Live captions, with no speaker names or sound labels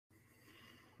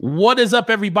What is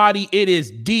up, everybody? It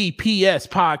is DPS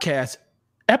Podcast,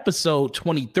 episode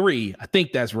 23. I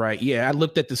think that's right. Yeah, I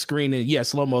looked at the screen and yeah,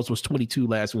 SloMo's was 22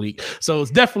 last week. So it's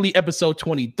definitely episode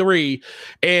 23.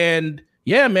 And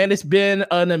yeah, man, it's been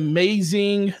an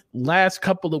amazing last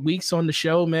couple of weeks on the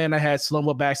show, man. I had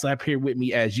SloMo Backslap here with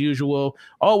me as usual,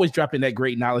 always dropping that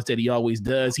great knowledge that he always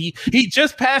does. He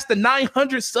just passed the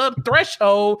 900 sub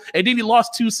threshold, and then he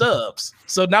lost 2 subs.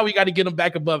 So now we got to get him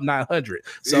back above 900.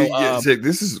 So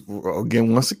this is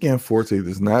once again, Forte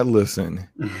does not listen.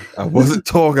 I wasn't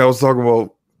talking. I was talking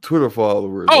about Twitter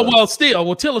followers. Oh, well,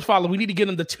 still, Twitter follow. We need to get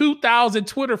him to 2,000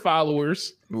 Twitter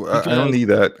followers. I don't need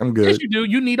that. I'm good. Yes, you do.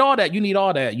 You need all that. You need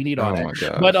all that. My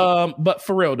gosh. But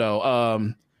for real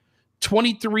though,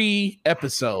 23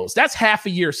 episodes. That's half a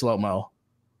year, SloMo.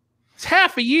 It's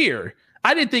half a year.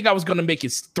 I didn't think I was gonna make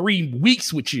it 3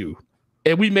 weeks with you,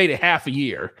 and we made it half a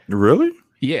year. Really?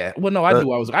 Yeah. Well, no, I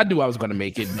knew I was gonna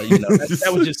make it, but you know,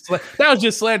 that was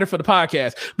just slander for the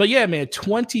podcast. But yeah, man,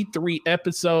 23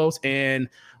 episodes, and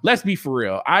let's be for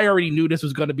real. I already knew this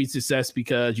was gonna be success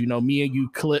because you know me and you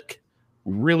click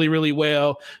really, really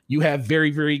well. You have very,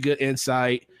 very good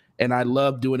insight, and I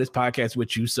love doing this podcast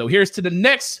with you. So here's to the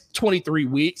next 23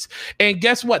 weeks. And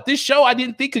guess what? This show I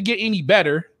didn't think could get any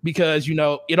better because you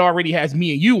know it already has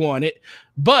me and you on it.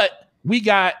 But we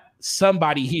got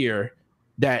somebody here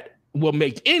that will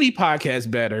make any podcast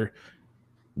better.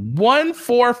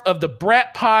 1/4 of the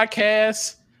BRAP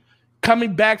podcast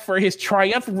coming back for his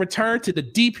triumphant return to the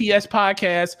DPS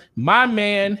podcast. My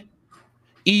man,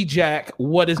 Ecjaxson.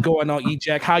 What is going on,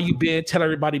 Ecjaxson? How you been? Tell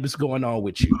everybody what's going on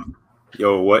with you.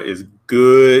 Yo, what is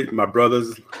good? My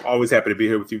brothers, always happy to be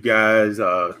here with you guys. 2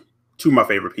 of my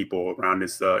favorite people around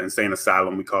this insane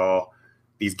asylum we call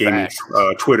these gaming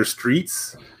Twitter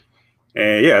streets.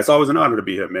 And yeah, it's always an honor to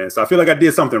be here, man. So I feel like I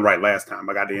did something right last time.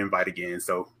 I got the invite again.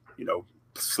 So, you know,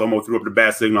 SloMo threw up the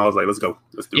bat signal. I was like, let's go.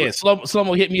 Let's do it. Yeah,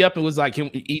 SloMo hit me up and was like, can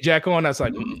Ecjaxson on? I was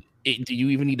like, do you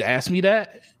even need to ask me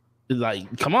that?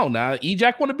 Like, come on now.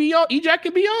 Ecjaxson want to be on. Ecjaxson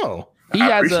can be on. He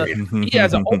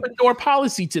has an open door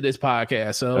policy to this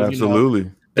podcast. So absolutely. You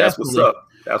know, that's what's up.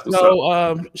 That's what's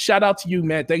up. Shout out to you,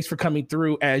 man. Thanks for coming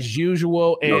through as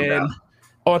usual. And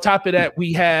on top of that,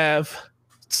 we have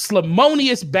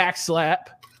SloMonious Backslap.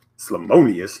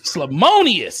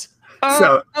 SloMonious.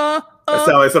 That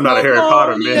sounds like something out of Harry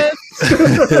Potter, man.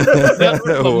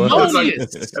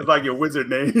 That's like your wizard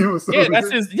name. Yeah, that's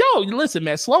his. Yo, listen,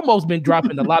 man. SloMo's been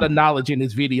dropping a lot of knowledge in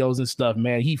his videos and stuff,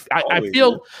 man.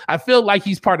 I feel like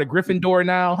he's part of Gryffindor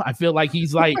now. I feel like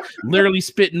he's like literally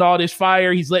spitting all this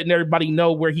fire. He's letting everybody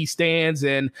know where he stands,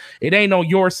 and it ain't on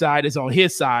your side; it's on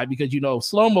his side because you know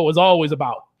SloMo is always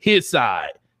about his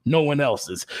side. No one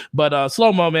else's. But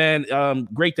SloMo, man,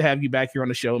 great to have you back here on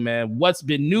the show, man. What's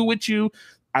been new with you?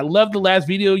 I love the last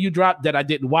video you dropped that I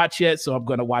didn't watch yet, so I'm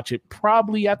going to watch it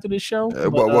probably after the show.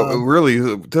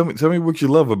 Really, tell me what you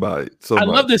love about it. So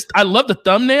love this. I love the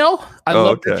thumbnail. I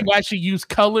love that you actually use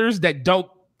colors that don't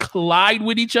collide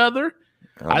with each other.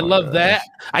 I love that.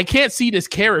 I can't see this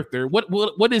character.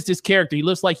 What is this character? He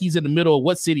looks like he's in the middle of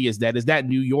what city is that? Is that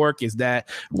New York? Is that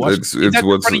it's in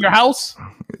front of your house?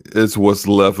 It's what's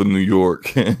left of New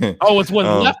York. Oh, it's what's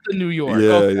left of New York.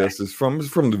 Yeah, okay. Yes, it's from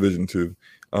Division 2.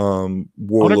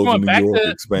 Warlords of New York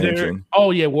expansion.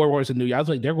 Oh yeah, Warlords of New York. I was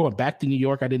like, they're going back to New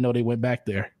York. I didn't know they went back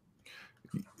there.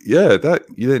 Yeah, that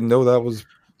you didn't know that was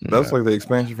like the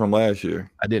expansion from last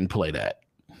year. I didn't play that.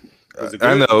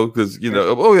 I know because you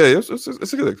know. Oh yeah, it's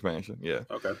a good expansion. Yeah.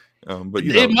 Okay. But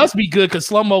it must be good because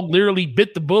SloMo literally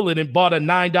bit the bullet and bought a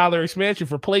 $9 expansion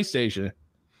for PlayStation.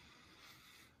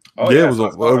 Oh yeah, it was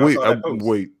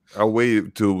on. I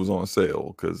waited till it was on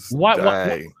sale because why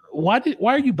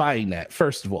are you buying that?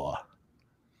 First of all,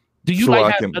 do you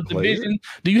have a division?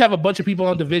 Do you have a bunch of people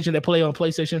on Division that play on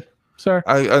PlayStation, sir?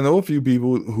 I know a few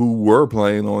people who were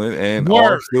playing on it and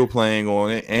are still playing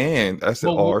on it, and I said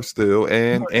are still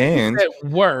and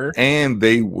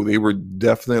they were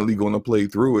definitely going to play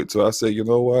through it. So I said, you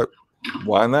know what?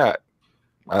 Why not?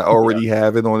 I already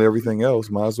have it on everything else.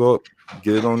 Might as well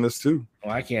get it on this too.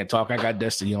 Well, I can't talk. I got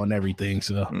Destiny on everything,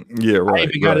 so yeah, right. I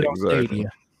even got it on Stadia.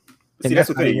 See, that's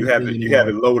the thing. You have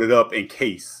it loaded up in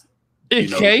case. In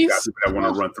case that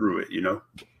want to run through it, you know.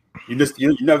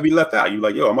 You never be left out. You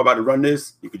like, yo, I'm about to run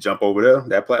this. You could jump over there,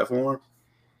 that platform.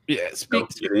 Yeah,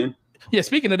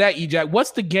 speaking of that, Ecjaxson, what's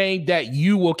the game that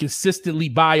you will consistently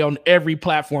buy on every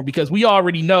platform? Because we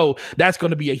already know that's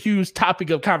going to be a huge topic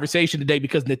of conversation today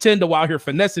because Nintendo out here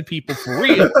finessing people for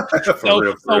real.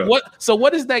 So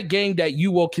what is that game that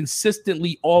you will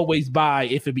consistently always buy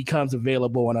if it becomes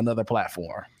available on another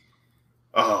platform?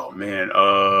 Oh man,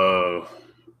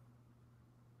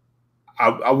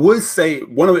 I would say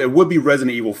one of it would be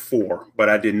Resident Evil 4, but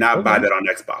I did not buy that on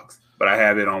Xbox. But I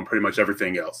have it on pretty much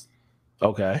everything else.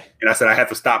 Okay. And I said I have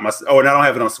to stop myself. Oh, and I don't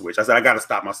have it on Switch. I said I got to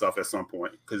stop myself at some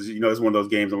point because it's one of those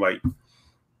games. I'm like,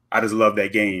 I just love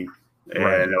that game,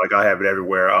 and like I have it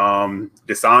everywhere.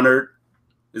 Dishonored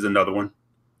is another one.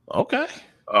 Okay.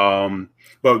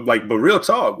 But real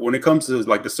talk, when it comes to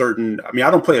like the certain, I mean, I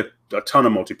don't play a ton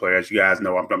of multiplayer, as you guys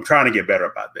know. I'm trying to get better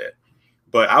about that.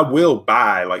 But I will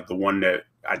buy like the one that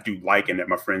I do like and that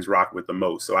my friends rock with the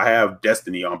most. So I have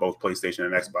Destiny on both PlayStation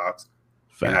and Xbox.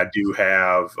 Fact. And I do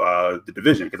have the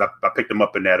Division because I picked them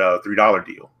up in that $3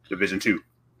 deal, Division 2.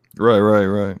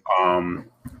 Right.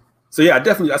 So yeah,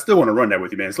 I still want to run that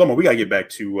with you, man. SloMo, we gotta get back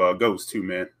to Ghost too,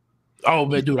 man. Oh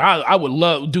man, dude, I would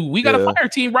love, dude. We got a fire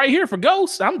team right here for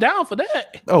Ghost. I'm down for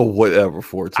that. Oh, whatever,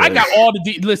 Forte. I got all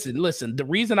the listen. The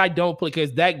reason I don't play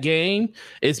because that game,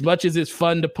 as much as it's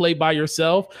fun to play by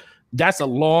yourself, that's a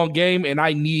long game, and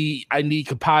I need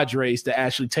compadres to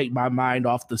actually take my mind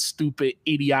off the stupid,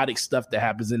 idiotic stuff that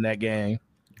happens in that game.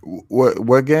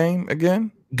 What game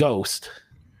again? Ghost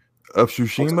of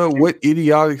Tsushima. What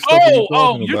idiotic stuff are you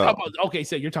talking you're about? talking about? Okay,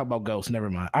 so you're talking about Ghost. Never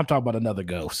mind. I'm talking about another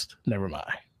Ghost. Never mind.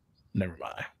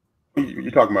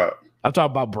 You're talking about? I'm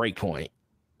talking about Breakpoint.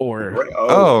 Or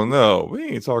oh no, we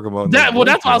ain't talking about that. Well,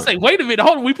 that's why I'll say. Wait a minute,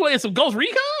 hold on. We playing some Ghost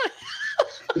Recon?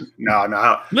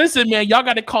 No. Listen, man, y'all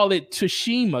got to call it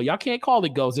Tsushima. Y'all can't call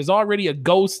it Ghost. There's already a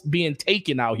Ghost being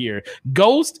taken out here.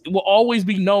 Ghost will always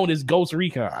be known as Ghost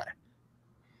Recon.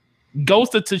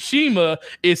 Ghost of Tsushima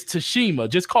is Tsushima.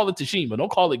 Just call it Tsushima. Don't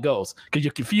call it Ghost because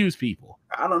you confuse people.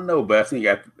 I don't know, but I think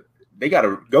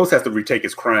Ghost has to retake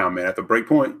his crown, man. At the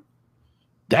Breakpoint.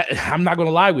 That I'm not gonna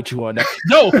lie with you on that.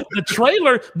 No, the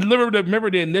trailer. Remember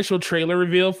the initial trailer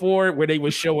reveal for it, where they were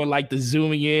showing like the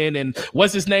zooming in and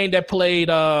what's his name that played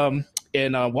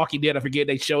in Walking Dead. I forget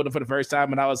they showed him for the first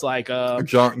time, and I was like,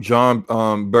 John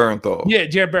Bernthal. Yeah,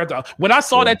 Jared Bernthal. When I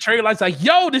saw that trailer, I was like,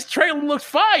 "Yo, this trailer looks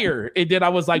fire!" And then I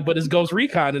was like, "But it's Ghost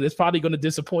Recon, and it's probably gonna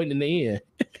disappoint in the end."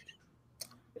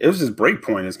 It was just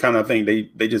Breakpoint. It's kind of thing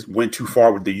they just went too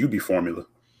far with the Ubi formula.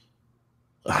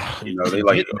 They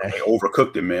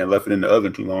overcooked it, man. Left it in the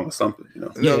oven too long or something.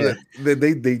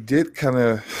 They did kind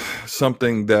of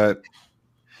something that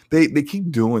they keep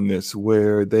doing this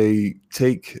where they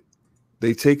take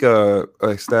a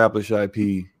established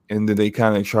IP and then they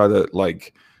kind of try to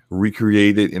like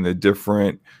recreate it in a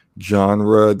different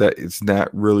genre that it's not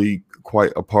really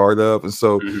quite a part of, and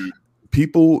so.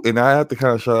 People, and I have to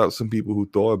kind of shout out some people who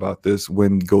thought about this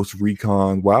when Ghost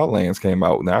Recon Wildlands came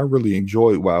out, and I really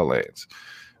enjoyed Wildlands.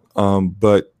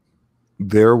 But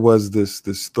there was this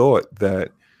thought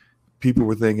that people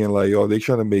were thinking like, "Oh, they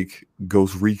trying to make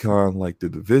Ghost Recon like the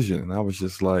Division," and I was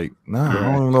just like, "Nah,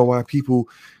 I don't know why people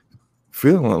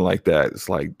feeling like that." It's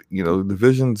like the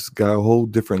Division's got a whole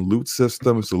different loot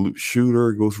system. It's a loot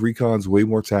shooter. Ghost Recon's way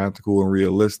more tactical and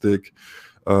realistic.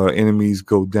 Enemies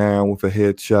go down with a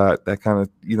headshot, that kind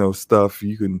of stuff.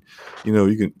 You can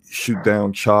shoot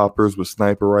down choppers with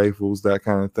sniper rifles, that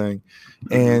kind of thing.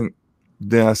 And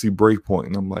then I see Breakpoint,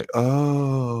 and I'm like,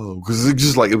 oh, because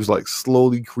it was like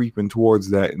slowly creeping towards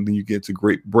that, and then you get to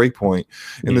great Breakpoint,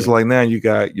 and it's like now you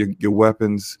got your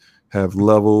weapons have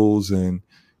levels, and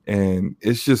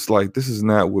it's just like this is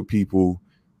not what people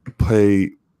play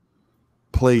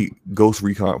Ghost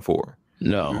Recon for.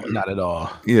 No, not at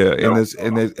all. Yeah,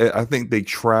 I think they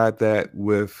tried that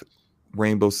with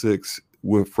Rainbow Six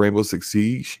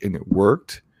Siege, and it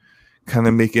worked. Kind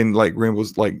of making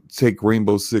take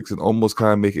Rainbow Six and almost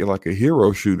kind of make it like a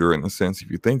hero shooter in a sense, if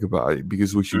you think about it.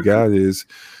 Because what you got is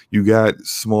you got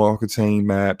small contained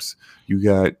maps, you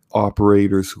got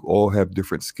operators who all have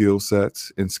different skill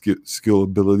sets and skill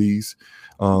abilities,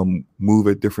 move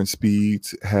at different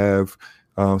speeds, have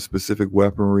specific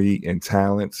weaponry and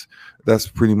talents. That's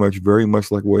pretty much very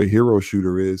much like what a hero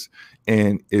shooter is,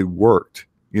 and it worked,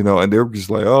 and they're just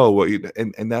like, oh well,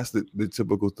 and that's the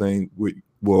typical thing with,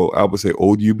 well, I would say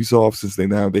old Ubisoft, since they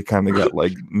kind of got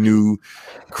like new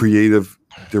creative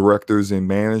directors and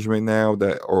management now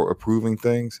that are approving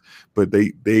things, but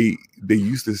they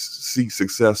used to see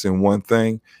success in one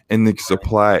thing and they just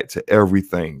apply it to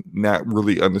everything, not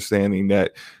really understanding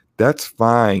that that's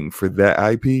fine for that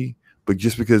IP. But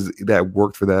just because that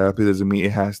worked for that IP doesn't mean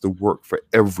it has to work for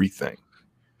everything.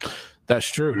 That's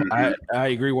true. I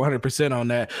agree 100% on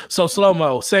that. So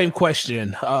SloMo, same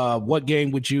question. What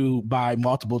game would you buy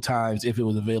multiple times if it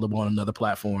was available on another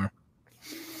platform?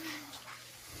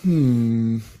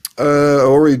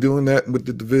 Already doing that with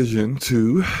the Division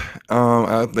 2.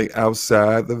 I think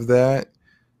outside of that,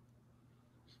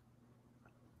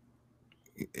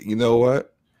 you know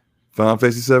what? Final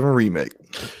Fantasy VII Remake.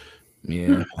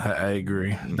 Yeah, I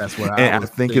agree. That's what I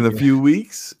think thinking. In a few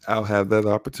weeks I'll have that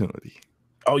opportunity.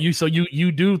 Oh,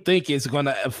 you do think it's going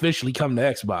to officially come to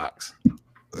Xbox?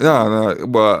 No.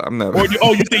 Well, I'm not. You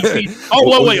think? Wait.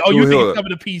 You think it's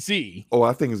coming to PC? Oh,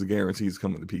 I think it's a guarantee it's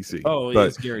coming to PC. Oh,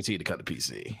 it's guaranteed to come to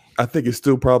PC. I think it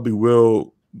still probably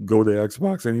will go to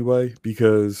Xbox anyway,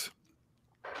 because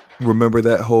remember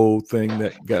that whole thing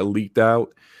that got leaked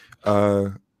out?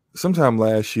 Sometime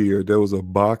last year, there was a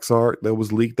box art that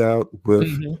was leaked out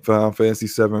with Final Fantasy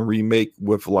VII Remake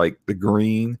with like the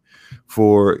green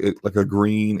for it, like a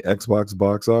green Xbox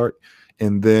box art.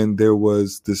 And then there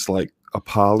was this like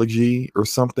apology or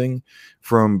something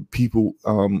from people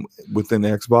within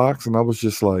Xbox. And I was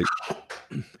just like,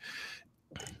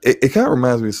 it kind of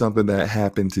reminds me of something that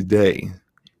happened today.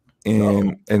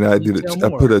 And I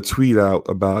put a tweet out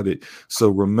about it. So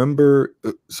remember,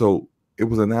 it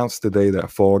was announced today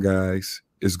that Fall Guys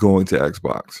is going to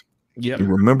Xbox. Yeah.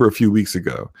 Remember a few weeks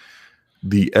ago,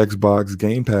 the Xbox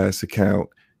Game Pass account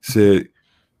said,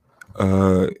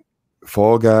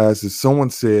 Fall Guys, someone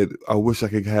said, I wish I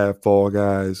could have Fall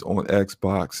Guys on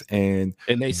Xbox. And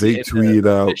they tweeted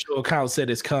out. The official account said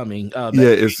it's coming.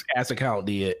 It's Pass account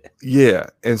did. Yeah.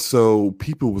 And so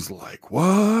people was like,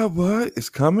 what? It's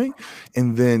coming?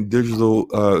 And then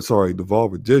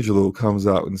Devolver Digital comes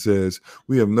out and says,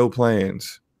 we have no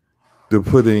plans to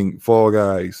putting Fall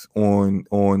Guys on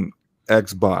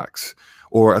Xbox.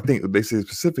 Or I think they said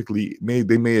specifically,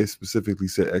 they may have specifically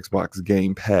said Xbox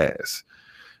Game Pass,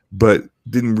 but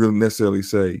didn't really necessarily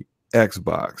say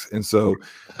Xbox. And so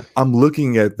I'm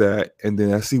looking at that, and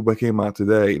then I see what came out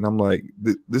today, and I'm like,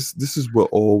 this is what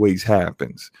always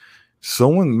happens.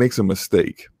 Someone makes a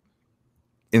mistake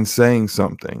in saying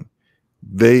something,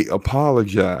 they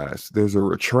apologize, there's a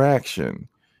retraction,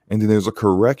 and then there's a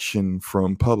correction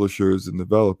from publishers and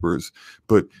developers.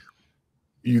 But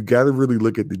you got to really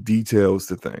look at the details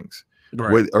to things.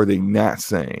 Right. What are they not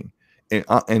saying?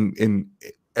 And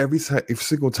every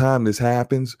single time this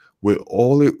happens, what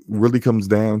all it really comes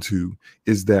down to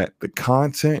is that the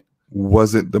content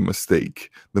wasn't the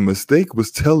mistake. The mistake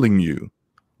was telling you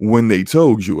when they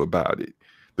told you about it.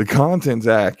 The content's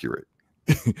accurate.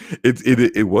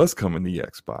 It was coming to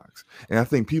Xbox. And I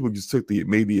think people just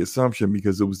made the assumption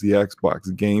because it was the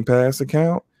Xbox Game Pass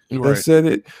account that said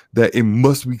it, that it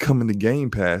must be coming to Game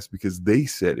Pass because they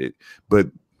said it. But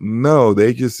no,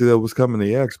 they just said it was coming to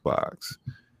Xbox.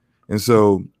 And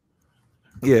so,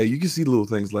 yeah, you can see little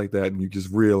things like that, and you just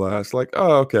realize, like,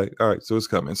 oh, okay, all right, so it's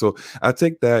coming. So I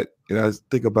take that, and I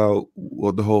think about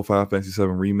the whole Final Fantasy VII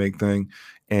Remake thing,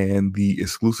 and the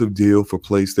exclusive deal for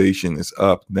PlayStation is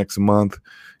up next month.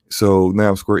 So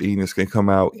now Square Enix can come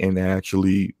out and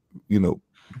actually,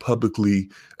 publicly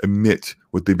admit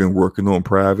what they've been working on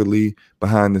privately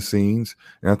behind the scenes.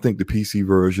 And I think the PC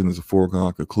version is a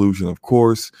foregone conclusion, of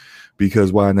course,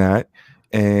 because why not?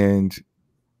 And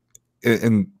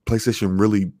PlayStation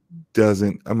really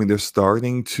doesn't. I mean, they're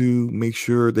starting to make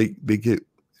sure they get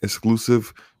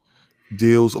exclusive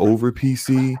deals over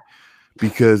PC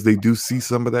because they do see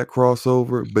some of that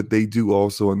crossover, but they do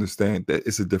also understand that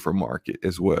it's a different market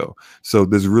as well. So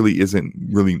there's really isn't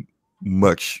really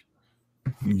much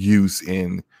use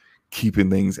in keeping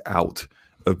things out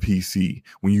of PC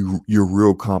when your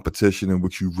real competition and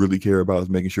what you really care about is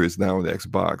making sure it's now on the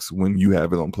Xbox when you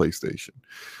have it on PlayStation.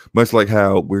 Much like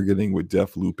how we're getting with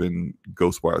Deathloop and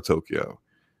Ghostwire Tokyo.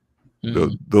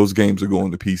 Those games are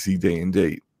going to PC day and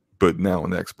date, but now on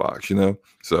Xbox,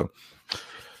 So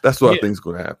that's what I think is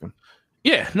going to happen.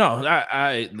 Yeah, no,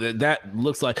 I that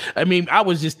looks like. I mean, I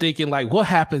was just thinking, like, what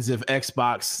happens if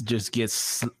Xbox just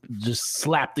gets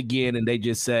slapped again and they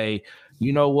just say,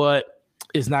 you know what?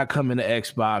 It's not coming to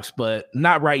Xbox, but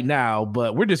not right now.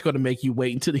 But we're just going to make you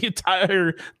wait until the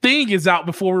entire thing is out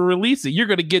before we release it. You're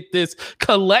going to get this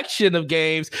collection of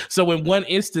games. So in one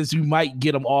instance, you might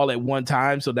get them all at one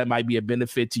time. So that might be a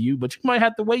benefit to you, but you might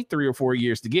have to wait 3 or 4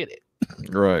 years to get it.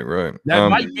 Right. That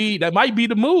might be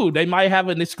the move. They might have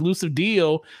an exclusive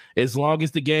deal as long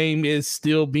as the game is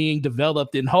still being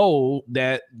developed in whole,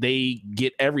 that they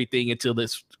get everything until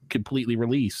it's completely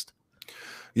released.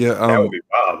 Yeah, that would be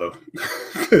wild though.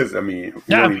 Because that'd be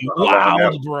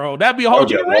wild, bro. That'd be a whole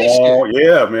generation.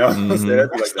 Yeah, man.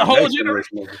 That'd be like the whole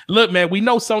generation. Look, man, we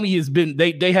know Sony has been.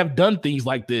 They have done things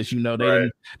like this.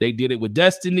 They did it with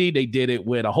Destiny. They did it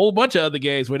with a whole bunch of other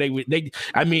games where they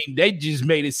just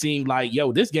made it seem like,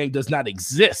 yo, this game does not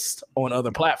exist on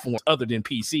other platforms other than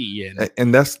PC.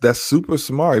 And that's super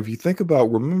smart. If you think about,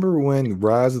 remember when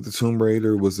Rise of the Tomb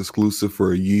Raider was exclusive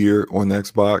for a year on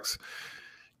Xbox?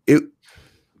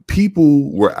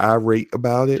 People were irate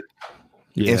about it,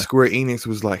 and Square Enix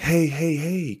was like,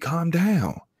 hey, calm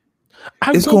down.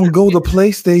 It's going to go to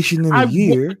PlayStation in a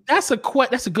year. That's a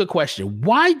good question.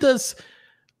 Why does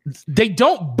they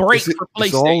don't break for PlayStation?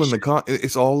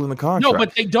 It's all in the contract. No,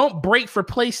 but they don't break for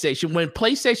PlayStation. When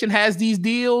PlayStation has these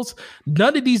deals,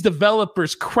 none of these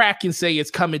developers crack and say it's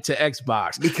coming to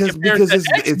Xbox because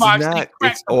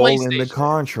it's all in the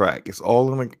contract. It's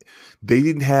all in the. They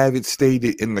didn't have it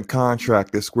stated in the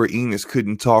contract that Square Enix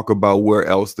couldn't talk about where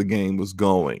else the game was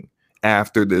going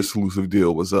after the exclusive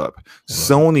deal was up. Right.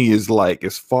 Sony is like,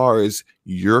 as far as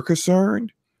you're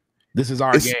concerned, this is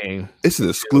our game. It's an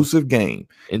exclusive game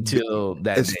until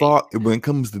that. As far when it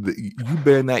comes to you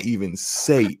better not even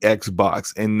say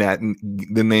Xbox and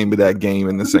the name of that game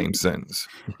in the same sentence.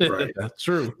 Right, that's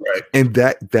true. Right, and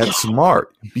that's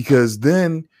smart, because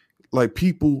then, like,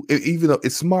 people, even though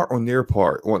it's smart on their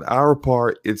part, on our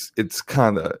part, it's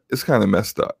kind of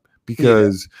messed up,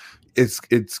 because it's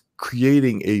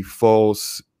creating a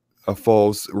false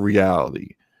reality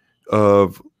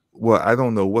of. Well, I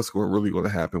don't know what's really going to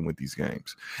happen with these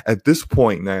games. At this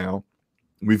point now,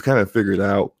 we've kind of figured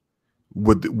out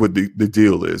what the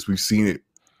deal is. We've seen it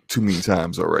too many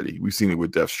times already. We've seen it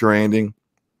with Death Stranding.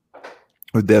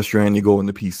 With Death Stranding going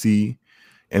to PC,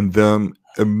 and them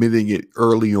admitting it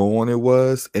early on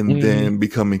and then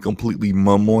becoming completely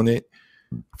mum on it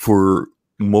for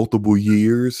multiple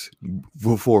years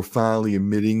before finally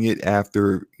admitting it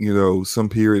after, some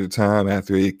period of time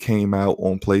after it came out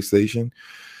on PlayStation.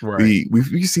 Right.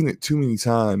 We've seen it too many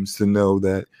times to know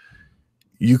that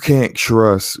you can't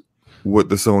trust what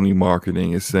the Sony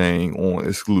marketing is saying on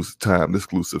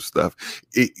exclusive stuff.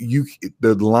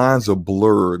 The lines are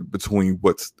blurred between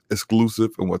what's exclusive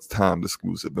and what's timed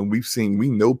exclusive. And we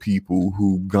know people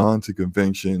who've gone to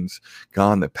conventions,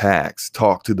 gone to PAX,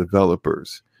 talked to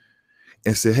developers,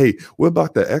 and say, "Hey, what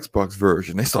about the Xbox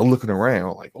version?" They start looking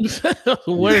around like, "Where's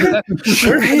the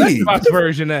Xbox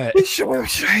version at?"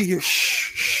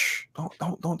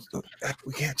 Don't.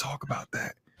 We can't talk about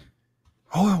that.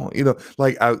 Hold on,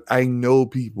 like I know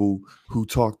people who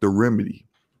talk to Remedy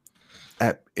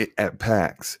at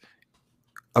PAX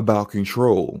about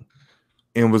Control,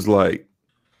 and was like,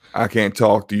 "I can't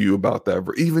talk to you about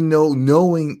that," even though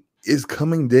knowing is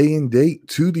coming day and date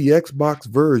to the Xbox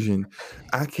version.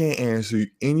 I can't answer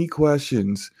any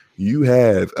questions you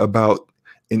have about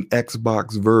an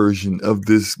Xbox version of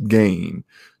this game.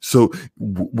 So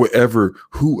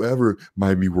whoever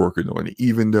might be working on it,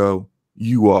 even though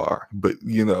you are, but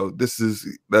this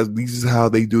is how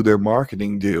they do their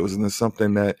marketing deals, and it's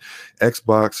something that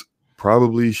Xbox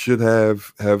probably should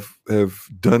have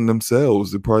done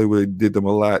themselves. It probably would have did them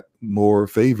a lot more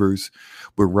favors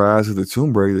with Rise of the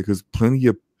Tomb Raider, because plenty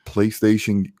of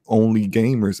PlayStation only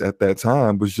gamers at that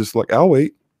time was just like, I'll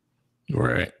wait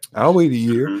a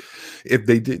year. If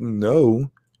they didn't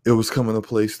know it was coming to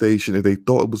PlayStation, if they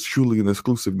thought it was truly an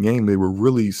exclusive game, they were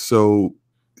really so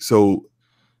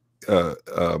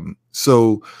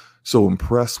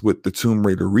impressed with the Tomb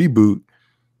Raider reboot.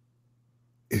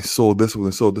 It sold this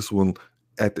one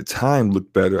at the time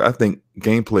looked better. I think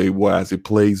gameplay wise it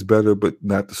plays better, but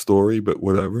not the story, but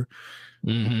whatever.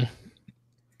 Mm-hmm.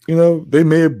 They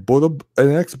may have bought an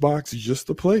Xbox just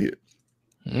to play it.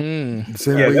 The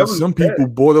same way some people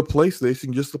bought a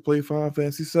PlayStation just to play Final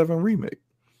Fantasy VII Remake.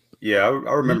 Yeah,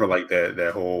 I remember like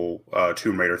that whole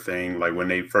Tomb Raider thing, like when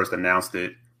they first announced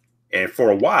it. And for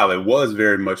a while, it was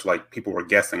very much like people were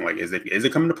guessing, like, is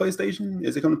it coming to PlayStation?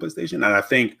 Is it coming to PlayStation? And I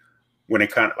think when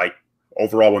it kind of like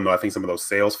overall, when I think some of those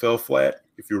sales fell flat,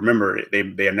 if you remember,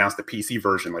 they announced the PC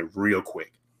version like real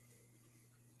quick.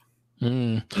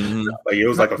 Mm-hmm. Like it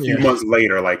was like a few months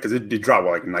later, like because it did drop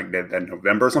like that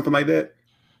November or something like that.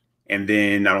 And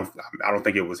then I don't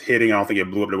think it was hitting. I don't think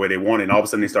it blew up the way they wanted. And all of a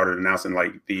sudden they started announcing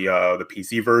like the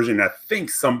PC version. And I think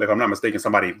if I'm not mistaken,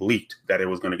 somebody leaked that it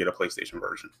was going to get a PlayStation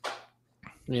version.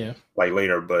 Yeah, like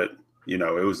later, but it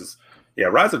was just,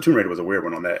 Rise of Tomb Raider was a weird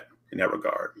one in that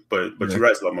regard. But you're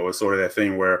right, SloMo. It's sort of that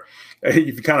thing where if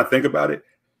you kind of think about it,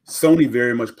 Sony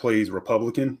very much plays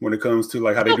Republican when it comes to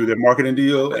like how they do their marketing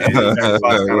deal, and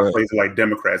Xbox kind of plays it like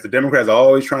Democrats. The Democrats are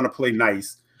always trying to play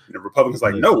nice, and the Republicans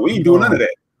like, no, we ain't doing none of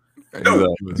that.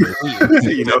 No.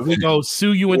 We go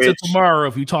sue you until tomorrow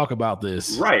if you talk about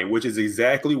this. Right, which is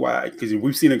exactly why, because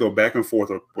we've seen it go back and forth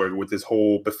with this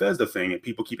whole Bethesda thing, and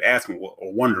people keep asking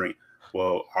or wondering,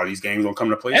 well, are these games gonna come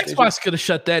to PlayStation? Xbox could have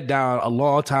shut that down a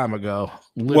long time ago.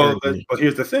 Literally. Well, but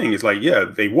here's the thing: it's like, yeah,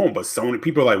 they won't. But Sony,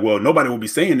 people are like, well, nobody will be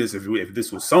saying this if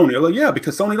this was Sony. They're like, yeah,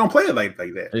 because Sony don't play it like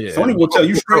that. Yeah. Sony will tell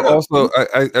you straight up. Also,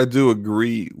 I do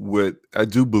agree with, I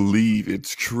do believe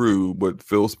it's true what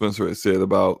Phil Spencer has said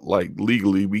about, like,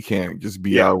 legally we can't just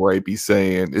be outright be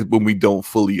saying it when we don't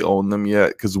fully own them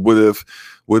yet. Because what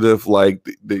if like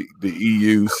the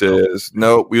EU says,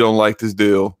 no, we don't like this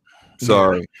deal.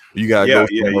 Sorry, you gotta go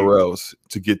somewhere else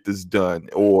to get this done,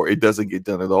 or it doesn't get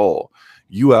done at all.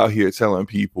 You out here telling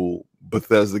people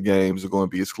Bethesda games are going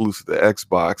to be exclusive to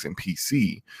Xbox and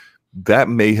PC. That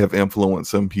may have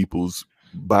influenced some people's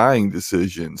buying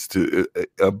decisions to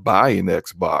buy an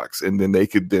Xbox, and then they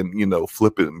could then, you know,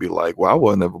 flip it and be like, well, I would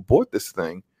have never bought this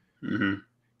thing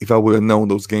if I would have known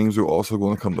those games were also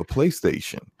going to come to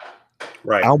PlayStation.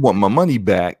 Right. I want my money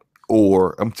back,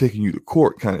 or I'm taking you to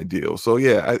court kind of deal. So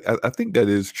yeah, I think that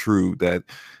is true that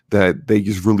they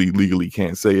just really legally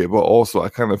can't say it. But also I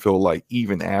kind of feel like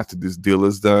even after this deal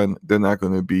is done, they're not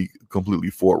going to be completely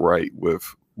forthright with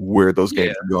where those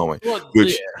games are going. Well,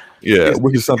 which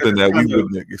is something that we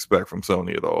wouldn't expect from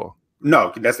Sony at all.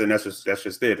 No, that's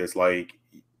just it. It's like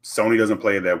Sony doesn't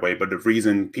play it that way. But the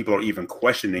reason people are even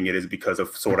questioning it is because of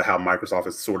sort of how Microsoft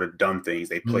has sort of done things.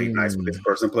 They played nice with this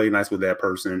person, played nice with that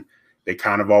person. They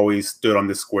kind of always stood on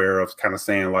this square of kind of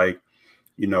saying, like,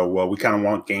 you know, well, we kind of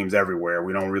want games everywhere.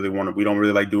 We don't really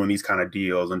like doing these kind of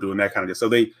deals and doing that kind of deal. So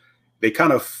they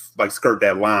kind of like skirt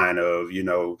that line of, you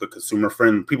know, the consumer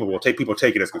friendly. People take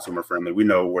it as consumer friendly. We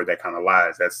know where that kind of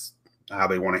lies. That's how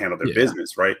they want to handle their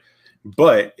business, right?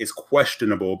 But it's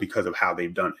questionable because of how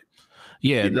they've done it.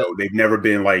 Yeah, you know, they've never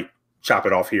been like chop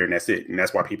it off here and that's it, and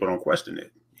that's why people don't question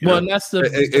it. Well, and that's the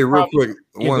real quick.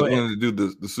 Wanted to do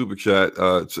the super chat.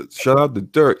 Shout out to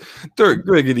Dirt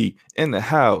Griggity in the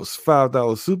house.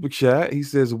 $5 super chat. He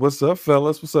says, "What's up,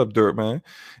 fellas? What's up, Dirt man?"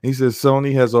 He says,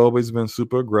 "Sony has always been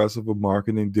super aggressive with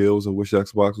marketing deals. I wish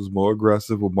Xbox was more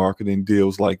aggressive with marketing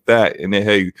deals like that." And then,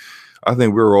 hey, I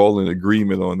think we're all in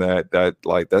agreement on that.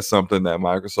 That's something that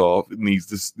Microsoft needs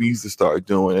to start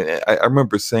doing. And I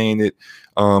remember saying it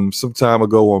some time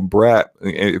ago on BRAP,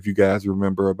 if you guys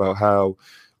remember, about how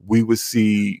we would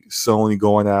see Sony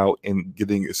going out and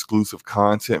getting exclusive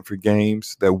content for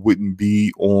games that wouldn't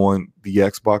be on the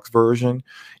Xbox version,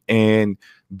 and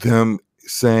them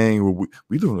saying, well,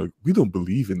 we don't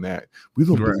believe in that. We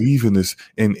don't believe in this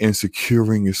and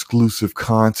securing exclusive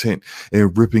content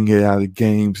and ripping it out of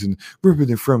games and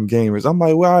ripping it from gamers. I'm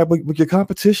like, well, but your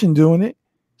competition doing it.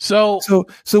 So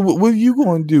what are you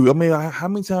going to do? I mean, how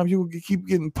many times you keep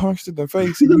getting punched in the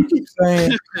face and you keep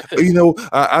saying, you know,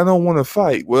 I don't want to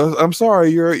fight. Well, I'm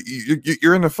sorry, you're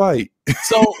in a fight.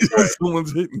 So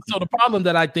the problem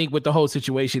that I think with the whole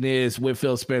situation is with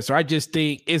Phil Spencer, I just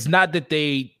think it's not that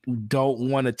they don't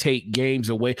want to take games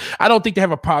away. I don't think they have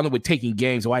a problem with taking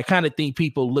games away. I kind of think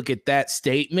people look at that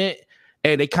statement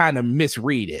and they kind of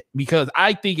misread it, because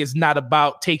I think it's not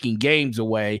about taking games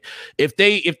away. If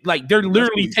they're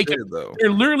literally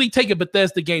taking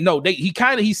Bethesda game. No,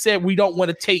 he said we don't want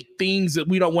to take things that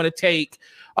we don't want to take.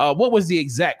 What was the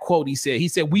exact quote he said? He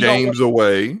said we games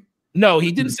away. No,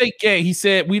 he didn't say game. He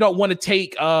said we don't want to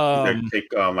take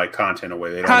like content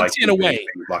away. They don't content away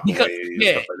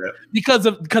because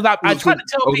I try to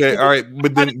tell people. Okay, all right,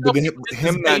 but then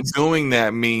him not doing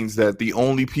that means that the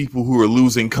only people who are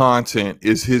losing content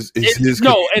is his.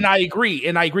 No, and I agree,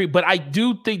 but I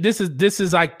do think this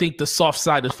is I think the soft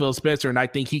side of Phil Spencer, and I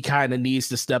think he kind of needs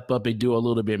to step up and do a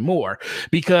little bit more,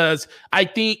 because I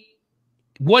think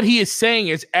what he is saying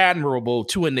is admirable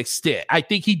to an extent. I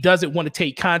think he doesn't want to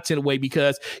take content away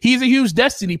because he's a huge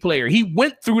Destiny player. He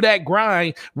went through that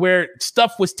grind where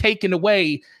stuff was taken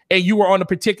away and you were on a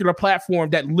particular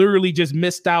platform that literally just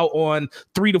missed out on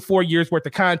 3 to 4 years worth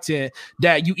of content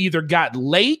that you either got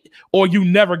late or you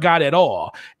never got at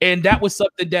all. And that was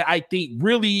something that I think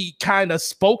really kind of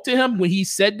spoke to him when he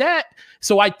said that.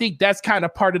 So I think that's kind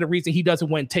of part of the reason he doesn't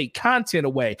want to take content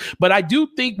away. But I do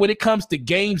think when it comes to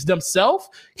games themselves,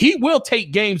 he will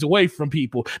take games away from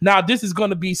people. Now, this is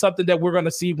going to be something that we're going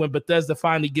to see when Bethesda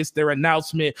finally gets their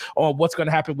announcement on what's going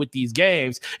to happen with these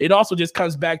games. It also just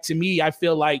comes back to me. I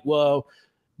feel like, well,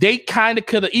 they kind of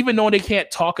could have, even though they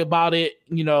can't talk about it,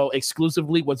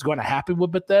 exclusively what's going to happen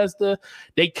with Bethesda,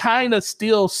 they kind of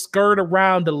still skirt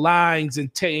around the lines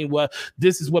and saying, well,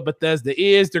 this is what Bethesda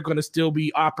is. They're going to still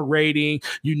be operating,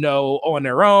 on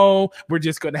their own. We're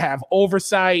just going to have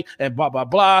oversight and blah, blah,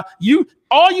 blah.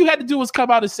 All you had to do was come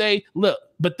out and say, look,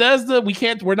 Bethesda,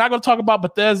 we're not going to talk about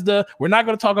Bethesda. We're not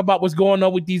going to talk about what's going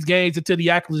on with these games until the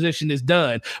acquisition is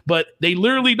done. But they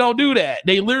literally don't do that.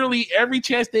 They literally, every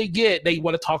chance they get, they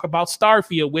want to talk about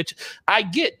Starfield, which I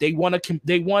get. They want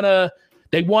to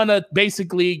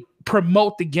basically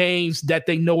promote the games that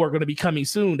they know are going to be coming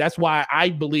soon. That's why I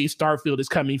believe Starfield is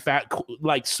coming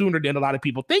sooner than a lot of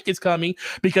people think it's coming,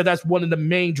 because that's one of the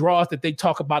main draws that they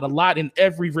talk about a lot in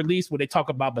every release when they talk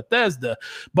about Bethesda.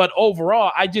 But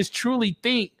overall, I just truly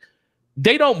think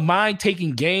they don't mind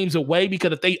taking games away,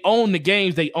 because if they own the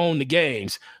games, they own the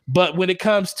games. But when it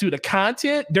comes to the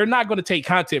content, they're not going to take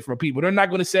content from people. They're not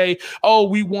going to say, oh,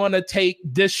 we want to take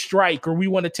this strike, or we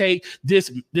want to take this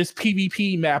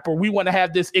PvP map, or we want to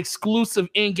have this exclusive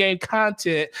in-game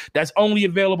content that's only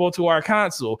available to our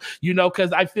console,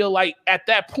 because I feel like at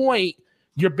that point,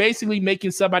 you're basically making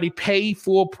somebody pay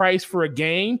full price for a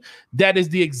game that is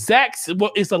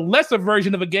it's a lesser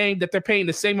version of a game that they're paying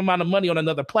the same amount of money on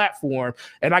another platform.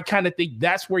 And I kind of think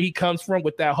that's where he comes from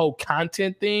with that whole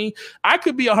content thing. I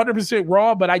could be 100%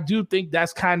 wrong, but I do think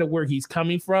that's kind of where he's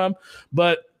coming from.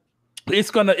 But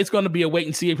it's gonna be a wait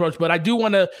and see approach. But I do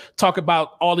want to talk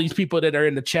about all these people that are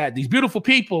in the chat, these beautiful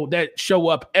people that show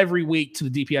up every week to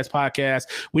the DPS podcast.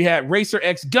 We have Racer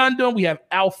X Gundam, we have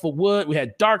Alpha Wood, we have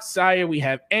Darksire, we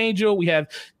have Angel, we have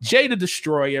Jada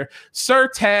Destroyer, Sir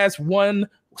Taz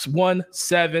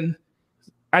 117.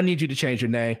 I need you to change your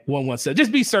name. 117.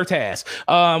 Just be Sir Taz.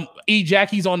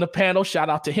 Ejak, he's on the panel. Shout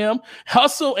out to him.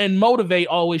 Hustle and Motivate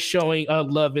always showing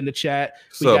love in the chat.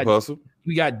 What's up, Hustle?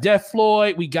 We got Def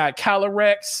Floyd, we got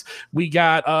Calorex, we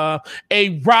got a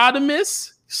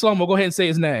Rodimus. SloMo, go ahead and say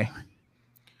his name.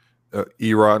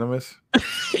 Erodimus.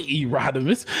 We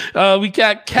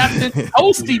got Captain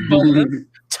Toasty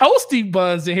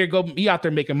Buns in here. He out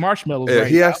there making marshmallows. Yeah,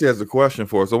 he actually has a question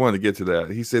for us. I wanted to get to that.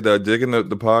 He said, digging the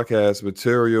podcast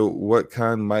material, what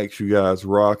kind of mics you guys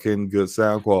rocking? Good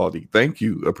sound quality. Thank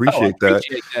you. Appreciate that.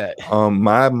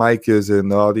 My mic is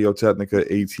an Audio Technica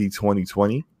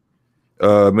AT2020.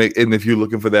 And if you're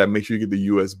looking for that, make sure you get the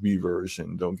USB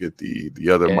version. Don't get the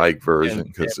other mic version,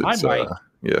 because it's my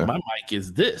mic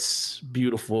is this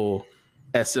beautiful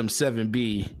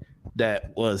SM7B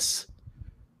that was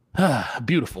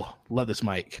beautiful. Love this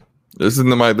mic. This is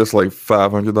the mic that's like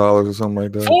 $500 or something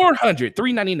like that. $400,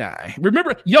 $399.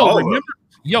 Remember,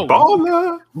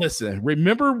 listen,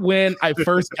 remember when I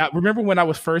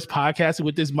was first podcasting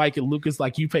with this mic and Lucas,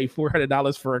 like, you paid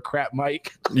 $400 for a crap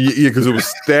mic? Yeah, because it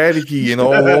was staticky and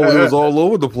it was all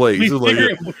over the place. It was like,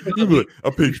 I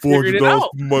paid $400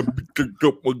 for my.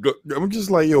 I'm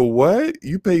just like, yo, what?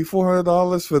 You paid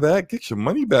 $400 for that? Get your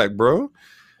money back, bro.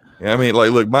 I mean, like,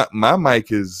 look, my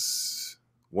mic is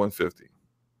 $150.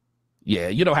 Yeah,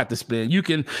 you don't have to spend. You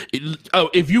can,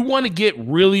 if you want to get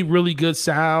really, really good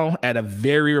sound at a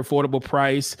very affordable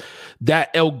price,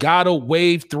 that Elgato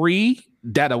Wave 3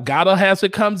 that Elgato has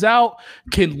that comes out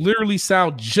can literally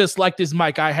sound just like this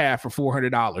mic I have for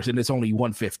 $400, and it's only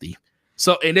 $150.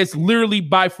 So, and it's literally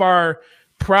by far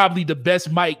probably the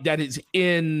best mic that is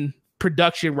in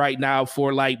production right now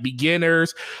for like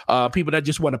beginners, people that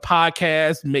just want to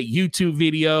podcast, make YouTube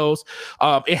videos.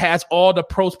 It has all the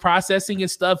post processing and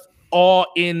stuff all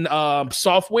in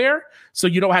software, so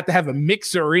you don't have to have a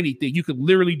mixer or anything. You could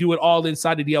literally do it all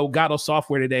inside of the Elgato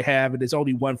software that they have, and it's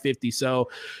only $150. So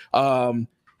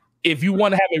if you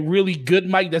want to have a really good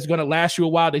mic that's going to last you a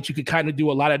while, that you could kind of do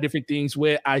a lot of different things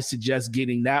with, I suggest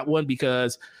getting that one,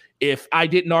 because if I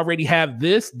didn't already have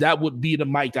this, that would be the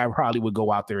mic that I probably would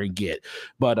go out there and get.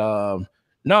 But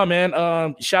no,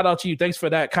 man, shout out to you. Thanks for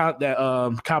that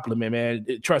compliment, man.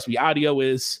 Trust me, audio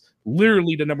is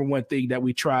literally the number one thing that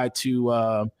we try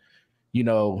to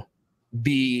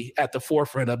be at the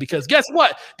forefront of, because guess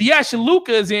what? The Ashaluka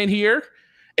is in here,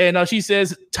 and she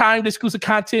says timed exclusive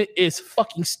content is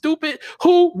fucking stupid.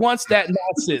 Who wants that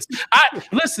nonsense?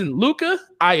 Listen, Luca,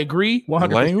 I agree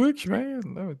 100%. Language,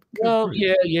 man. Oh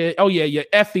yeah.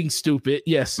 Effing stupid.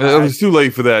 Yes, it was too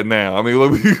late for that now. I mean,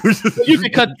 you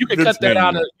can cut that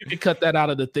out of. You can cut that out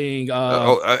of the thing.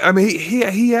 I mean,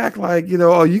 he act like,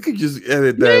 you could just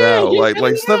edit that out,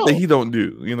 like stuff that he don't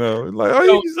do. Like,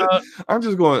 I'm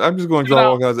just going to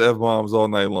draw all kinds of F-bombs all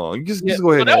night long. Just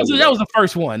go ahead. That was the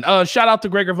first one. Shout out to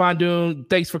Gregor Von Doon.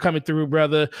 Thanks for coming through,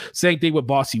 brother. Same thing with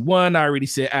Bossy One. I already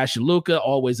said Ashaluka,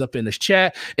 always up in this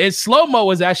chat. And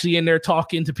SloMo is actually in there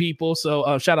talking to people.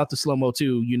 So shout out to SloMo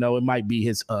too. It might be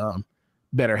his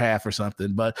better half or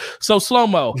something. But so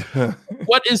SloMo,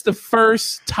 what is the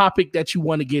first topic that you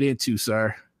want to get into,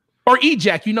 sir? Or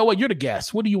Ecjaxson, you know what? You're the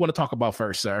guest. What do you want to talk about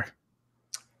first, sir?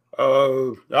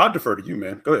 I'll defer to you,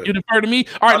 man. Go ahead. You defer to me.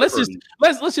 All right, let's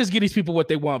just give these people what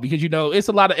they want, because it's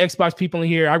a lot of Xbox people in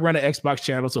here. I run an Xbox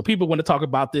channel, so people want to talk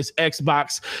about this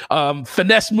Xbox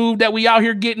finesse move that we out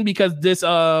here getting, because this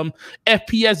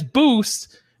FPS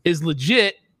boost is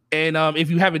legit, and if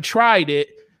you haven't tried it,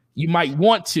 you might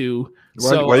want to.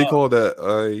 Why you call that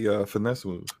a finesse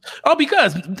move? Oh,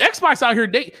 because Xbox out here,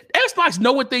 Xbox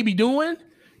know what they be doing.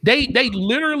 They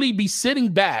literally be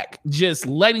sitting back, just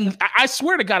letting. I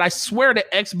swear to God, I swear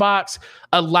that Xbox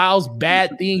allows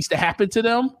bad things to happen to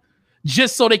them,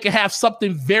 just so they can have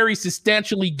something very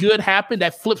substantially good happen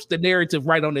that flips the narrative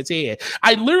right on its head.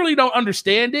 I literally don't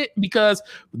understand it, because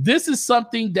this is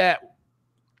something that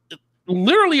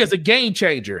literally is a game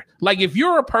changer. Like, if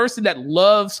you're a person that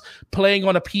loves playing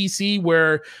on a PC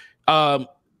where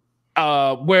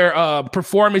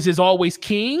performance is always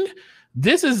king,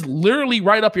 this is literally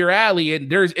right up your alley, and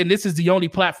this is the only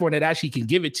platform that actually can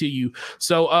give it to you.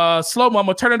 So SloMo, I'm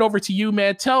gonna turn it over to you,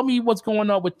 man. Tell me what's going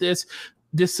on with this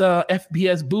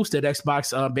FPS boost that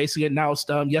Xbox basically announced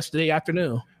yesterday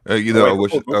afternoon. Before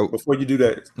you do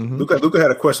that, Luca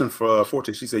had a question for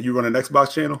Forte. She said, you run an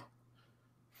Xbox channel?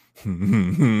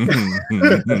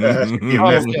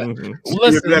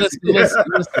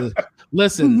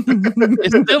 Listen.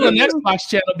 It's still an Xbox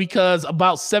channel, because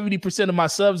about 70% of my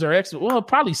subs are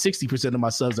probably 60% of my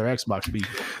subs are Xbox people.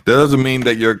 That doesn't mean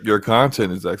that your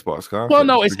content is Xbox content. Well,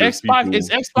 no, it's Xbox. It's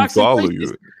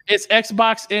Xbox. It's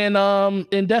Xbox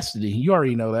and Destiny. You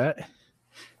already know that.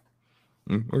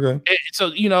 Okay.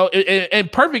 So,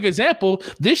 and perfect example,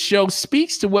 this show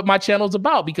speaks to what my channel's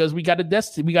about, because we got a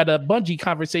Bungie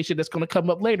conversation that's going to come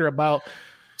up later about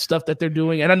stuff that they're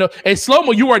doing. And I know, and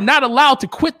SloMo, you are not allowed to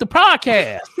quit the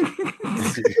podcast.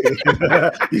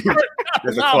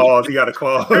 There's a clause. You got a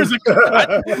clause.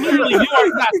 Literally, you are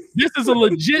not. This is a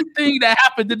legit thing that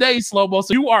happened today, SloMo.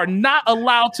 So you are not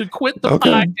allowed to quit the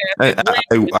podcast.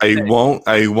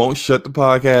 I won't shut the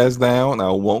podcast down.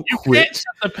 I won't quit.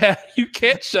 You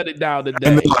can't shut it down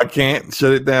today. No, I can't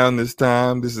shut it down this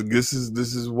time. This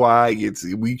is why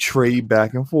we trade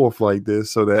back and forth like this,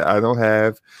 so that I don't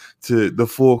have the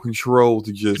full control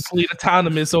to just complete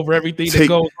autonomous over everything that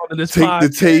goes on in this podcast. The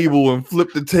table and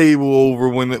flip the table over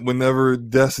whenever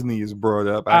Destiny is brought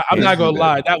up. I'm not gonna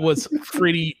lie, that was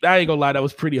pretty. I ain't gonna lie, that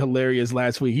was pretty hilarious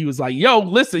last week. He was like, "Yo,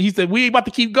 listen," he said, "We ain't about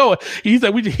to keep going." He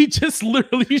said, "He just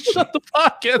literally shut the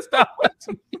podcast down last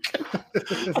week."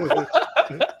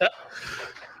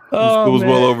 It was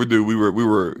well overdue. We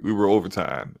were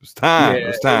overtime. It was time. Yeah, it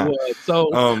was time. It was. So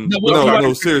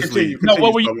no, seriously.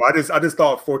 I just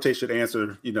thought Forte should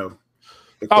answer. The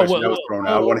question that was thrown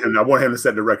out. I want him to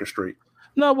set the record straight.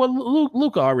 No, well,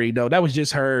 Luca already know. That was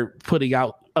just her putting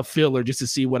out a filler just to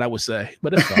see what I would say.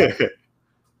 But it's fine.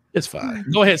 It's fine.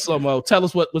 Go ahead, SloMo. Tell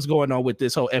us what's going on with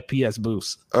this whole FPS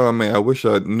boost. Oh man, I wish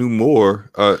I knew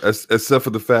more. Except for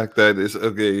the fact that it's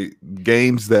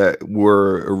games that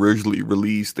were originally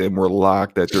released and were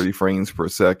locked at 30 frames per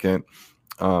second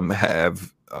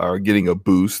are getting a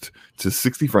boost to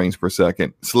 60 frames per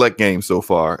second. Select games so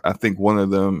far. I think one of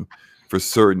them for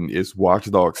certain is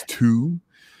Watch Dogs 2.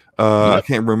 I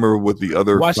can't remember what the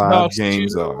other Watch 5 Dogs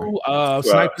games 2, are.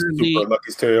 Sniper Elite, Super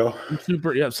Lucky's Tale.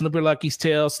 Super Lucky's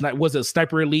Tale. Was it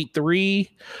Sniper Elite 3,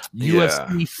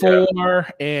 UFC 4,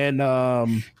 and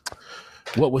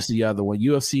what was the other one?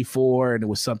 UFC 4, and it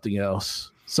was something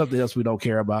else. Something else we don't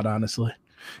care about, honestly.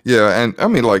 Yeah, and I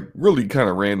mean, like, really kind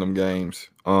of random games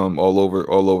all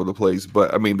over the place.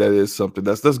 But I mean, that is something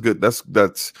that's good.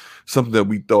 That's something that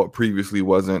we thought previously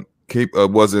wasn't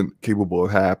capable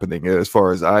of happening, as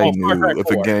far as I knew. If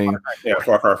a game,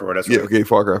 Far Cry 4, that's right. Okay,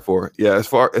 Far Cry 4. Yeah, as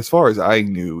far as I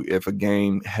knew, if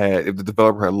the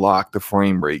developer had locked the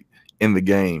frame rate in the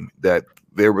game, that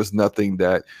there was nothing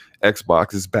that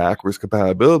Xbox's backwards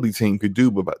compatibility team could do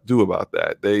about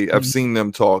that. I've seen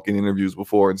them talk in interviews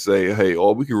before and say, "Hey,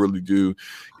 all we can really do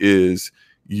is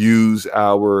use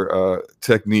our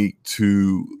technique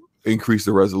to increase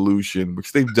the resolution,"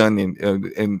 which they've done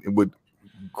in with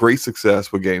great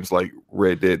success with games like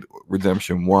Red Dead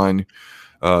Redemption 1.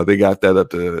 They got that up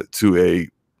to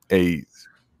a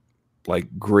like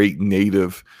great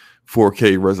native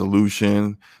 4K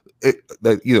resolution.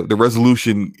 The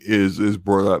resolution is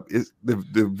brought up.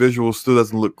 The visual still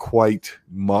doesn't look quite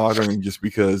modern just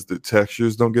because the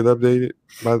textures don't get updated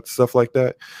by stuff like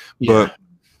that. Yeah.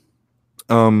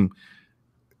 But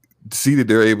to see that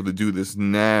they're able to do this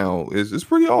now is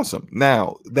pretty awesome.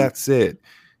 Now, that said,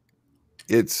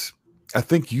 it's I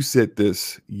think you said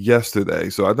this yesterday,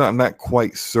 so I'm not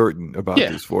quite certain about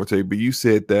this, Forte, but you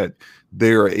said that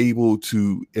they are able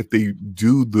to, if they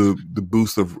do the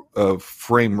boost of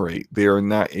frame rate, they are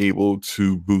not able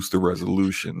to boost the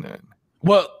resolution then.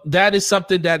 Well, that is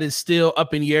something that is still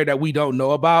up in the air that we don't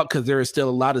know about, because there is still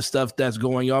a lot of stuff that's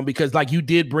going on. Because like you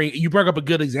brought up a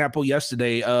good example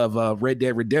yesterday of Red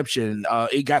Dead Redemption.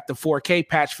 It got the 4K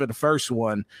patch for the first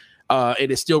one.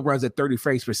 And it still runs at 30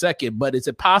 frames per second, but is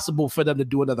it possible for them to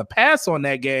do another pass on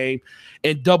that game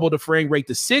and double the frame rate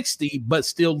to 60, but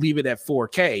still leave it at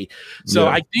 4K? So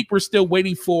I think we're still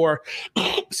waiting for,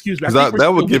 excuse me.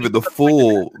 That would give it the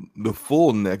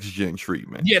full next gen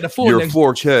treatment. Yeah, the full your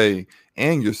 4K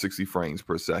and your 60 frames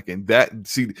per second.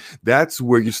 That's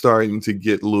where you're starting to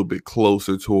get a little bit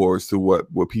closer towards to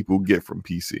what people get from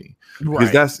PC.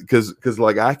 Because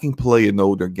like I can play an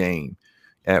older game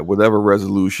at whatever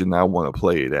resolution I want to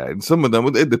play it at, and some of them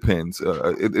it depends.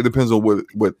 It depends on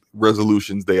what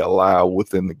resolutions they allow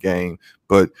within the game.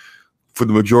 But for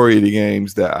the majority of the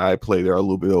games that I play, that are a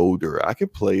little bit older, I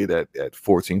could play it at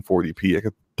 1440p. I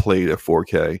could play it at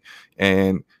 4K,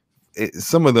 and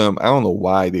some of them, I don't know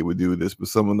why they would do this, but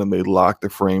some of them they lock the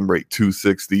frame rate to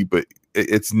 60, but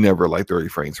it's never like 30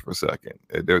 frames per second.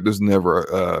 There's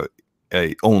never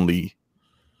a only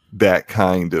that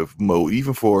kind of mode,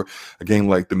 even for a game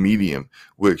like the Medium,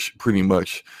 which pretty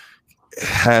much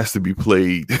has to be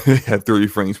played at 30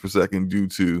 frames per second due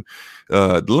to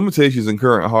the limitations in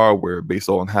current hardware based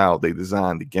on how they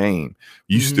designed the game.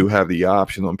 You still have the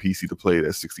option on PC to play it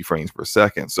at 60 frames per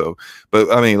second. So,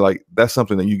 but I mean, like that's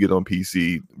something that you get on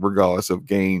PC regardless of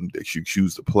game that you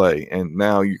choose to play. And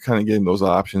now you're kind of getting those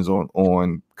options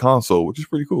on console, which is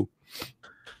pretty cool.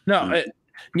 No,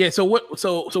 yeah. So what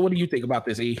do you think about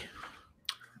this, E?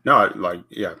 No,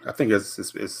 I think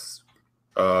it's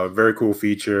a very cool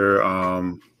feature. I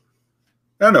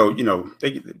know,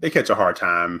 they catch a hard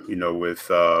time, with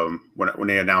when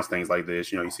they announce things like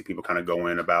this. You see people kind of go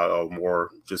in about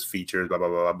more just features, blah blah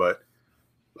blah. But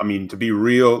I mean, to be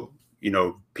real,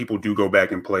 people do go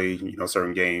back and play,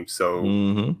 certain games.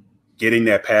 So getting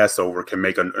that passover can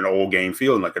make an old game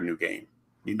feel like a new game.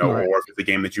 Or if it's a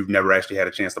game that you've never actually had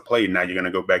a chance to play, now you're going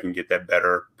to go back and get that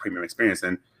better premium experience.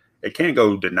 And it can't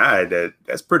go denied that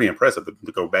that's pretty impressive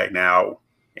to go back now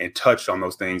and touch on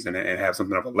those things and have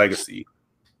something of a legacy,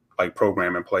 like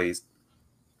program in place,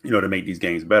 to make these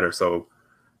games better. So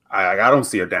I don't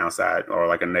see a downside or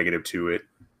like a negative to it.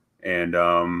 And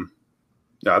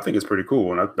I think it's pretty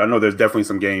cool. And I know there's definitely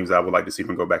some games I would like to see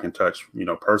them go back and touch,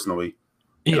 personally.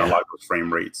 And a lot of those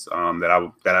frame rates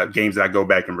games that I go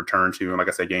back and return to, and like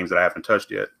I said, games that I haven't touched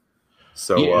yet.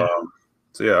 So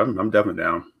I'm definitely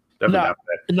down. Definitely down for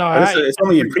that. No, it's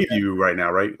only in preview right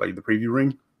now, right? Like the preview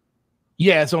ring.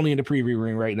 Yeah, it's only in the preview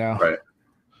ring right now. Right.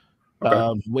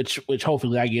 Okay. Which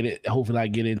hopefully I get it. Hopefully I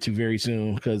get into very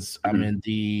soon because I'm in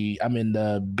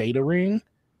the beta ring.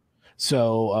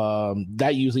 So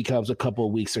that usually comes a couple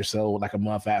of weeks or so, like a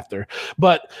month after.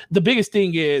 But the biggest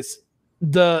thing is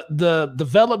the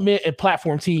development and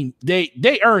platform team,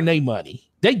 they earn their money.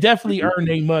 They definitely earn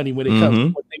their money when it comes to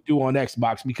what they do on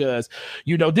Xbox, because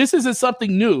this isn't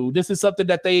something new. This is something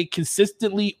that they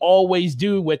consistently always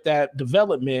do with that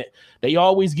development. They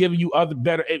always give you other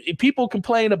better. If people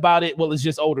complain about it, well, it's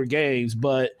just older games,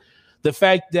 but the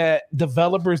fact that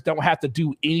developers don't have to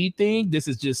do anything, this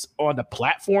is just on the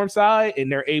platform side,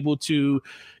 and they're able to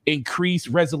increase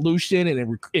resolution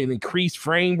and increase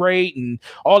frame rate and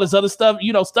all this other stuff,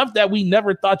 stuff that we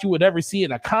never thought you would ever see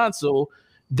in a console.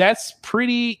 That's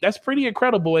pretty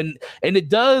incredible. And it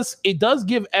does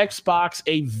give Xbox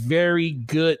a very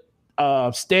good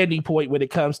standing point when it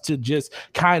comes to just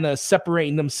kind of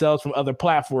separating themselves from other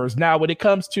platforms. Now, when it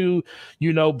comes to,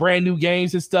 brand new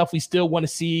games and stuff, we still want to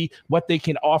see what they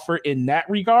can offer in that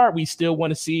regard. We still want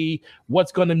to see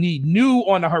what's going to need new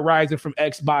on the horizon from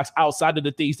Xbox outside of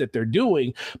the things that they're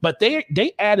doing. But they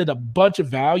added a bunch of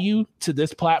value to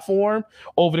this platform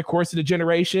over the course of the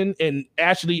generation, and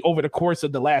actually over the course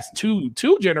of the last two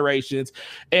generations.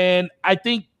 And I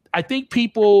think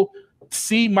people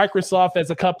see Microsoft as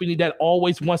a company that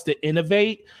always wants to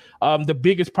innovate. The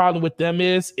biggest problem with them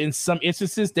is, in some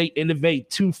instances, they innovate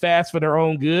too fast for their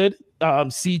own good.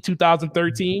 See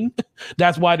 2013.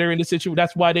 That's why they're in the situation.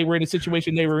 That's why they were in the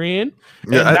situation they were in.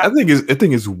 Yeah, I think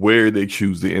it's where they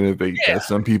choose to innovate that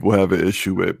some people have an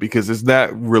issue with, because it's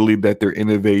not really that they're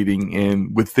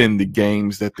innovating within the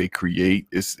games that they create.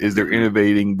 Is they're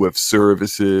innovating with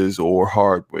services or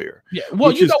hardware. Yeah,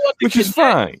 well, which is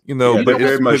fine, but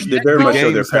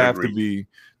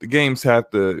the games have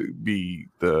to be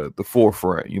the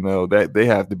forefront. That they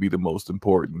have to be the most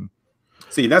important.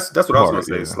 See, that's what I was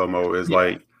going to say. SloMo is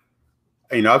like,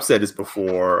 I've said this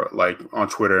before, like on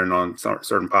Twitter and on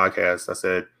certain podcasts. I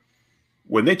said,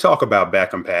 when they talk about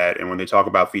back compat and when they talk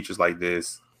about features like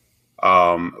this,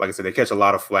 like I said, they catch a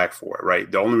lot of flack for it,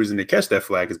 right? The only reason they catch that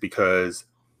flack is because,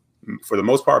 for the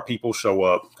most part, people show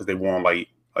up because they want like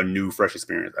a new, fresh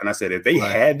experience. And I said, if they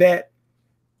had that,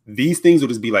 these things would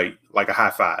just be like a high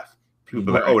five. People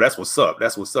be like, "Oh, that's what's up.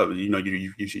 That's what's up."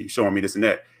 You showing me this and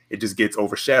that. It just gets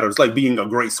overshadowed. It's like being a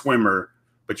great swimmer,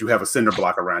 but you have a cinder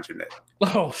block around your neck.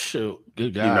 Oh shoot,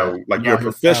 good guy. Like you're a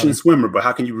professional swimmer, but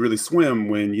how can you really swim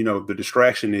when the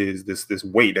distraction is this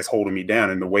weight that's holding me down,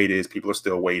 and the weight is people are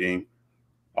still waiting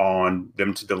on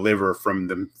them to deliver from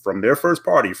their first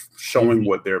party, showing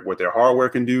what their hardware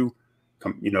can do,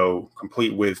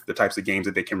 complete with the types of games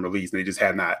that they can release, and they just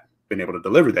have not been able to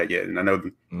deliver that yet. And I know,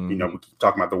 we keep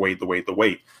talking about the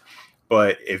weight.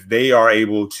 But if they are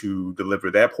able to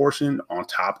deliver that portion on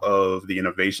top of the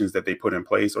innovations that they put in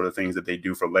place or the things that they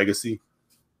do for legacy,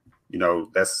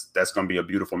 that's going to be a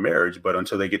beautiful marriage. But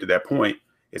until they get to that point,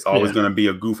 it's always going to be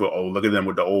a goof of, oh, look at them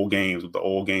with the old games,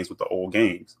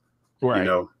 Right.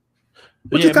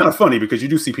 Which is kind of funny because you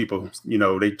do see people,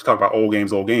 they talk about old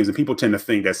games, and people tend to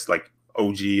think that's like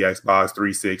OG, Xbox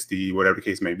 360, whatever the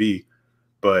case may be.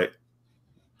 But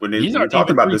when they're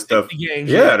talking about this stuff,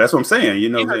 that's what I'm saying.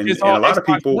 And a lot of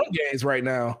people games right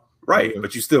now, right?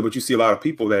 But you see a lot of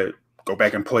people that go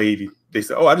back and play. They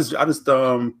say, "Oh, I just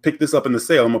picked this up in the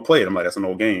sale. I'm gonna play it." I'm like, "That's an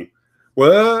old game."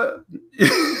 Well,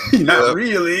 not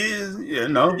really.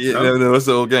 No, it's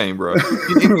an old game, bro.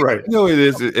 Right? It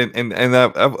is, and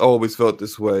I've always felt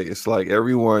this way. It's like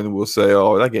everyone will say,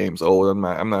 "Oh, that game's old. I'm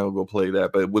not gonna go play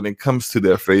that." But when it comes to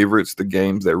their favorites, the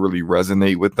games that really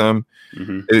resonate with them,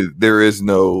 there's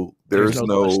no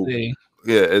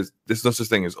such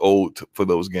thing as old for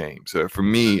those games. So for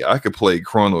me, I could play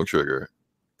Chrono Trigger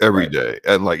every day,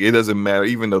 and like it doesn't matter,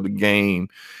 even though the game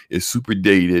is super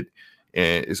dated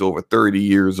and it's over 30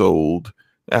 years old.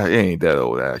 It ain't that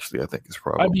old, actually. I think it's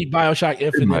probably. I beat BioShock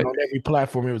Infinite on every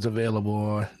platform it was available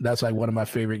on. That's like one of my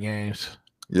favorite games.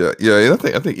 Yeah. I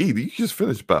think Edie, you just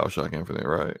finished BioShock Infinite,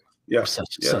 right? Yeah,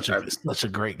 such a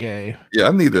great game. Yeah,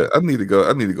 I need to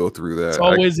go through that.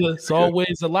 It's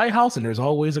always a lighthouse, and there's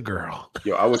always a girl.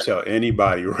 Yo, I would tell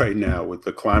anybody right now, with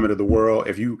the climate of the world,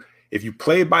 if you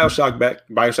played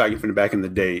BioShock Infinite back in the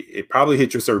day, it probably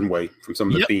hit you a certain way from some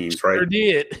of the themes, right? Sure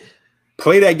did.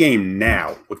 Play that game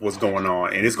now with what's going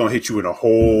on, and it's gonna hit you in a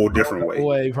whole different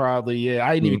way. Probably, yeah.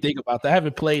 I didn't even think about that. I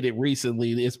haven't played it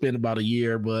recently. It's been about a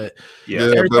year, but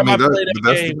every time I play that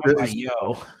game, I'm like,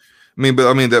 yo.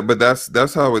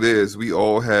 That's how it is. We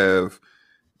all have.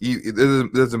 It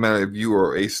doesn't matter if you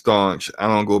are a staunch, I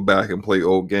don't go back and play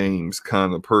old games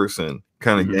kind of person,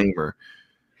 kind of gamer.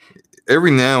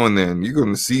 Every now and then you're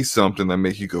going to see something that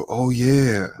makes you go, oh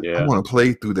yeah. I want to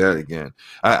play through that again.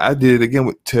 I did it again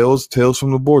with Tales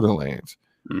from the Borderlands.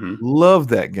 Love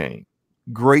that game.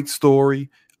 Great story,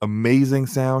 amazing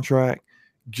soundtrack,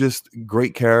 just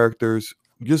great characters.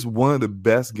 Just one of the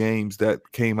best games that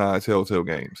came out of Telltale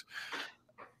Games.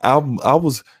 I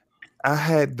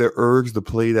had the urge to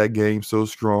play that game so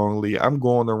strongly. I'm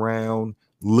going around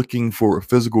looking for a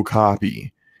physical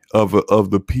copy of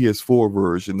the PS4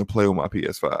 version to play on my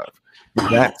PS5.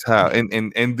 That's how.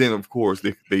 And then of course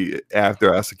they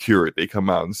after I secure it, they come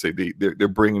out and say they're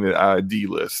bringing an ID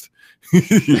list.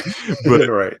 But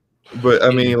right. But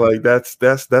I mean, like that's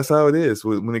how it is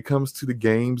when it comes to the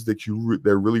games that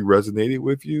really resonated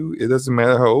with you. It doesn't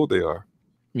matter how old they are.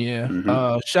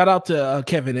 Yeah. Shout out to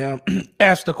Kevin M.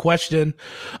 Asked a question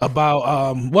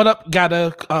about what up.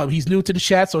 He's new to the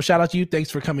chat, so shout out to you. Thanks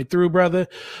for coming through, brother.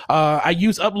 I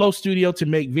use Upload Studio to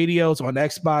make videos on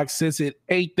Xbox. Since it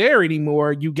ain't there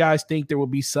anymore, you guys think there will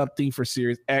be something for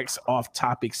Series X? Off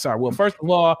topic. Sorry. Well, first of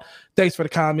all, thanks for the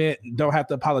comment. Don't have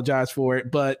to apologize for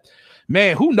it, but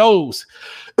man, who knows?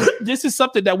 This is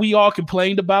something that we all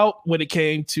complained about when it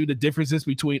came to the differences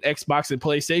between Xbox and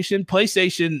PlayStation.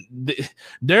 PlayStation,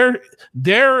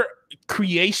 their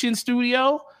creation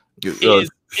studio is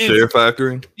Share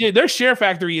Factory. Yeah, their Share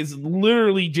Factory is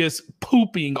literally just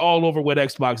pooping all over what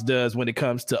Xbox does when it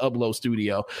comes to Upload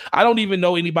Studio. I don't even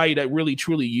know anybody that really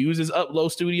truly uses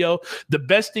Upload Studio. The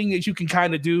best thing that you can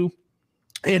kind of do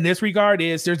in this regard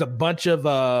is there's a bunch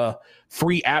of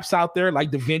free apps out there,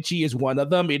 like DaVinci is one of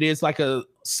them. It is like a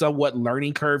somewhat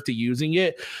learning curve to using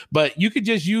it, but you could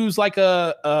just use like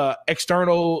a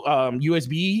external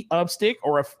USB stick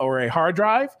or a hard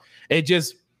drive and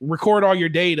just record all your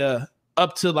data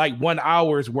up to like 1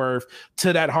 hour's worth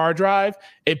to that hard drive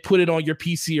and put it on your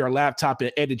PC or laptop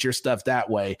and edit your stuff that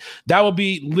way. That would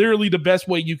be literally the best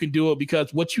way you can do it,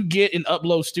 because what you get in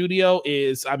Upload Studio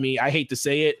is, I mean, I hate to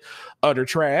say it, utter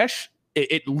trash.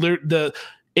 it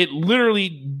literally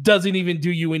doesn't even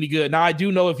do you any good. Now, I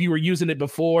do know if you were using it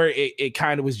before, it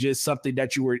kind of was just something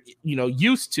that you were,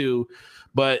 used to.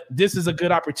 But this is a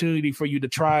good opportunity for you to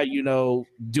try,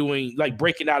 doing like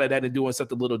breaking out of that and doing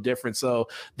something a little different. So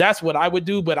that's what I would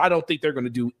do. But I don't think they're going to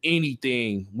do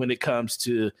anything when it comes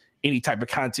to any type of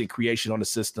content creation on the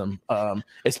system,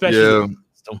 especially.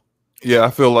 Yeah,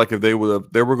 I feel like if they were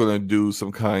going to do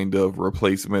some kind of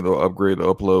replacement or upgrade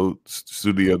or upload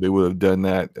studio, they would have done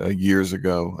that years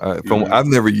ago. I've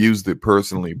never used it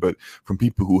personally, but from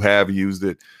people who have used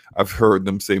it, I've heard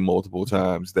them say multiple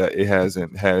times that it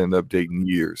hasn't had an update in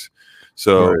years.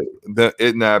 So that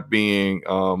it not being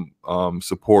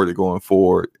supported going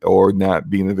forward or not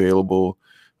being available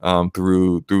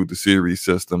through the series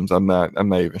systems, I'm not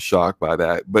even shocked by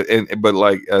that. But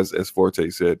like as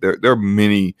Forte said, there are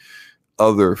many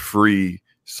other free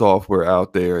software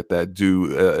out there that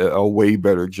do a way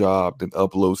better job than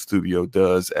Upload Studio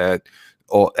does at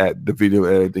the video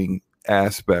editing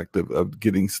aspect of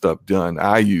getting stuff done.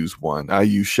 I use one. I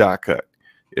use Shotcut.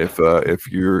 If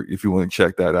you want to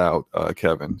check that out,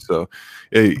 Kevin. So,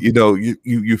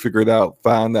 you figure it out,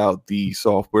 find out the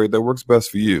software that works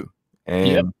best for you,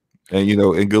 and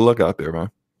good luck out there, man.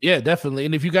 Yeah, definitely.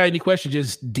 And if you got any questions,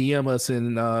 just DM us,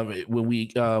 and when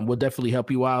we'll definitely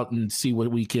help you out and see what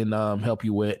we can help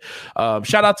you with.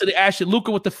 Shout out to the Ashley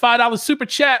Luca with the $5 super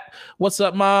chat. What's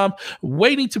up, Mom?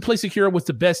 Waiting to play Secure was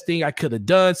the best thing I could have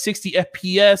done. 60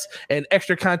 FPS and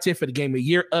extra content for the Game of the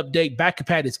Year update. Back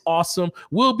compat is awesome.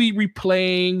 We'll be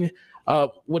replaying.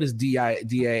 What is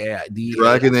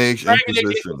Dragon Age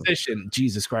Inquisition?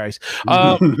 Jesus Christ.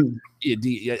 I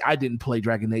didn't play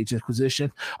Dragon Age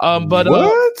Inquisition. But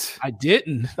what? I did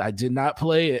not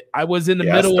play it. I was in the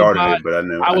middle of it, but I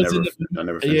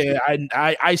never finished it.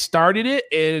 I started it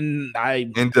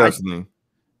and Destiny.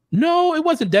 No, it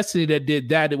wasn't Destiny that did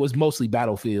that. It was mostly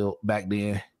Battlefield back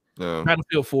then. Yeah.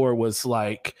 Battlefield 4 was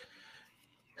like,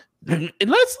 I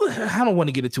don't want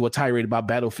to get into a tirade about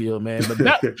Battlefield, man, but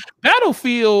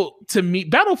Battlefield, to me,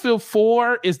 Battlefield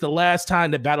 4 is the last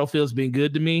time that Battlefield's been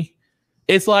good to me.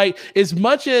 It's like as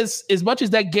much as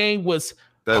that game was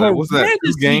was that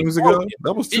 2 games ago?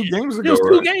 That was 2 games ago. It was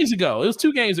 2 games ago. It was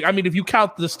 2 games ago. I mean, if you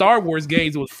count the Star Wars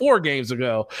games, it was 4 games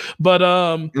ago. But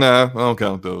nah, I don't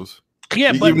count those.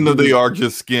 Yeah, but even though they are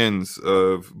just skins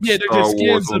of they're Star just skins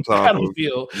Wars of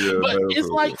Battlefield. But it's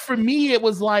like, for me, it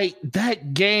was like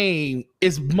that game,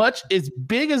 as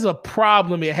big as a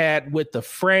problem it had with the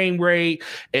frame rate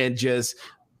and just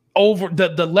over the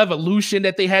levolution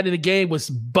that they had in the game was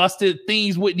busted.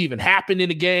 Things wouldn't even happen in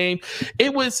the game.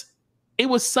 It was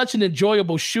such an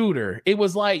enjoyable shooter. It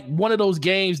was like one of those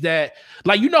games that,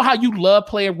 like, how you love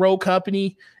playing Rogue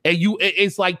Company, and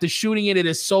it's like the shooting in it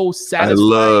is so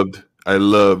satisfying. I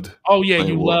loved. Oh yeah,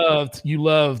 you loved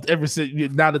ever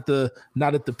since. Now that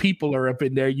the people are up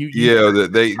in there,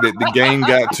 the game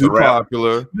got too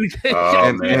popular,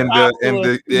 and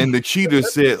the cheater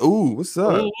said, "Ooh, what's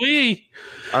up?"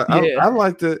 I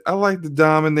like to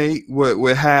dominate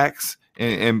with hacks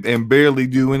and barely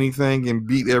do anything and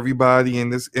beat everybody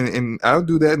in this, and I'll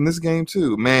do that in this game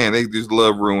too. Man, they just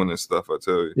love ruining stuff, I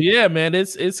tell you. Yeah, man,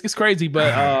 it's crazy,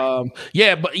 but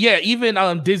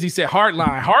even Dizzy said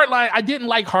Hardline. I didn't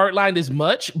like Hardline as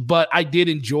much, but I did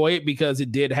enjoy it because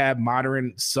it did have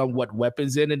modern somewhat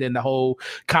weapons in it, and the whole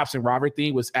cops and robber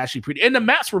thing was actually pretty, and the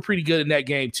maps were pretty good in that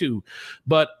game too.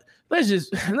 But let's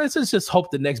just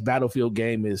hope the next Battlefield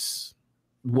game is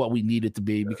what we need it to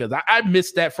be, because I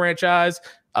missed that franchise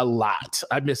a lot.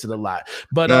 I miss it a lot.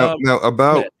 But now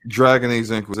about Dragon Age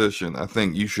Inquisition, I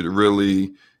think you should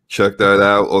really check that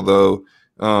out. Although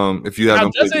if you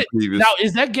haven't played the previous, now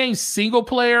is that game single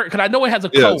player? Because I know it has a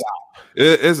co-op.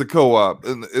 It is a co-op.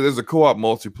 It is a co-op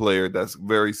multiplayer that's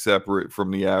very separate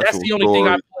from the actual. That's the only thing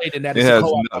I played in that. It has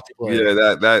co-op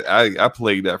multiplayer. Yeah, I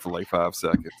played that for like 5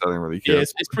 seconds. I didn't really care. Yeah,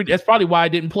 that's probably why I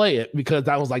didn't play it, because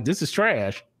I was like, this is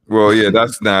trash. Well, yeah,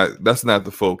 that's not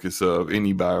the focus of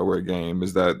any BioWare game.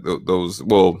 Is that the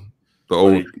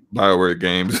old BioWare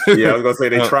games? Yeah, I was gonna say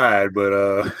they tried, but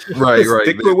right.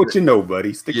 Stick with what you know,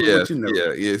 buddy. Stick with what you know.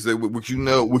 Yeah. So what you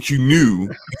knew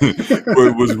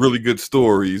was really good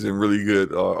stories and really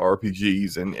good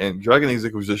RPGs, and Dragon Age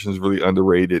Inquisition is really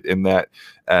underrated in that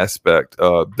aspect.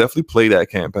 Definitely play that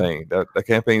campaign. That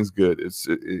campaign's good.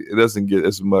 It doesn't get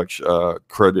as much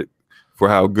credit for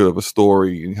how good of a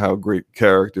story and how great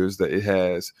characters that it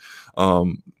has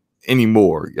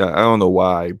anymore. I don't know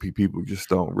why people just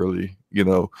don't really, maybe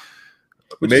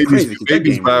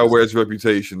it's BioWare's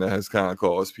reputation that has kind of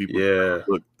caused people to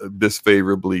look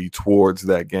disfavorably towards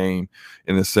that game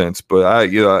in a sense.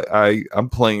 But I'm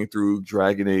playing through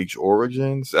Dragon Age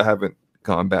Origins. I haven't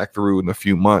gone back through in a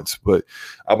few months, but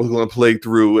I was going to play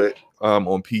through it on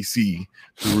PC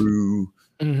through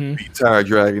the entire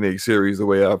Dragon Age series the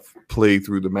way I've played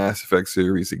through the Mass Effect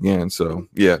series again. So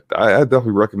yeah, I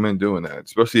definitely recommend doing that,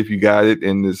 especially if you got it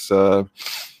in this. I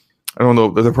don't know,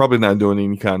 they're probably not doing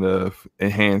any kind of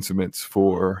enhancements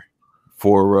for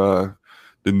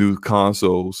the new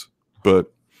consoles,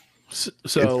 but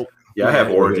so yeah, I have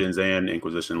Origins and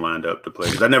Inquisition lined up to play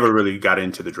because I never really got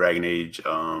into the Dragon Age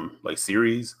like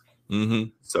series.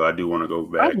 So I do want to go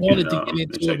back. I wanted to get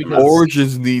into it because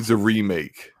Origins needs a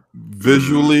remake.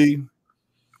 Visually,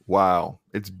 wow,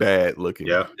 it's bad looking.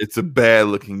 Yeah, it's a bad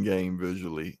looking game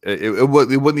visually. It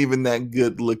wasn't even that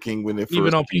good looking when it first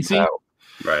even on PC. Out.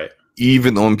 Right.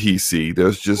 Even on PC,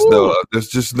 there's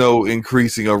just no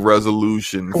increasing of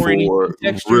resolution for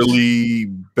really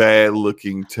bad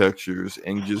looking textures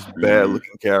and just bad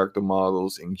looking character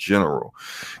models in general.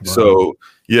 Wow. So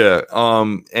yeah,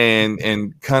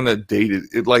 and kind of dated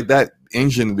it, like that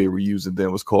engine they were using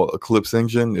then was called Eclipse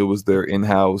Engine. It was their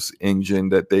in-house engine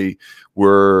that they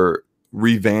were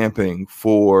revamping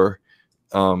for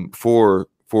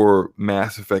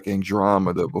Mass Effect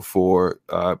Andromeda before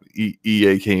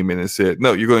EA came in and said,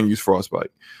 no, you're going to use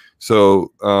Frostbite.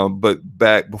 So, but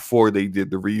back before they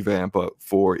did the revamp up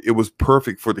for it was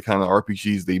perfect for the kind of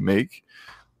RPGs they make,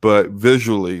 but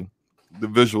visually, the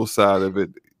visual side of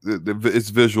it, its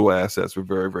visual assets were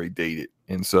very, very dated.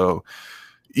 And so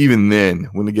even then,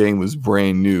 when the game was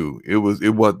brand new, it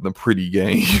wasn't a pretty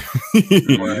game.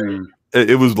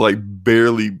 It was like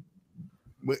barely.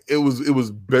 It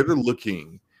was better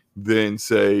looking than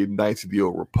say Knights of the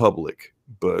Old Republic,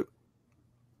 but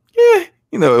yeah,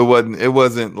 it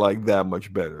wasn't like that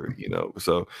much better,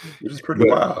 So which is pretty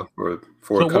wild for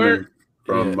coming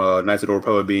from Knights of the Old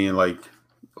Republic being like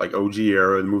OG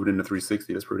era and moving into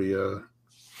 360. That's pretty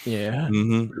yeah.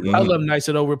 I love Knights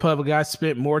of the Old Republic. I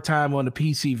spent more time on the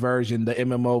PC version, the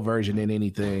MMO version, than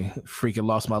anything. Freaking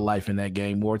lost my life in that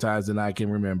game more times than I can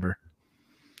remember.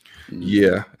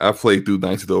 Yeah, I played through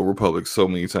Knights of the Old Republic so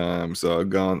many times. I've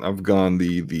gone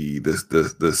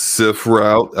the Sith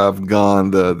route. I've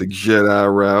gone the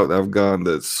Jedi route. I've gone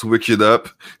the switch it up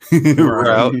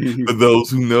route. For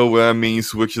those who know what I mean,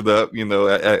 switch it up.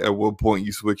 At what point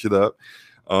you switch it up.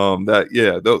 Man,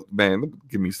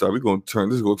 get me started.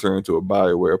 This is gonna turn into a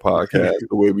BioWare podcast.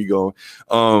 The way we go.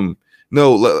 No,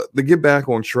 to get back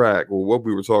on track. Well, what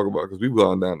we were talking about, because we've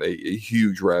gone down a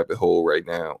huge rabbit hole right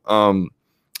now.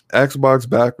 Xbox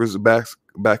back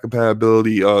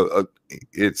compatibility.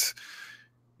 It's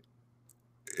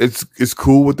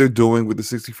cool what they're doing with the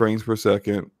 60 frames per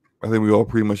second. I think we all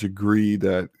pretty much agree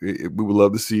that we would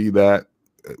love to see that,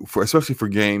 especially for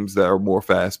games that are more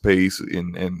fast paced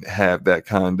and have that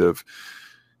kind of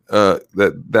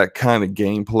that kind of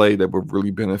gameplay that would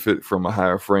really benefit from a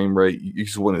higher frame rate. You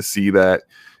just want to see that.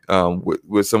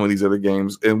 With some of these other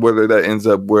games, and whether that ends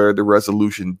up where the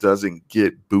resolution doesn't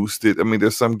get boosted. I mean,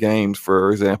 there's some games, for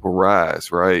example,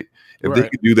 Rise, right? If they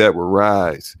could do that with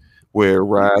Rise, where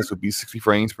Rise would be 60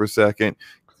 frames per second,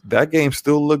 that game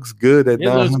still looks good at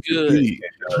 900p.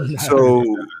 So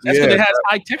that's because it has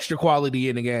high texture quality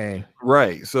in the game,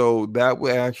 right? So that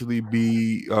would actually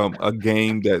be a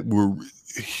game that will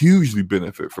hugely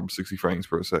benefit from 60 frames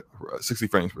per second.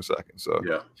 So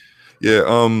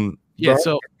yeah,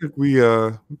 so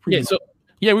we're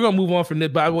gonna move on from this,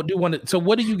 but I do want to. So,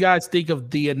 what do you guys think of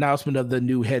the announcement of the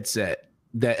new headset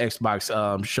that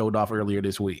Xbox showed off earlier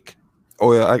this week?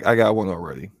 Oh yeah, I got one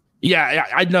already. Yeah,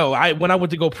 I know. When I went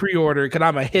to go pre-order, because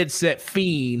I'm a headset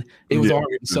fiend, it was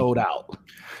already sold out.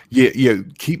 Yeah.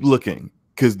 Keep looking,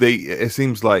 because it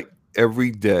seems like every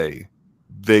day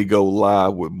they go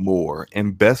live with more,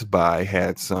 and Best Buy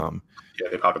had some. Yeah,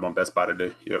 they popped up on Best Buy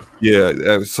today. Yep.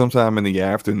 Yeah, sometime in the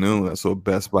afternoon, I saw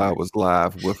Best Buy was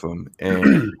live with them, and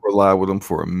we're live with them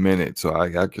for a minute. So I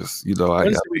just, I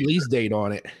got the release date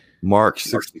on it. March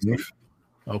 16th.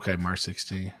 Okay, March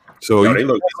 16th. So you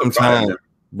look some time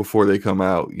before they come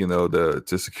out,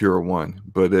 to secure one.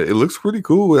 But it looks pretty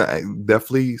cool. I can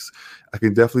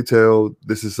definitely tell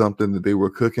this is something that they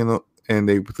were cooking up. And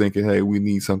they were thinking, hey, we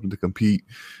need something to compete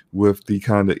with the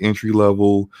kind of entry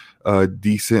level,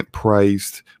 decent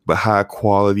priced, but high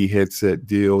quality headset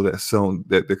deal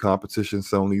that the competition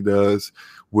Sony does.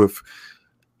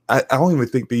 I don't even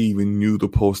think they even knew the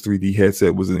Pulse 3D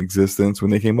headset was in existence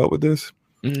when they came up with this.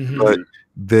 But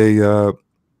the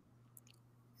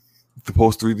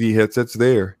Pulse 3D headset's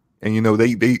there, and I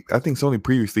think Sony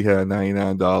previously had a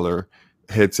 $99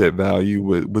 headset value.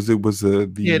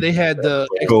 They had the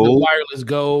wireless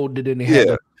gold, and then they had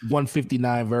the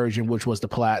 159 version, which was the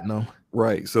platinum.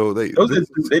 Right. So they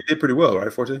did pretty well,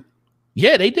 right, Forte?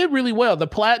 Yeah, they did really well. The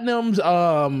Platinums,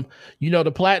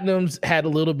 the Platinums had a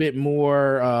little bit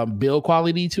more build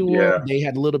quality to them. They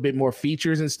had a little bit more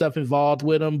features and stuff involved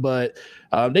with them, but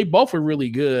they both were really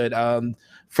good.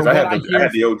 From I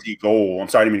had the OG Gold. I'm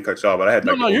sorry, I didn't mean to cut you off, but I had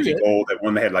the OG Gold, that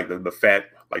one that had like the fat,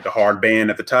 like the hard band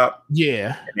at the top.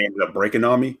 Yeah, and they ended up breaking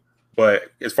on me.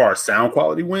 But as far as sound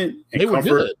quality went and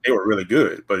comfort, they were really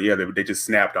good. But yeah, they just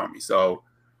snapped on me. So,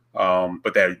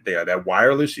 but that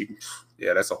wireless,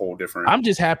 that's a whole different. I'm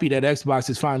just happy that Xbox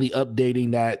is finally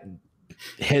updating that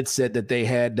headset that they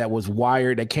had that was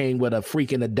wired, that came with a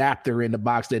freaking adapter in the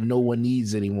box that no one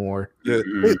needs anymore. Yeah,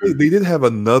 they did have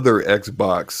another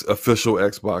official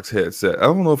Xbox headset. I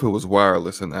don't know if it was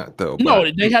wireless or not though. No,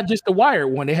 they had just the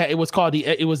wired one. It was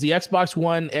the Xbox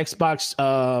One,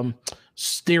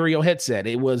 stereo headset.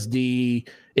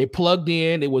 It plugged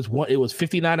in. It was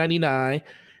 $59.99.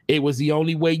 It was the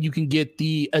only way you can get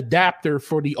the adapter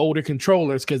for the older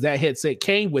controllers, because that headset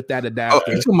came with that adapter.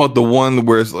 Oh, you're talking about the one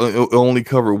where it only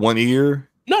covered one ear?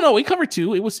 No, it covered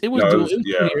two. It was dual.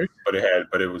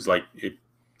 But it was like it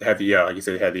had the like you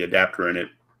said, it had the adapter in it.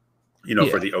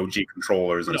 For the OG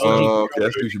controllers and stuff. Okay,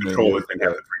 that's what you controllers.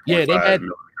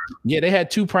 They had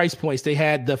two price points. They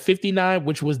had the 59,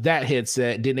 which was that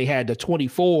headset. Then they had the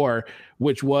 24,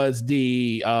 which was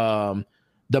the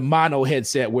mono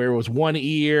headset, where it was one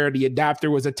ear. The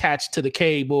adapter was attached to the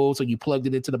cable, so you plugged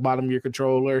it into the bottom of your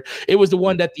controller. It was the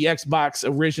one that the original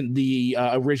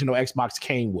Xbox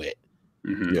came with.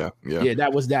 Mm-hmm. Yeah,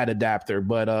 that was that adapter.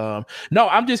 But no,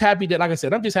 I'm just happy that, like I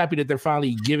said, that they're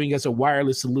finally giving us a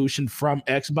wireless solution from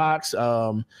Xbox.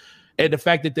 And the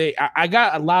fact that I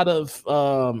got a lot of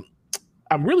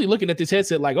I'm really looking at this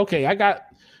headset like, okay,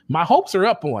 my hopes are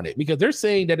up on it, because they're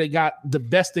saying that it got the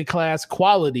best in class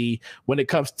quality when it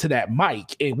comes to that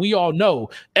mic. And we all know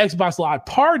Xbox Live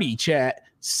Party chat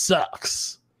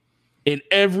sucks. In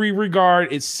every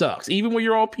regard, it sucks. Even when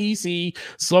you're on PC,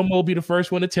 SloMo will be the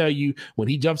first one to tell you when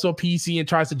he jumps on PC and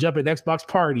tries to jump in Xbox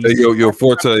Party. Hey, yo,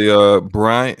 Forte,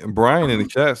 Brian in the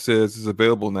chat says it's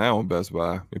available now on Best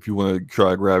Buy if you want to try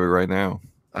to grab it right now.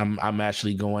 I'm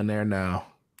actually going there now,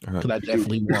 because I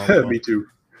definitely want one. Me too.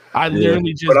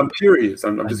 But I'm curious.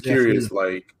 I'm just curious.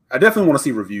 Like, I definitely want to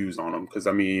see reviews on them, because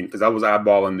I was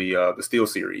eyeballing the Steel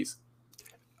Series.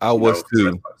 I was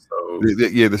too.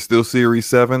 The Steel Series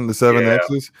 7, the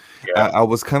 7Xs. Yeah. I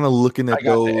was kind of looking at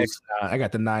those. I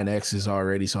got the 9Xs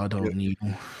already, so I don't need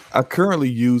them. I currently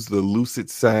use the Lucid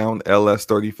Sound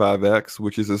LS35X,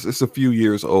 which is it's a few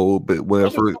years old, but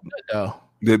whatever.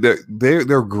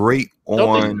 They're great on.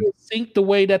 Don't they sync the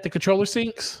way that the controller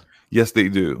syncs? Yes, they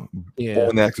do.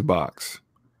 On Xbox.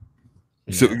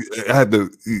 Yeah. So I had to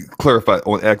clarify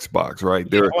on Xbox, right?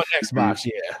 They're on Xbox,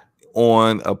 yeah.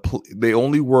 They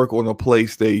only work on a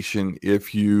PlayStation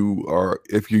if you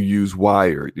use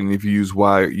wired, and if you use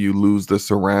wired, you lose the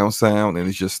surround sound and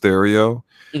it's just stereo.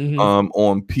 Mm-hmm.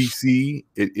 On PC,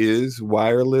 it is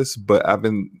wireless, but I've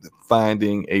been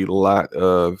finding a lot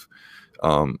of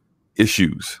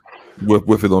issues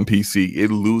with it on PC. It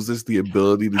loses the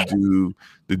ability to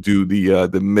do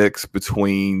the mix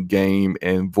between game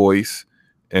and voice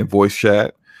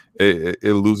chat. It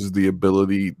loses the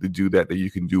ability to do that you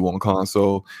can do on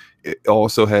console. It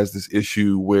also has this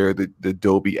issue where the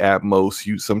Dolby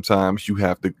Atmos, sometimes you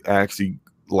have to actually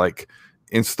like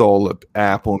install an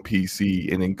app on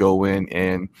PC and then go in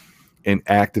and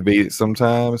activate it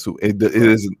sometimes. So it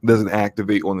doesn't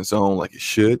activate on its own like it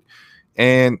should.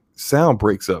 And sound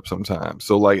breaks up sometimes.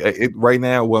 So like right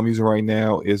now, what I'm using right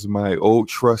now is my old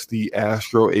trusty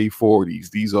Astro A40s.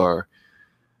 These are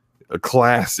a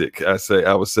classic,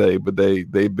 I would say, but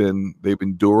they've been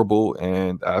durable,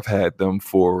 and I've had them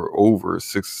for over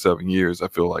 6 or 7 years. I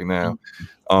feel like now,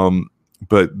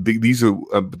 but these are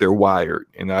they're wired,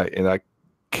 and I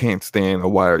can't stand a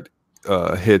wired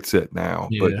headset now.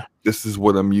 Yeah. But this is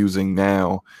what I'm using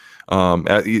now,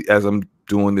 as I'm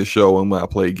doing this show and when I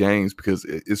play games, because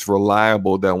it's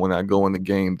reliable that when I go in the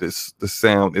game, the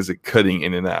sound isn't cutting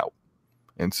in and out,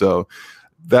 and so.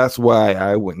 That's why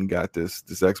I went and got this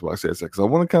Xbox headset, because I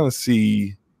want to kind of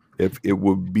see if it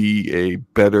would be a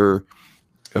better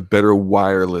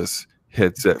wireless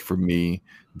headset for me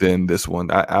than this one.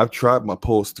 I've tried my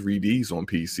Pulse 3Ds on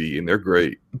PC, and they're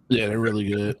great. Yeah, they're really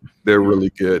good. They're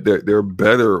really good. They're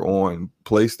better on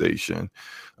PlayStation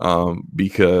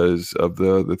because of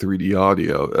the 3D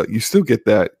audio. You still get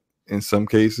that in some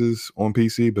cases on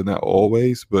PC, but not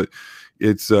always. But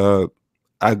it's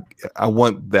I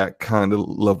want that kind of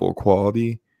level of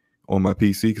quality on my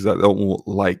PC because I don't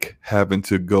like having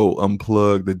to go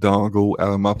unplug the dongle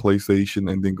out of my PlayStation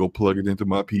and then go plug it into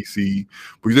my PC.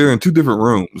 But they're in two different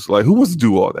rooms. Like, who wants to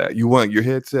do all that? You want your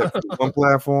headset for one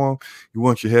platform, you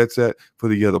want your headset for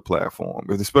the other platform,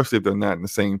 especially if they're not in the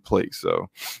same place. So,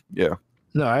 yeah.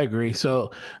 No, I agree.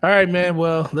 So, all right, man.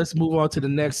 Well, let's move on to the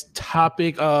next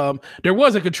topic. There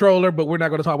was a controller, but we're not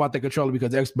going to talk about the controller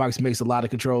because Xbox makes a lot of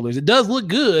controllers. It does look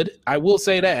good. I will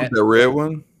say that. The red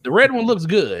one? The red one looks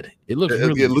good. It looks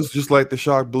really it looks good. just like the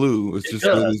Shock Blue. It's just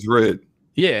good as red.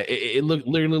 Yeah, it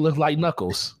literally looks like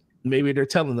Knuckles. Maybe they're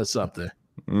telling us something.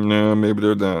 No, maybe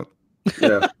they're not.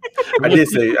 Yeah, I did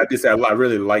say I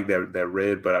really like that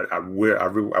red, but I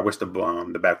wish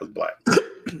the back was black.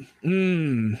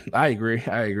 I agree.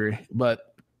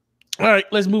 But all right,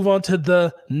 let's move on to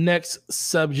the next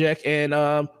subject. And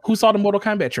who saw the Mortal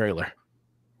Kombat trailer?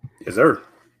 Yes, sir.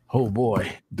 Oh boy,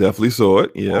 definitely saw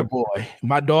it. Yeah, oh boy,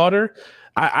 my daughter.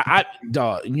 She's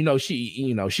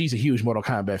a huge Mortal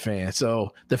Kombat fan.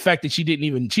 So the fact that she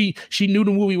knew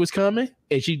the movie was coming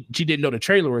and she didn't know the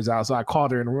trailer was out. So I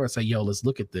called her in the room and said, "Yo, let's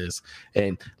look at this."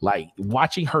 And like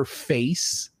watching her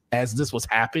face as this was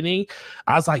happening,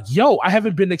 I was like, "Yo, I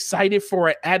haven't been excited for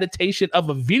an adaptation of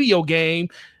a video game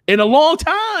in a long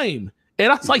time."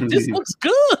 And I was like, "This looks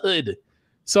good."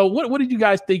 So what did you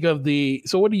guys think of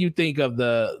what do you think of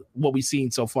what we've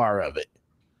seen so far of it?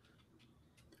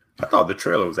 I thought the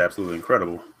trailer was absolutely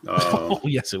incredible. Oh,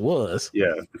 yes, it was.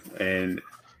 Yeah, and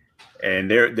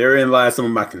therein lies some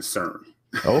of my concern.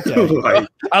 Okay,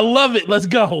 I love it. Let's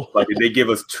go. Like, did they give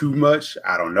us too much?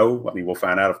 I don't know. I mean, we'll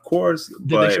find out, of course.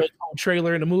 Did they show the whole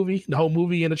trailer in the movie? The whole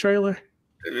movie in the trailer?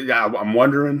 I'm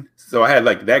wondering. So I had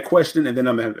like that question, and then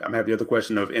I'm have the other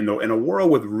question of in a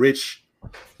world with rich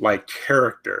like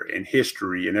character and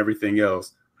history and everything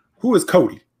else, who is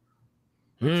Cody?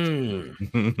 That's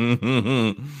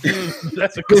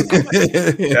a good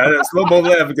question. Yeah, SloMo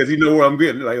laugh because you know where I'm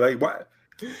getting. Like why?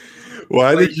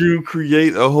 Why did you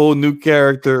create a whole new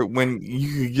character when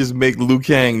you could just make Liu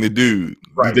Kang the dude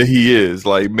that he is?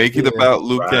 Like, make it about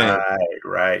Liu Kang.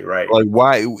 Right. Like,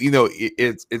 why?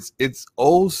 It's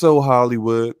oh so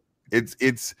Hollywood.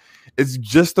 It's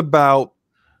just about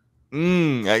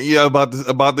about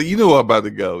the you know where I'm about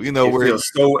to go. You know it where feels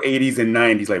so 80s and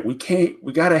 90s. Like we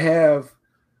gotta have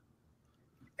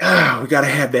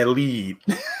that lead.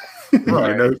 Right.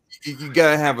 You know? You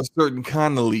gotta have a certain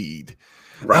kind of lead.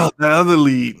 Right. Oh, the other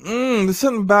lead. There's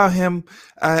something about him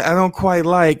I don't quite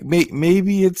like.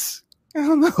 Maybe it's I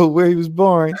don't know where he was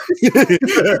born.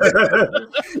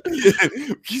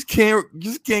 just can't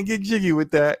get jiggy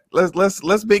with that.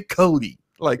 Let's make Cody.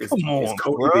 Like, come on, is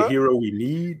Cody the hero we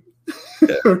need? He's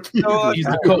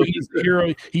the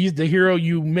hero. He's the hero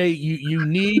you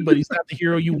need, but he's not the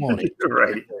hero you wanted.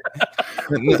 Right.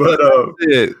 But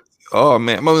oh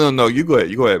man, no, you go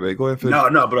ahead, man. Go ahead.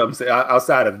 No, but I'm saying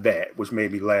outside of that, which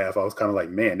made me laugh, I was kind of like,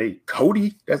 man,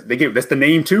 Cody. That's the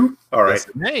name too. All right, that's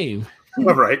the name.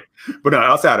 All right, but no,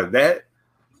 outside of that,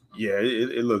 yeah,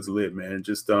 it looks lit, man.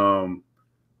 Just I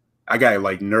got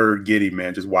like nerd giddy,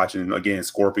 man. Just watching again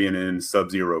Scorpion and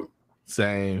Sub-Zero.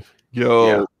 Same. Yo,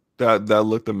 yeah. That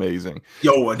looked amazing.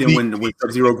 Yo, and then when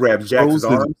Sub-Zero grabs Jax's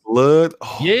arm, blood.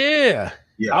 Oh. Yeah.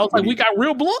 I was like, we got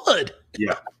real blood.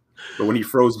 Yeah. But when he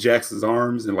froze Jax's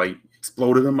arms and like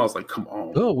exploded him, I was like, come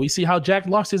on. Oh, we see how Jax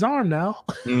lost his arm now.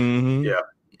 Mm-hmm. Yeah.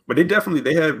 But they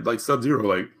had like Sub-Zero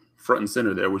like front and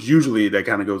center there, which usually that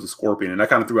kind of goes to Scorpion. And I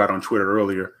kind of threw out on Twitter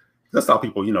earlier. I saw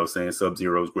people, saying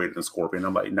Sub-Zero is greater than Scorpion.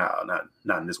 I'm like, nah,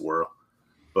 not in this world.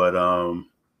 But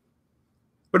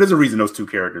there's a reason those two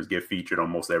characters get featured on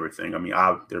most everything. I mean,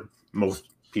 that's their most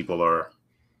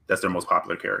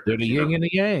popular character. They're the yin and the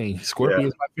yang. Scorpion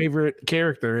is my favorite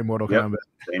character in Mortal Kombat.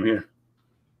 Same here.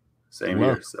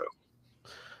 So,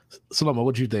 SloMo,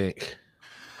 what'd you think?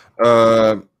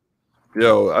 I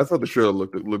thought the trailer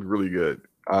looked really good.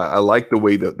 I like the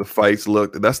way that the fights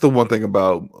looked. That's the one thing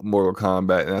about Mortal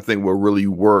Kombat, and I think what really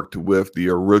worked with the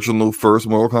original first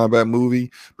Mortal Kombat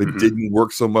movie, but didn't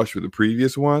work so much with the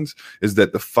previous ones, is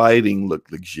that the fighting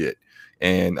looked legit.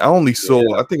 And I only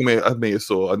saw, I think I may have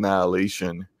saw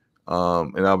Annihilation,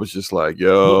 and I was just like,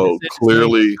 "Yo,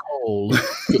 clearly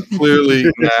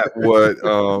not what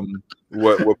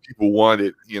people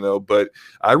wanted," But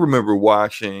I remember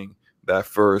watching that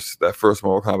first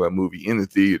Mortal Kombat movie in the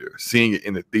theater, seeing it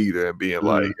in the theater and being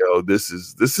like, yo, this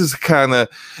is kind of,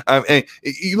 and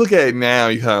you look at it now,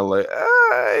 you kind of like,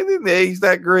 it didn't age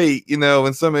that great,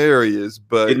 in some areas,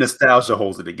 but nostalgia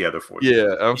holds it together for you.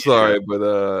 Yeah, I'm sorry, but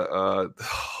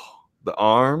the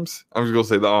arms. I'm just gonna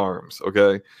say the arms.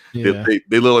 Okay, yeah.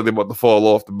 they look like they're about to fall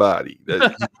off the body. Oh,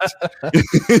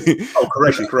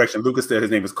 correction. Lucas said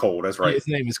his name is Cole. That's right. Yeah, his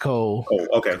name is Cole. Oh,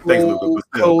 okay. Thanks, Lucas.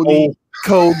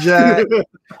 Cole Jack.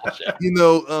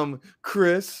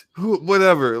 Chris,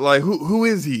 whatever. Like, who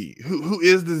is he? Who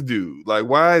is this dude? Like,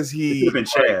 why is he? It could have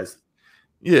been Chaz.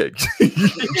 Yeah,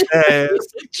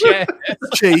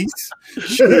 Chase,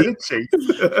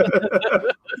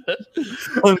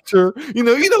 Hunter.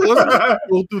 Let's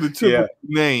go through the typical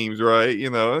names, right?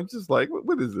 It's just like,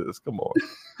 what is this? Come on.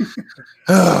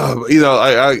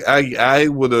 I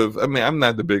would have. I mean, I'm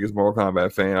not the biggest Mortal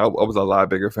Kombat fan. I was a lot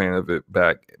bigger fan of it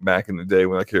back in the day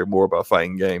when I cared more about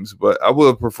fighting games. But I would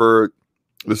have preferred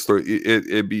the story.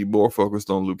 It be more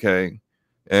focused on Liu Kang.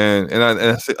 And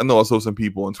I know I saw some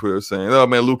people on Twitter saying, "Oh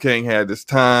man, Liu Kang had this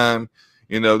time.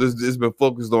 This has been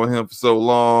focused on him for so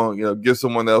long. Give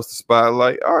someone else the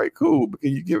spotlight. All right, cool. But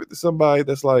can you give it to somebody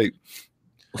that's like,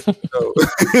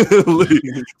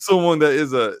 someone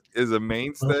that is a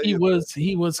mainstay?" He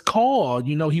was called.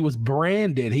 He was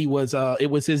branded. He was. It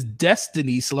was his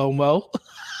destiny, SloMo.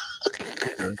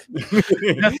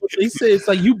 That's what they say. It's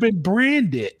like you've been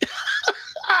branded.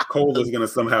 Cole is gonna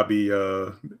somehow be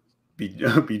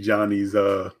Johnny's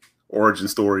origin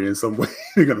story in some way.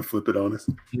 They're gonna flip it on us.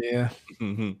 Yeah.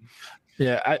 Mm-hmm.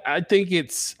 Yeah, I think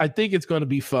it's gonna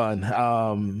be fun.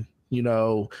 I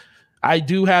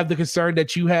do have the concern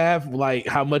that you have, like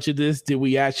how much of this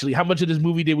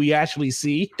movie did we actually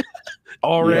see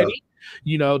already?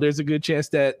 Yeah. There's a good chance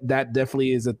that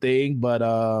definitely is a thing, but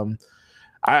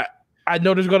I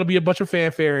know there's gonna be a bunch of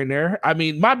fanfare in there. I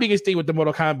mean, my biggest thing with the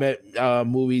Mortal Kombat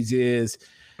movies is,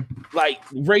 like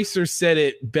Racer said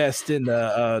it best in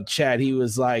the chat. He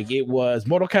was like,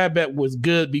 Mortal Kombat was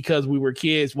good because we were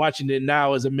kids. Watching it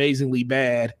now is amazingly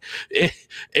bad. And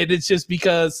it's just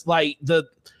because like the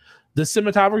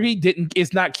cinematography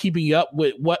it's not keeping up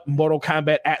with what Mortal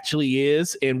Kombat actually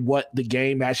is and what the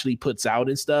game actually puts out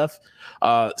and stuff.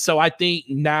 So I think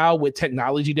now with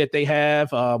technology that they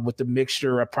have, with the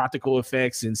mixture of practical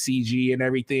effects and CG and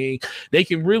everything, they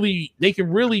can really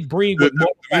bring what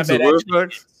Mortal Kombat actually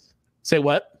is. Say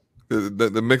what?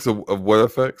 The mix of what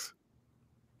effects?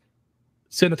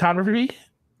 Cinematography?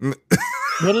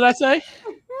 What did I say?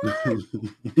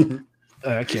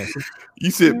 I can't.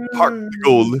 You said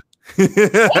particle.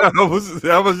 I was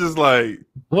just like,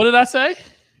 what did I say?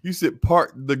 You said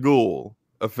part the goal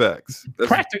effects.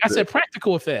 I said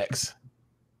practical effects.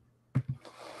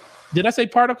 Did I say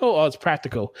particle or it's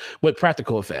practical with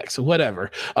practical effects or whatever?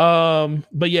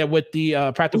 But yeah, with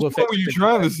the practical effects. What were you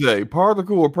trying to say?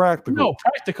 Particle or practical? No,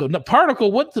 practical. No,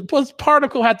 particle. What's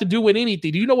particle have to do with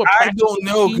anything? Do you know what practical I don't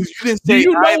know because you didn't say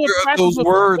either of those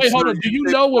words. Wait, hold on. Do you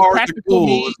know what practical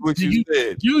means? Do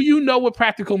you know what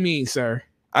practical means, sir?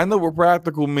 I know what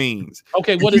practical means.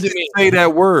 Okay, what does it mean? Say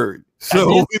that word.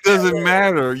 So it doesn't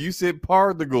matter. You said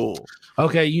particle.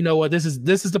 Okay, you know what? This is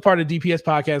the part of DPS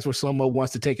podcast where SloMo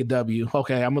wants to take a W.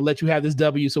 Okay, I'm gonna let you have this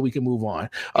W so we can move on.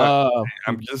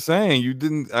 I'm just saying you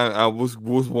didn't. I was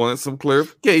wanting some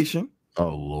clarification.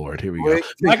 Oh Lord, here we go.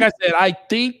 Like I said, I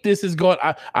think this is going.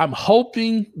 I'm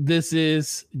hoping this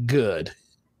is good.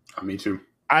 Me too.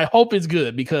 I hope it's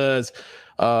good because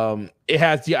it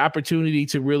has the opportunity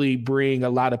to really bring a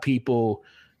lot of people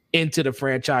into the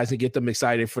franchise and get them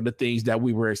excited for the things that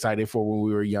we were excited for when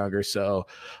we were younger. So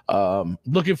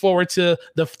looking forward to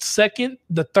the second,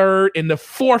 the third, and the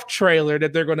fourth trailer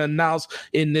that they're going to announce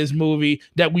in this movie,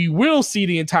 that we will see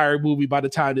the entire movie by the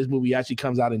time this movie actually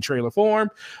comes out in trailer form.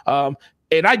 And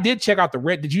I did check out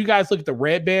did you guys look at the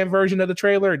red band version of the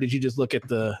trailer, or did you just look at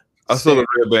the I saw the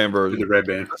red band version. The red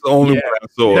band. That's the only one I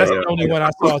saw. That's the only one I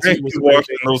saw. Too. Was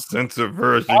watching no censored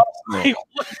version.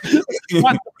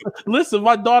 Listen,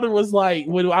 my daughter was like,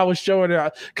 when I was showing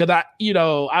her, because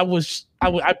I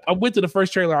went to the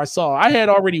first trailer I saw. I had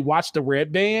already watched the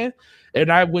red band,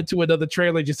 and I went to another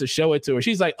trailer just to show it to her.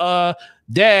 She's like,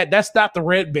 Dad, that's not the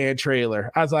red band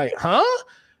trailer. I was like, huh?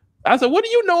 I said, what do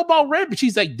you know about red? But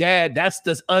she's like, Dad, that's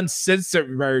the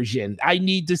uncensored version. I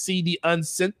need to see the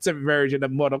uncensored version of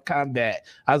Mortal Kombat.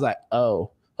 I was like, oh,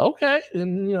 okay.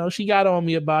 And, she got on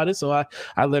me about it. So I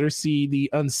let her see the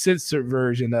uncensored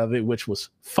version of it, which was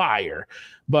fire.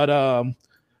 But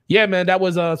yeah, man, that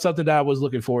was something that I was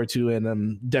looking forward to,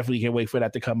 and definitely can't wait for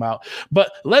that to come out.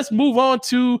 But let's move on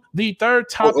to the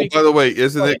third topic. By the way,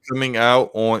 isn't it coming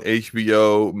out on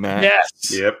HBO Max?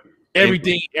 Yes. Yep.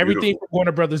 Everything from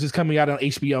Warner Brothers is coming out on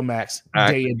HBO Max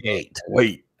day and date.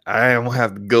 Wait, I don't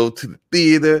have to go to the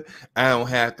theater. I don't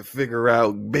have to figure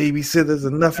out babysitters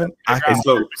or nothing.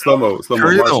 SloMo.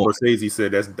 Martin Scorsese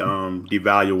said that's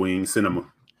devaluing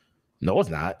cinema. No, it's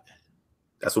not.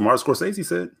 That's what Martin Scorsese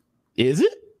said. Is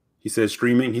it? He said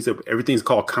streaming. He said everything's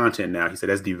called content now. He said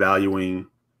that's devaluing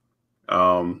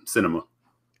cinema.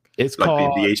 It's like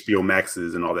called the HBO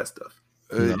Maxes and all that stuff.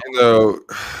 You know,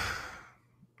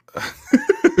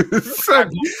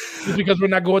 just because we're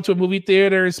not going to a movie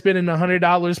theater and spending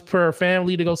 $100 per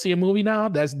family to go see a movie now,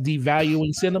 that's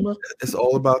devaluing cinema. It's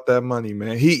all about that money,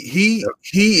 man. He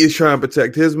is trying to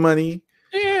protect his money.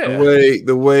 Yeah,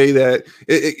 the way that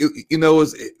you know,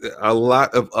 a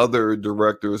lot of other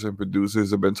directors and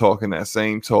producers have been talking that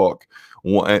same talk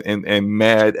and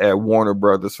mad at Warner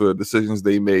Brothers for the decisions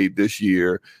they made this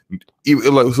year.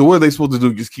 So what are they supposed to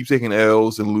do? Just keep taking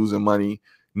L's and losing money,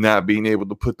 not being able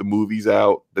to put the movies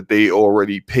out that they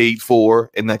already paid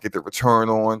for and not get the return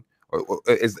on? Or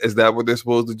is that what they're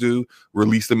supposed to do?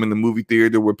 Release them in the movie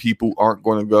theater where people aren't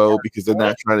going to go because they're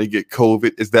not trying to get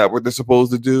COVID? Is that what they're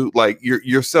supposed to do? Like,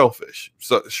 you're selfish.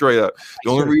 So straight up,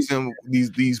 the only reason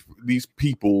these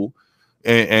people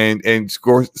and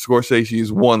Scorsese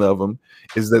is one of them,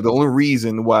 is that the only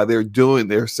reason why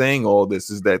they're saying all this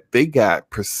is that they got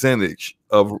percentages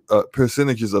of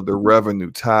the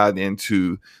revenue tied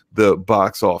into the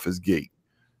box office gate.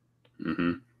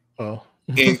 Mm-hmm. Oh.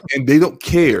 and they don't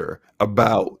care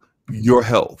about your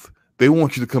health. They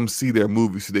want you to come see their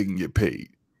movie so they can get paid.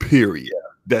 Period. Yeah.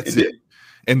 That's it.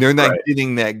 And they're not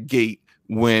getting that gate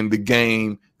when the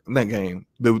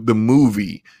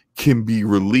movie can be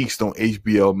released on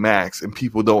HBO Max and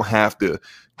people don't have to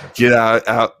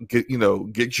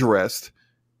get dressed,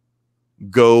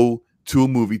 go to a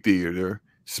movie theater,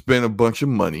 spend a bunch of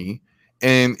money,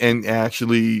 and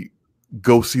actually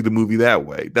go see the movie that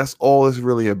way. That's all it's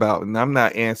really about. And I'm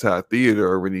not anti-theater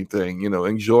or anything.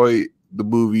 Enjoy the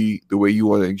movie the way you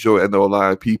want to enjoy it. I know a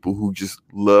lot of people who just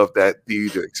love that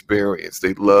theater experience.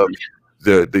 They love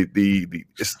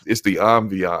it's the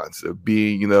ambiance of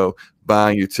being,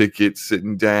 buying your ticket,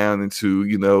 sitting down into,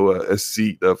 a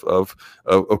seat of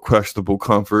questionable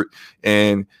comfort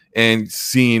and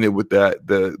seeing it with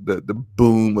the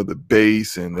boom of the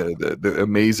bass and the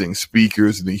amazing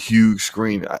speakers and the huge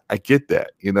screen. I get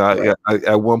that. I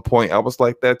at one point I was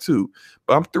like that too.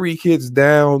 But I'm 3 kids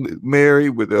down,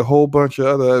 married with a whole bunch of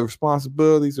other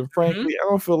responsibilities, and frankly, I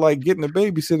don't feel like getting a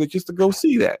babysitter just to go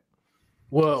see that.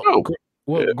 Well,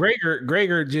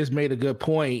 Gregor just made a good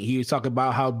point. He was talking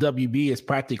about how WB is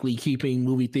practically keeping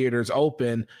movie theaters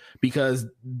open because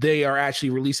they are actually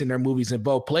releasing their movies in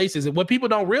both places. And what people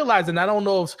don't realize, and I don't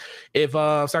know if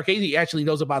Sarkady actually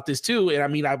knows about this too, and I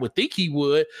mean, I would think he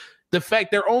would, the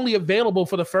fact they're only available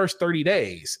for the first 30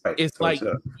 days. It's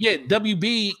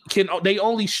WB they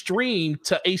only stream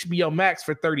to HBO Max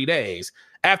for 30 days.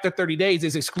 After 30 days,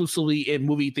 it's exclusively in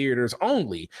movie theaters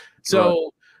only.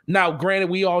 So now, granted,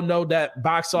 we all know that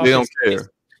box office. They don't care.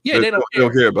 They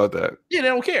don't care about that. Yeah, they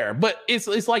don't care. But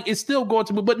it's like it's still going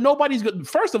to move. But nobody's good.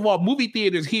 First of all, movie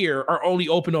theaters here are only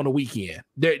open on the weekend.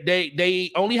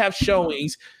 They only have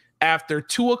showings after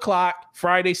 2:00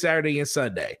 Friday, Saturday, and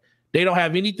Sunday. They don't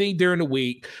have anything during the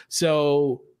week.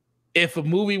 So if a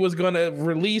movie was going to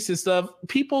release and stuff,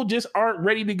 people just aren't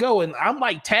ready to go. And I'm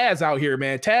like Taz out here,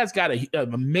 man. Taz got an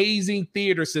amazing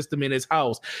theater system in his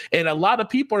house. And a lot of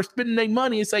people are spending their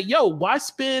money and say, yo, why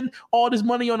spend all this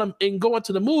money on them and going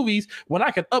to the movies when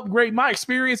I can upgrade my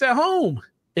experience at home?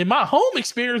 And my home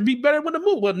experience be better than the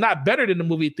movie. Well, not better than the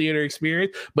movie theater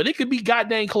experience, but it could be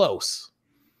goddamn close.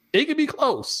 It could be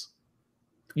close.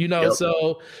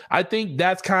 So I think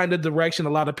that's kind of the direction a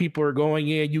lot of people are going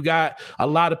in. You got a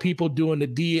lot of people doing the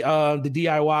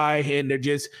DIY, and they're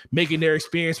just making their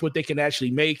experience what they can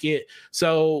actually make it.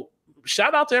 So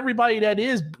shout out to everybody that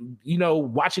is,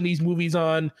 watching these movies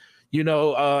on,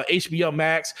 HBO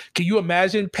Max. Can you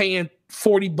imagine paying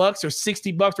 $40 or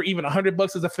 $60 or even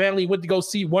 $100 as a family went to go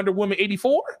see Wonder Woman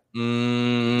 84?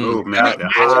 Oh man,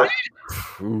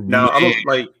 now I don't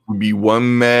like be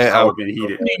one mad. I would have been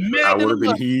heated. I would have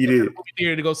been heated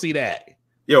to go see that.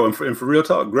 Yo, and for real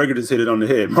talk, Gregor just hit it on the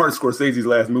head. Martin Scorsese's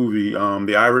last movie,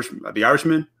 The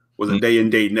Irishman, was a day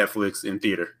and date Netflix in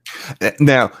theater.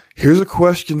 Now, here's a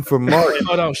question for Martin.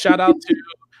 Hold on, shout out to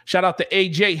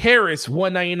AJ Harris,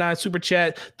 $1.99 super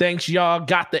chat. Thanks, y'all.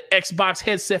 Got the Xbox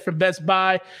headset from Best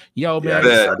Buy. Yo, man.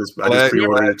 I just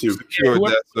pre-ordered it too.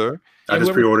 I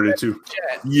just pre-ordered it too.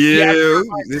 Yeah,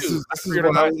 this is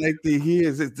what I like to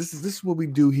hear. This is what we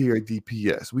do here at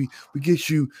DPS. We get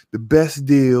you the best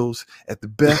deals at the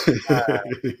best time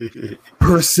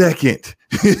per second.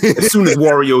 As soon as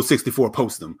Wario 64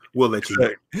 posts them, we'll let you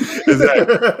know.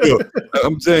 Exactly. Yo,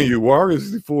 I'm telling you, Wario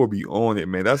 64 be on it,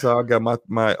 man. That's how I got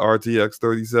my RTX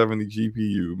 3070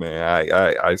 GPU, man.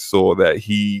 I saw that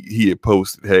he had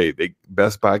posted, hey,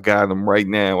 Best Buy got them right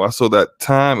now. I saw that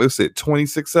time. It said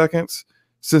 26 seconds.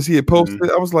 since he had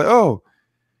posted. I was like, oh,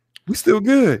 we still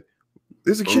good.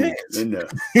 There's a chance.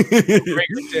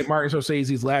 Martin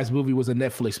Scorsese's last movie was a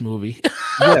Netflix movie.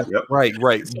 Yeah, right.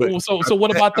 So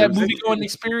what about that movie going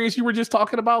experience you were just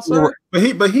talking about, sir? But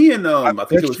he and I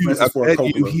think it was Francis Ford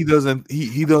Coppola.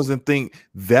 He doesn't think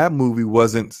that movie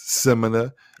wasn't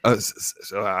similar.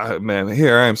 Man,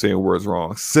 here I am saying words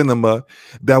wrong. Cinema.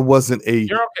 That wasn't a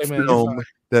film.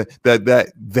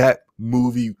 That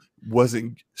movie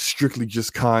wasn't strictly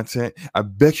just content. I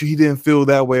bet you he didn't feel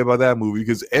that way about that movie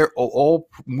because all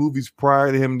movies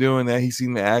prior to him doing that, he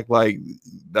seemed to act like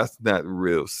that's not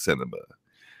real cinema.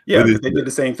 Yeah, they did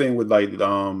the same thing with like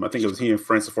I think it was he and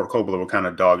Francis Ford Coppola were kind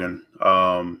of dogging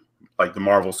like the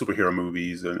Marvel superhero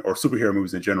movies or superhero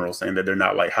movies in general, saying that they're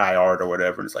not like high art or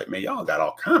whatever. And it's like, man, y'all got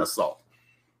all kind of salt.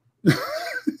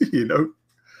 You know?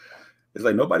 It's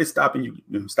like nobody's stopping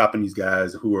these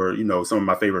guys who are, you know, some of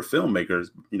my favorite filmmakers,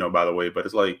 you know, by the way, but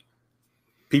it's like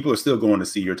people are still going to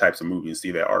see your types of movies and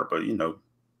see their art, but you know,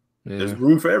 there's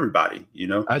room for everybody, you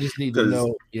know. I just need to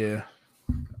know, I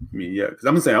mean, because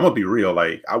I'm gonna be real.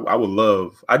 Like,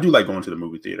 I do like going to the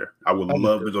movie theater. I would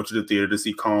love to go to the theater to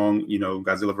see Kong, you know,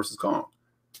 Godzilla versus Kong,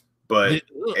 but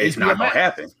it's not gonna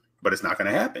happen. But it's not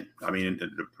gonna happen. I mean,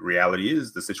 the reality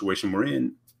is the situation we're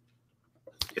in.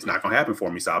 It's not gonna happen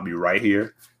for me, so I'll be right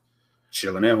here,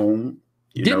 chilling at home.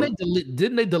 Didn't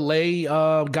they delay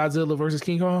Godzilla versus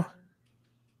King Kong?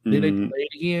 Did they delay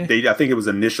it again? I think it was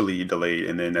initially delayed,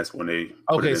 and then that's when they.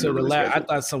 Okay, so I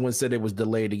thought someone said it was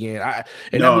delayed again.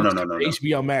 No.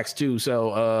 HBO Max too.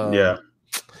 So yeah,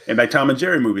 and like Tom and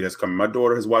Jerry movie that's coming. My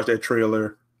daughter has watched that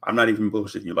trailer. I'm not even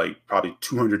bullshitting you, like probably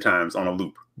 200 times on a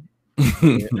loop.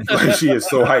 Like, she is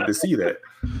so hyped to see that,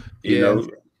 you know.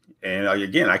 And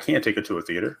again, I can't take her to a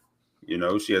theater. You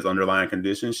know, she has underlying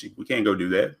conditions. We can't go do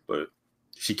that. But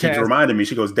she keeps reminding me.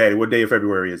 She goes, "Daddy, what day of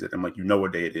February is it?" I'm like, "You know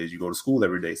what day it is. You go to school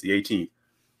every day. It's the 18th."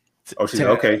 Oh, she's like,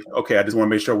 okay. I just want to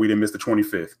make sure we didn't miss the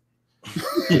 25th.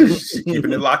 She's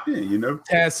keeping it locked in, you know.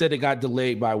 Taz said it got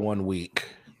delayed by 1 week.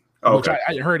 Oh, okay.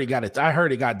 I heard it got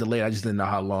delayed. I just didn't know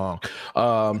how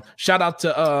long. Shout out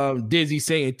to Dizzy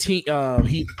saying he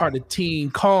part of Team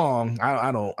Kong.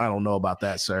 I don't know about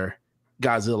that, sir.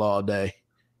 Godzilla all day.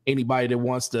 Anybody that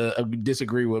wants to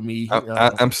disagree with me,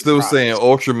 I'm still saying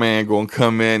Ultraman gonna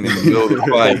come in and build a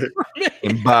fight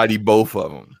and body both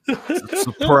of them.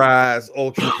 Surprise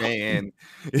Ultraman.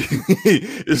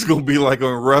 It's gonna be like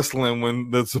on wrestling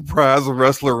when the surprise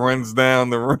wrestler runs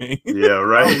down the ring. Yeah,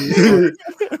 right.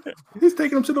 He's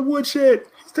taking him to the woodshed.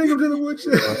 Oh,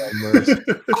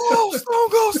 Stone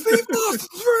Cold Steve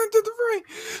Austin's running to the ring.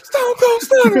 Stone Cold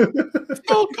Stunner.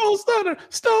 Stone Cold Stunner.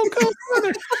 Stone Cold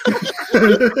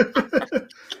Stunner.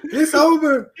 It's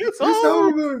over. It's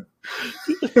over.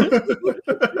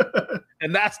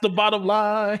 And that's the bottom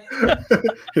line.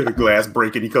 Hear the glass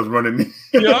breaking. He comes running.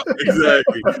 Yep,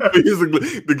 exactly. Here's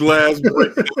the glass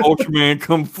breaking. Ultraman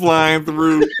come flying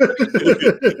through,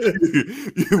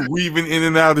 weaving in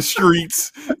and out of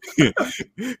streets.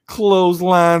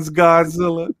 Clotheslines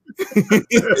Godzilla.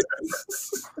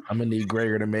 I'm gonna need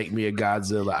Gregor to make me a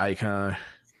Godzilla icon.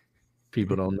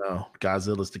 People don't know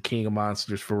Godzilla's the king of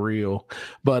monsters for real.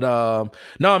 But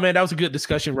no, man, that was a good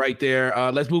discussion right there.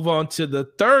 Let's move on to the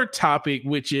third topic,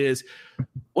 which is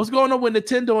what's going on with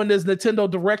Nintendo and this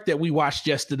Nintendo Direct that we watched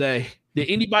yesterday. Did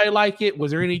anybody like it?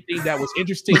 Was there anything that was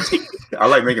interesting to you? I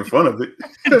like making fun of it.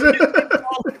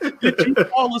 Did you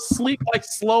fall asleep like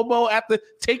SloMo after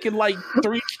taking like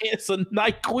 3 cans of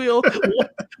NyQuil?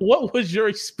 What was your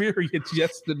experience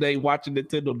yesterday watching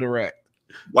Nintendo Direct?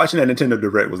 Watching that Nintendo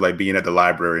Direct was like being at the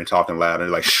library and talking loud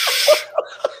and like, shh.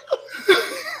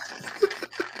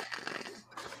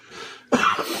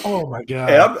 Oh my god!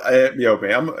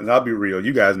 And I'll be real.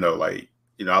 You guys know, like,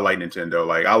 you know, I like Nintendo.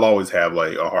 Like, I'll always have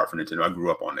like a heart for Nintendo. I grew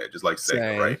up on that, just like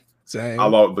Sega, right? Same.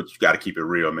 But you got to keep it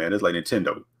real, man. It's like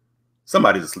Nintendo.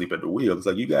 Somebody's asleep at the wheel. It's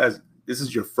like, you guys, this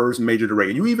is your first major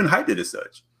Direct, and you even hyped it as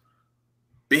such.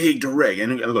 Big Direct,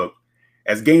 and look.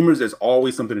 As gamers, there's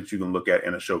always something that you can look at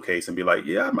in a showcase and be like,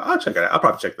 yeah, I'll check it out. I'll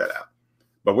probably check that out.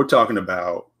 But we're talking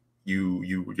about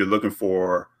you're looking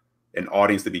for an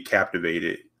audience to be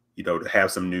captivated, you know, to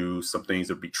have some news, some things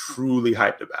to be truly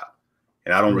hyped about.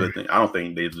 And I don't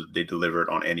think they delivered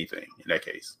on anything in that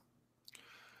case.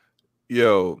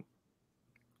 Yo,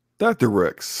 that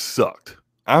Direct sucked.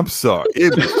 I'm sorry.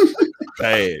 It was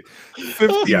bad.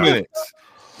 50 minutes,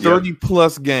 30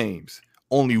 plus games.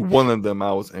 Only one of them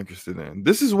I was interested in.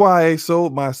 This is why I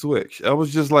sold my Switch. I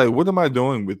was just like, what am I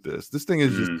doing with this? This thing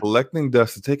is just collecting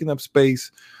dust and taking up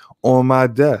space on my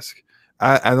desk.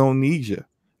 I don't need you.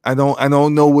 I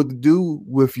don't know what to do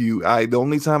with you. The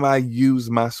only time I used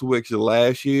my Switch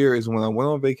last year is when I went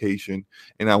on vacation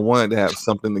and I wanted to have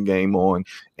something to game on,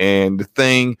 and the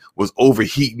thing was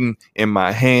overheating in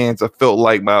my hands. I felt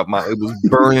like my it was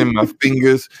burning my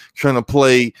fingers trying to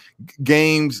play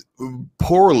games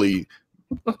poorly.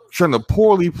 Trying to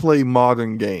poorly play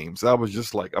modern games. I was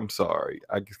just like, I'm sorry,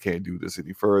 I just can't do this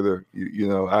any further. You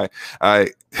know, I I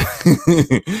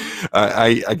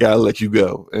gotta let you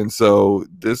go. And so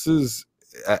this is,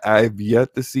 I've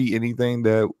yet to see anything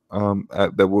that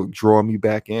that will draw me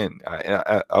back in.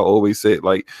 I always say it,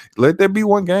 like, let there be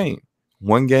one game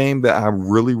that I'm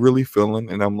really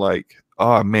feeling, and I'm like,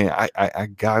 oh man, I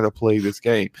gotta play this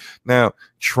game. Now,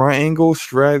 Triangle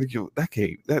Strategy, that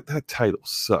game, that title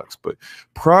sucks, but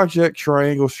Project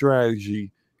Triangle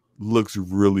Strategy looks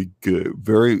really good.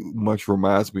 Very much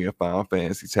reminds me of Final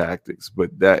Fantasy Tactics, but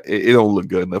that it don't look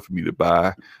good enough for me to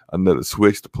buy another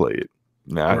Switch to play it.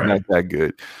 Nah, not that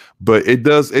good. But it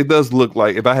does look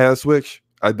like, if I had a Switch,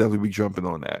 I'd definitely be jumping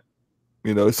on that.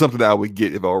 You know, it's something that I would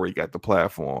get if I already got the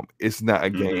platform. It's not a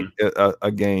game,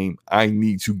 a game I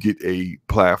need to get a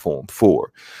platform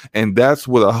for. And that's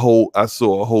what I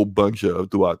saw a whole bunch of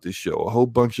throughout this show. A whole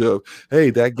bunch of, hey,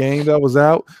 that game that was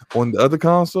out on the other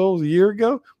consoles a year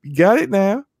ago, we got it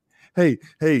now. Hey,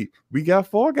 we got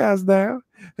Fall Guys now.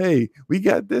 Hey, we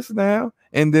got this now.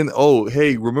 And then, oh,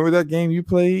 hey, remember that game you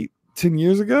played 10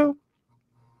 years ago?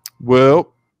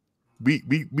 Well, we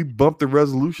bumped the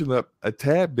resolution up a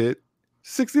tad bit.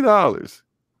 $60.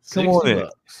 Come on in.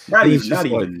 Not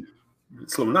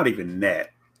even that.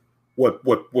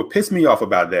 What pissed me off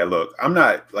about that? Look, I'm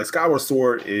not like, Skyward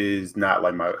Sword is not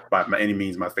like by any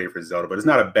means my favorite Zelda, but it's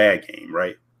not a bad game,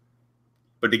 right?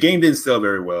 But the game didn't sell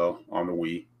very well on the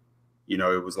Wii. You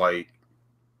know, it was like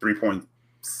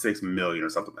 3.6 million or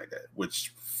something like that,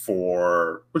 which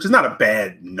is not a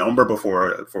bad number, but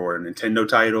for a Nintendo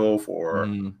title, for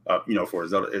for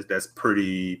Zelda, that's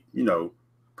pretty,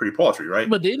 pretty paltry, right?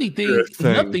 But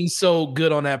nothing's so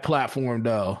good on that platform,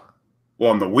 though.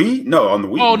 Well, on the Wii? No, on the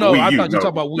Wii. Oh, no, Wii I U, thought you were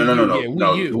talking about Wii U.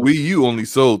 No. Yeah, Wii U. The Wii U only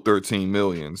sold 13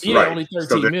 million. So. Yeah, only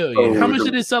 13 million. How much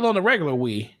did it sell on the regular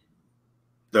Wii?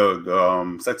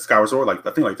 The Skyward Sword,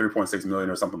 I think 3.6 million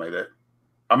or something like that.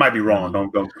 I might be wrong.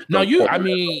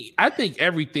 I think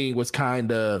everything was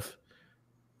kind of,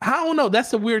 I don't know. That's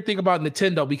the weird thing about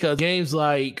Nintendo, because games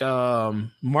like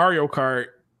Mario Kart,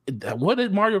 what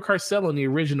did Mario Kart sell on the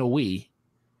original Wii?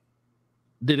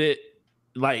 Did it,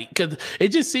 because it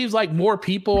just seems like more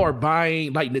people are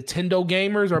buying, like Nintendo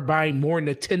gamers are buying more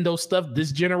Nintendo stuff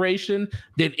this generation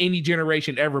than any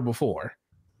generation ever before.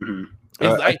 Mm-hmm.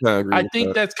 I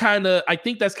think that's kind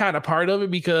of part of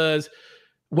it, because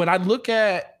when I look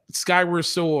at Skyward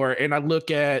Sword and I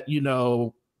look at,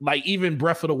 like even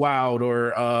Breath of the Wild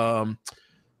or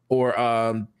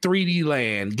 3D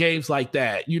Land, games like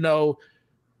that,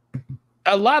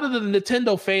 a lot of the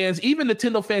Nintendo fans, even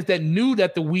Nintendo fans that knew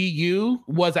that the Wii U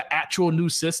was an actual new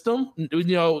system,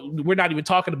 we're not even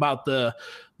talking about the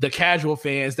casual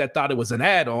fans that thought it was an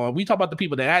add-on. We talk about the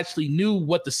people that actually knew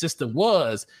what the system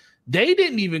was. They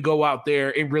didn't even go out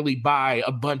there and really buy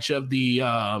a bunch of the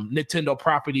Nintendo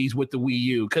properties with the Wii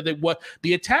U, because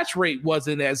the attach rate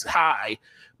wasn't as high.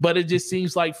 But it just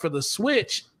seems like for the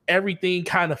Switch, everything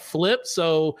kind of flipped.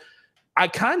 So I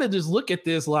kind of just look at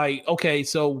this like, okay,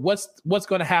 so what's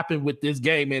going to happen with this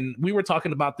game? And we were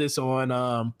talking about this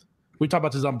on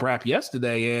BRAP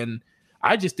yesterday, and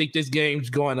I just think this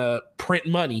game's going to print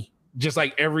money just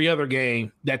like every other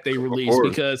game that they release,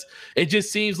 because it just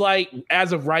seems like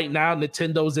as of right now,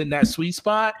 Nintendo's in that sweet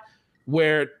spot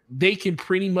where they can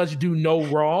pretty much do no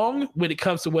wrong when it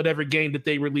comes to whatever game that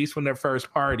they release from their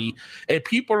first party. And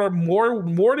people are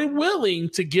more than willing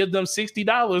to give them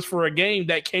 $60 for a game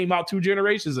that came out 2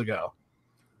 generations ago.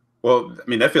 Well, I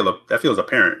mean, that feels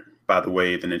apparent by the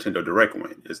way the Nintendo Direct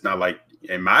went. It's not like,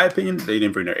 in my opinion, they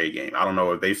didn't bring their A game. I don't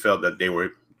know if they felt that they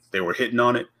were hitting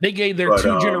on it. They gave their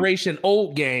 2 generation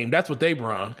old game. That's what they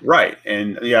brought. Right.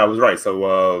 And yeah, I was right.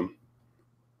 So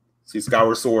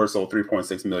Skyward Sword sold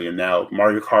 3.6 million. Now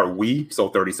Mario Kart Wii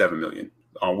sold 37 million.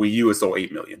 On Wii U it sold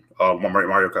 8 million.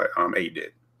 Mario Kart 8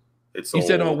 did. It sold, you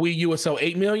said on Wii U it sold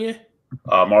 8 million?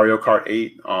 Mario Kart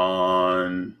 8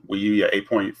 on Wii U, yeah,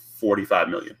 8.45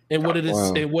 million. And what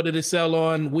did it sell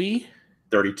on Wii?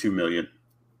 32 million.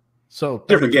 So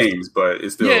different games, but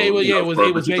it's still it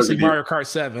was basically Mario Kart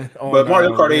 7. But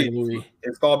Mario Kart 8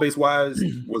 install base wise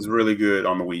was really good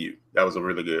on the Wii U. That was a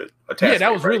really good attachment. Yeah,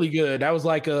 that was really good. That was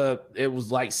like it was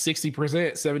like 60%,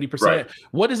 70%. Right.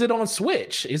 What is it on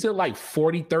Switch? Is it like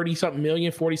 40 something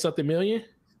million?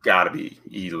 gotta be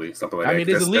easily something like that. I mean,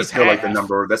 it's at least that's still like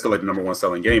the number one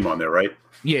selling game on there, right?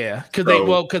 Yeah,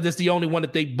 because it's the only one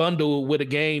that they bundle with a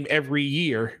game every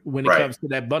year when it comes to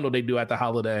that bundle they do at the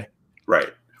holiday. Right.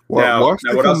 Well, watch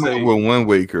they come out with Wind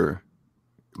Waker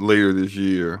later this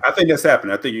year. I think that's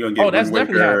happening. I think you're gonna get Wind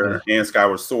Waker and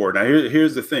Skyward Sword. Now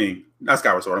here's the thing. Not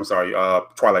Skyward Sword, I'm sorry,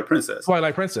 Twilight Princess.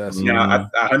 Twilight Princess. Now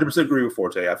I 100% agree with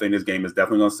Forte. I think this game is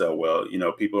definitely gonna sell well. You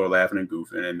know, people are laughing and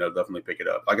goofing and they'll definitely pick it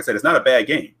up. Like I said, it's not a bad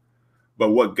game.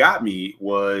 But what got me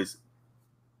was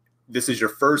this is your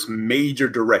first major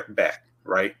direct back,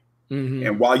 right? Mm-hmm.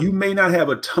 And while you may not have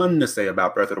a ton to say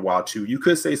about Breath of the Wild 2, you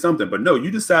could say something, but no, you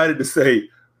decided to say,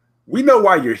 we know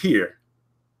why you're here,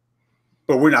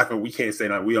 but we can't say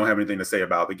that. We don't have anything to say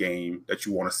about the game that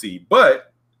you want to see,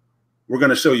 but we're going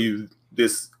to show you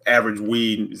this average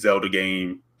Wii Zelda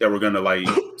game that we're going to like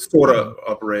sort of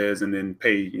up-res and then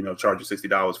pay, charge you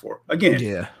 $60 for. Again,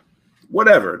 yeah,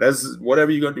 whatever. That's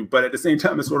whatever you're going to do. But at the same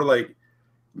time, it's sort of like,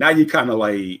 now you're kind of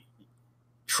like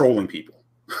trolling people,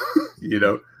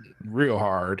 real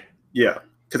hard. Yeah.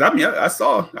 Because I mean, I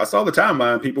saw the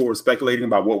timeline. People were speculating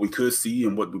about what we could see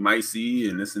and what we might see,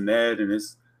 and this and that,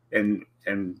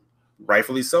 and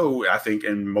rightfully so. I think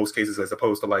in most cases, as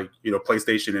opposed to like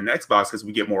PlayStation and Xbox, because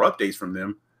we get more updates from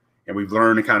them, and we've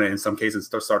learned to kind of in some cases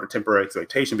start to temper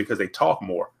expectation because they talk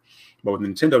more. But with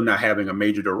Nintendo not having a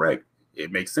major direct,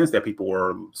 it makes sense that people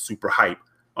were super hyped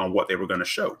on what they were going to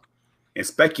show and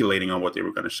speculating on what they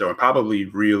were going to show and probably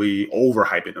really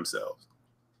overhyping themselves.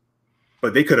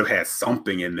 But they could have had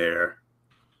something in there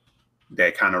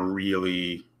that kind of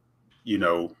really,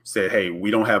 said, hey, we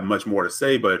don't have much more to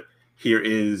say, but here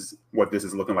is what this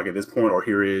is looking like at this point, or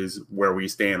here is where we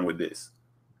stand with this,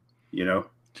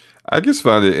 I just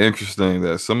find it interesting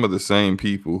that some of the same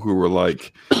people who were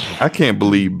like, I can't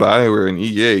believe BioWare and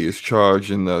EA is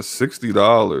charging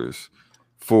 $60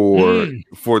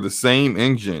 for the same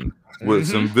engine with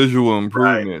some visual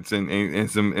improvements and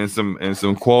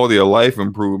some quality of life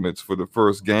improvements for the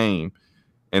first game,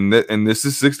 and this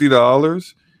is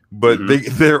 $60, but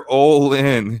they're all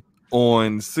in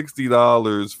on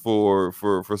 $60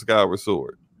 for Skyward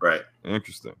Sword. Right.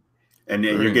 Interesting. And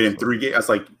then you're getting 3 games. That's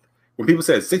like when people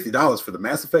said $60 for the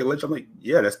Mass Effect Legend, I'm like,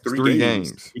 yeah, that's three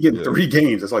games. You're getting 3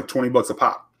 games. That's like $20 a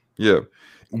pop. Yeah.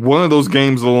 One of those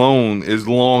games alone is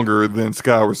longer than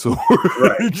Skyward Sword.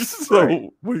 Right.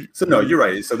 So no, you're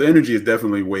right. So the energy is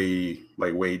definitely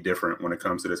way different when it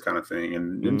comes to this kind of thing.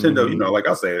 And Nintendo, like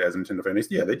I'll say it as a Nintendo fan,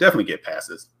 they definitely get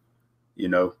passes,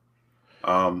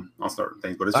 on certain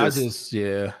things. But it's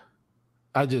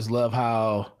I just love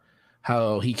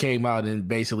how he came out and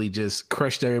basically just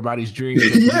crushed everybody's dreams.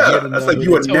 Yeah, that's like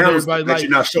you announced that you're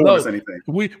not showing us anything.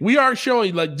 We aren't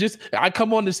showing, I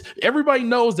come on this. Everybody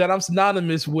knows that I'm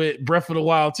synonymous with Breath of the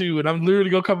Wild 2, and I'm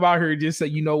literally gonna come out here and just say,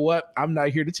 you know what? I'm not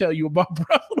here to tell you about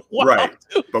Breath of the Wild. Right,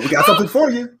 but we got something for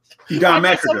you. He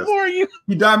diametric us.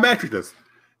 He diametric us.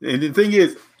 And the thing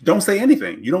is, don't say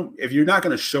anything. If you're not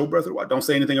gonna show Breath of the Wild, don't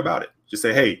say anything about it. Just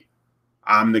say, hey,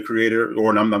 I'm the creator,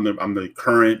 or I'm the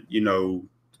current,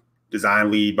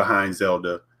 design lead behind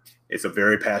Zelda. It's a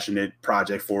very passionate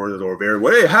project for it, or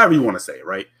however you want to say it,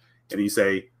 right? And you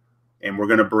say, and we're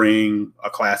going to bring a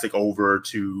classic over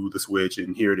to the Switch,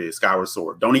 and here it is, Skyward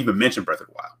Sword. Don't even mention Breath of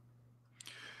the Wild.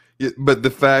 Yeah, but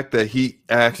the fact that he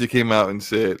actually came out and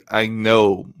said, I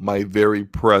know my very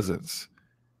presence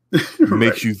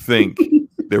makes you think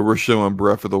that we're showing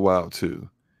Breath of the Wild 2,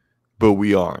 but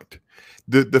we aren't.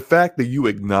 The fact that you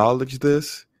acknowledge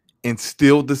this and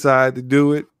still decide to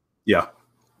do it, yeah,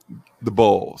 the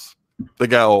balls. They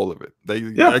got all of it.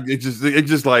 It's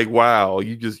just like, wow,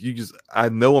 you just I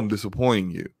know I'm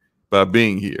disappointing you by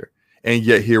being here, and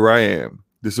yet here I am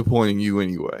disappointing you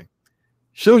anyway.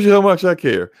 Shows you how much I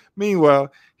care.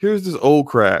 Meanwhile, here's this old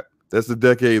crap that's a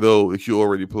decade old that you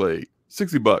already played.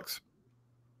 $60.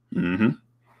 Mm-hmm.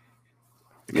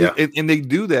 Yeah, and they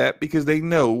do that because they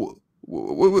know.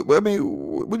 I mean,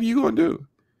 what are you going to do?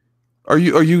 Are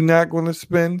you not going to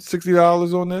spend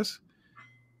 $60 on this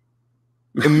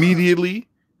immediately?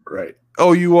 Right.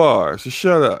 Oh, you are. So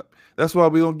shut up. That's why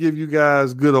we don't give you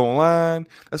guys good online.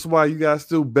 That's why you guys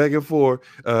still begging for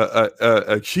a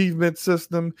achievement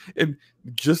system and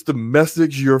just to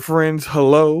message your friends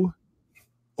hello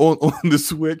on the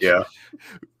Switch. Yeah.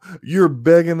 You're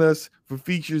begging us for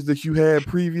features that you had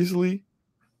previously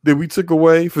that we took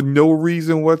away for no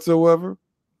reason whatsoever,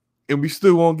 and we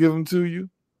still won't give them to you.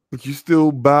 But you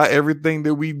still buy everything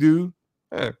that we do.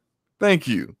 Thank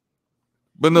you,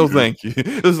 but no, thank you.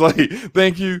 It's like,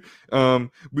 thank you.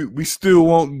 We still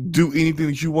won't do anything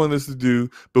that you want us to do,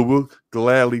 but we'll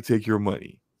gladly take your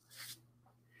money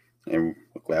and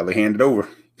we'll gladly hand it over.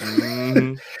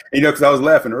 You know, because I was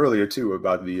laughing earlier too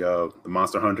about the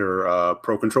Monster Hunter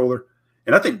Pro controller,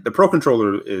 and I think the Pro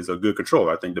controller is a good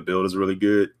controller. I think the build is really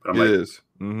good. But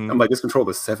I'm like, this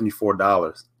controller is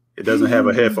 $74. It doesn't have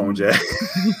a headphone jack.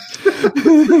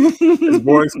 It's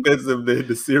more expensive than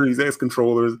the Series X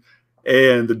controllers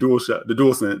and the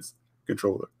DualSense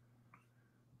controller.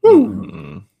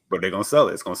 Woo! But they're gonna sell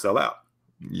it. It's gonna sell out.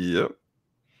 Yep.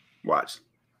 Watch,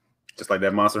 just like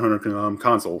that Monster Hunter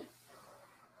console.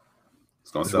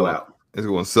 It's gonna sell out. It's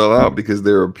gonna sell out because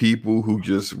there are people who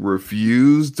just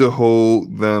refuse to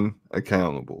hold them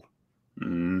accountable.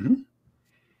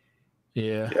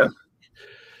 Yeah.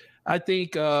 I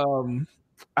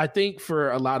think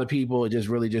for a lot of people, it just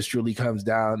really just truly comes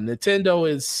down. Nintendo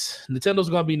Nintendo's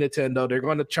going to be Nintendo. They're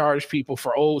going to charge people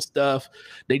for old stuff.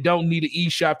 They don't need an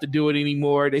eShop to do it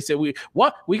anymore. They said, we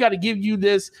got to give you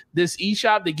this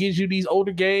eShop that gives you these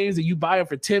older games and you buy them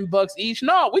for $10 each.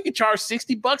 No, we can charge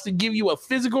 $60 and give you a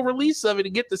physical release of it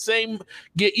and get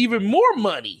even more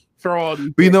money for all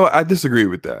these. But you know, I disagree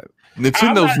with that.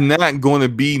 Nintendo's not going to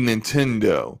be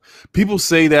Nintendo. People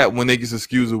say that when they just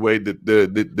excuse away the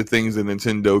things that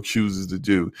Nintendo chooses to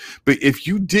do. But if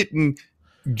you didn't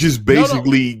just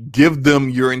basically give them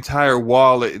your entire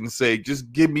wallet and say,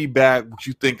 just give me back what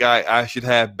you think I should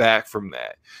have back from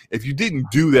that. If you didn't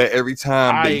do that every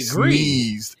time they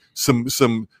sneezed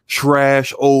some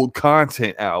trash old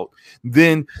content out,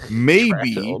 then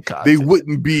maybe they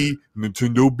wouldn't be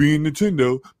Nintendo being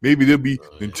Nintendo. Maybe they'll be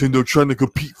Nintendo trying to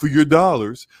compete for your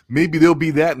dollars. Maybe they'll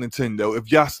be that Nintendo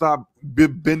if y'all stop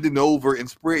bending over and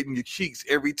spreading your cheeks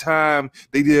every time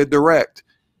they did a direct.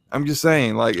 I'm just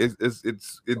saying, like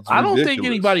it's I don't think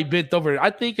anybody bent over. I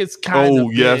think it's kind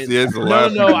of yes.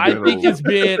 I think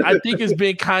it's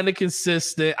been kind of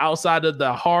consistent outside of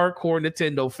the hardcore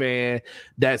Nintendo fan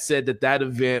that said that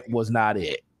event was not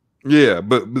it. Yeah,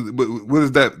 but what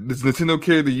is that? This Nintendo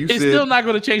care that you said? It's still not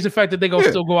going to change the fact that they're going to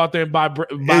still go out there and buy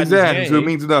exactly. So it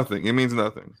means nothing. It means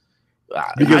nothing.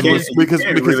 Because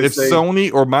if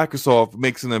Sony or Microsoft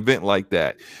makes an event like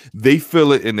that, they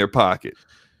feel it in their pocket.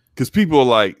 Because people are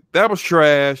like, that was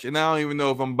trash, and I don't even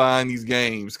know if I'm buying these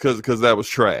games because that was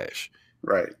trash.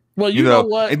 Right. Well, you know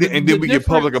what? And then we get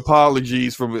public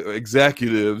apologies from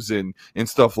executives and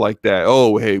stuff like that.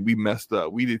 Oh, hey, we messed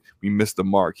up. We missed the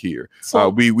mark here. So,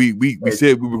 we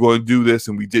said we were going to do this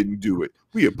and we didn't do it.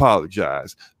 We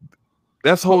apologize.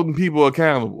 That's holding people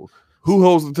accountable. Who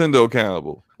holds Nintendo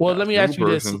accountable? Well, let me ask you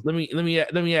this. Let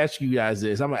me ask you guys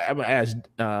this. I'm gonna ask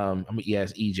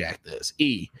Ecjaxson this.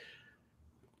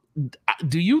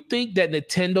 Do you think that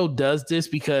Nintendo does this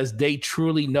because they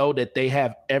truly know that they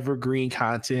have evergreen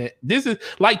content? This is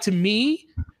like, to me,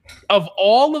 of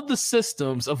all of the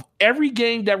systems, of every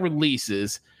game that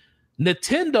releases,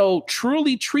 Nintendo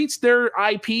truly treats their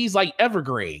IPs like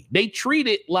evergreen. They treat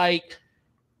it like,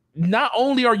 not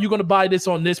only are you going to buy this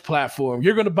on this platform,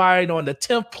 you're going to buy it on the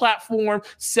 10th platform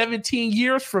 17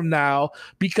 years from now,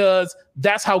 because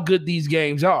that's how good these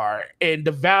games are. And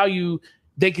the value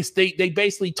they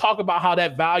basically talk about how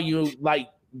that value like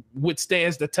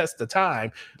withstands the test of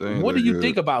time. What do you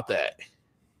think about that?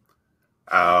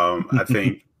 I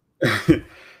think.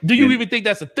 Do you even think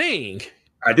that's a thing?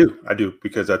 I do,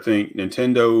 because I think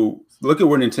Nintendo. Look at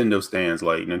where Nintendo stands.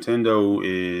 Like, Nintendo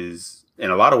is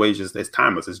in a lot of ways it's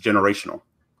timeless. It's generational.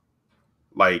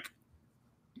 Like,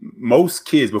 most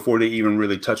kids before they even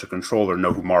really touch a controller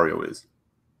know who Mario is.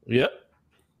 Yep.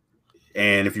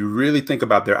 And if you really think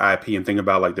about their IP and think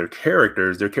about like their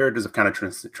characters have kind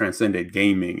of transcended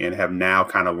gaming and have now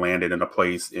kind of landed in a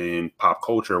place in pop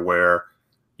culture where,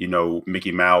 you know,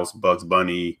 Mickey Mouse, Bugs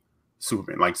Bunny,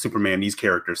 Superman, these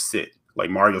characters sit. Like,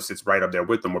 Mario sits right up there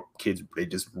with them, where kids, they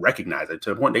just recognize it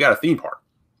to the point they got a theme park.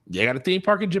 They got a theme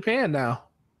park in Japan now.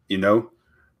 You know?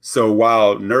 So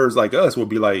while nerds like us will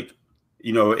be like,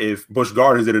 you know, if Busch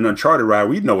Gardens did an Uncharted ride,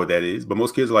 we'd know what that is. But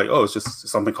most kids are like, oh, it's just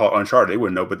something called Uncharted. They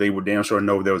wouldn't know, but they would damn sure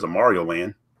know there was a Mario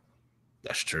Land.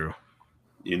 That's true.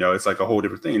 You know, it's like a whole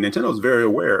different thing. Nintendo's very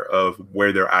aware of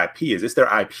where their IP is. It's their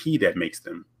IP that makes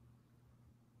them,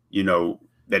 you know,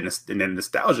 and then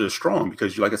nostalgia is strong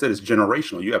because, like I said, it's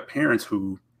generational. You have parents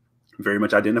who very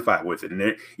much identify with it.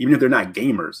 And even if they're not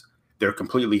gamers, they're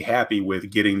completely happy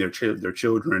with getting their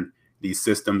children these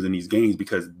systems and these games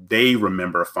because they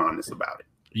remember a fondness about it.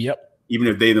 Yep. Even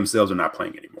if they themselves are not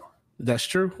playing anymore. That's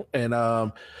true. And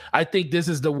I think this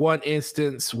is the one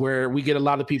instance where we get a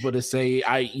lot of people to say,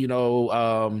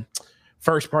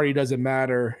 first party doesn't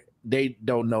matter. They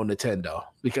don't know Nintendo,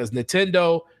 because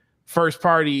Nintendo first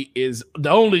party is the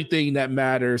only thing that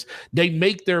matters. They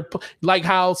make their, like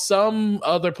how some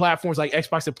other platforms like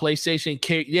Xbox and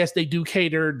PlayStation, yes, they do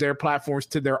cater their platforms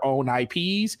to their own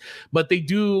IPs, but they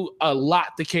do a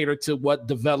lot to cater to what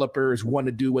developers want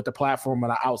to do with the platform on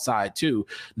the outside too.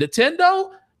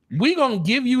 Nintendo, we're going to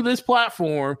give you this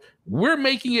platform. We're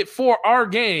making it for our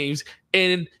games,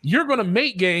 and you're going to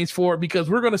make games for it because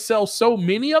we're going to sell so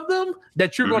many of them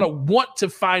that you're going to want to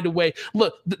find a way.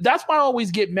 Look, that's why I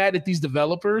always get mad at these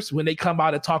developers when they come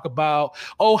out and talk about,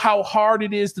 oh, how hard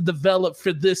it is to develop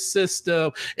for this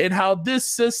system and how this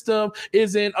system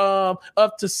isn't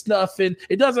up to snuff and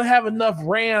it doesn't have enough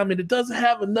RAM and it doesn't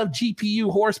have enough GPU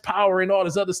horsepower and all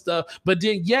this other stuff. But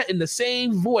then yet in the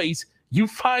same voice, you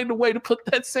find a way to put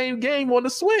that same game on the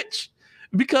Switch.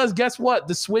 Because guess what?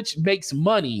 The Switch makes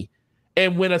money.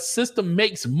 And when a system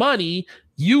makes money,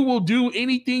 you will do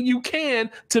anything you can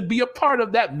to be a part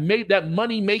of that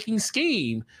money-making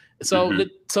scheme. So,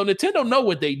 so Nintendo know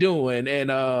what they're doing,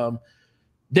 and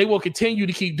they will continue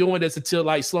to keep doing this until,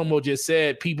 like SloMo just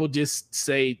said, people just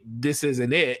say this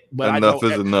isn't it. But enough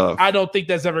is enough. I don't think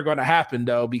that's ever going to happen,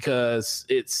 though, because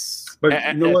it's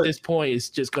at this point, it's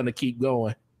just going to keep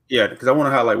going. Yeah, because I want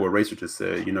to highlight what Racer just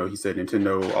said. You know, he said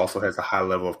Nintendo also has a high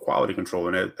level of quality control,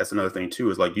 and that's another thing too.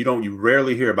 Is like you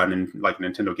rarely hear about like a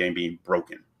Nintendo game being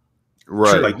broken.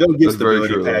 Right. Like they'll get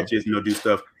stability patches and they'll do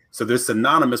stuff. So they're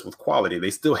synonymous with quality.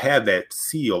 They still have that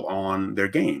seal on their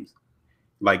games.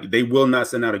 Like they will not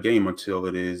send out a game until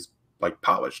it is like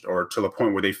polished or to a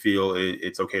point where they feel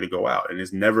it's okay to go out. And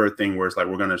it's never a thing where it's like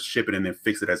we're going to ship it and then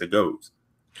fix it as it goes.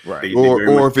 Right.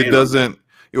 Or if it doesn't.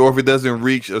 Or if it doesn't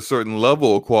reach a certain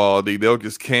level of quality, they'll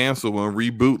just cancel and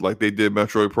reboot like they did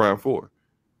Metroid Prime 4.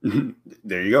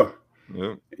 There you go.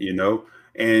 Yeah. You know,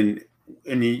 and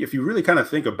if you really kind of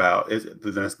think about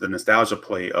the nostalgia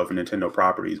play of Nintendo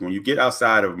properties, when you get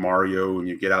outside of Mario and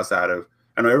you get outside of,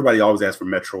 I know everybody always asks for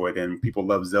Metroid and people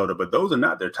love Zelda, but those are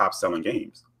not their top selling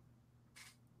games.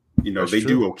 You know, they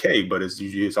do okay, but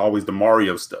it's always the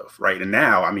Mario stuff, right? And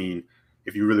now, I mean,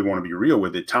 if you really want to be real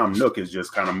with it, Tom Nook has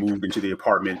just kind of moved into the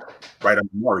apartment right under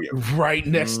Mario. Right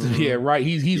next to right.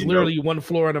 He's literally one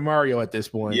floor under Mario at this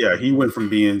point. Yeah, he went from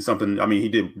being something. I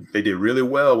mean, they did really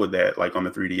well with that, like on the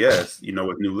 3DS, you know,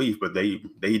 with New Leaf, but they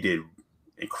did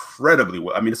incredibly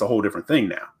well. I mean, it's a whole different thing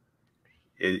now.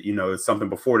 You know, it's something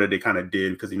before that they kind of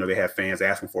did because, you know, they had fans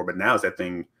asking for it, but now it's that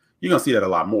thing, you're gonna see that a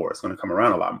lot more. It's gonna come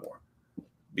around a lot more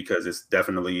because it's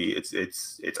definitely it's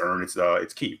earned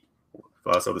its keep.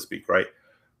 So to speak, right?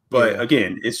 But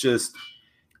again, it's just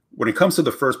when it comes to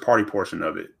the first party portion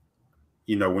of it,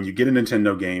 you know, when you get a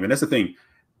Nintendo game, and that's the thing,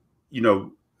 you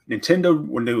know, Nintendo,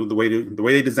 when the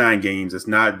way they design games, it's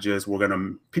not just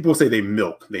people say they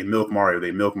milk Mario.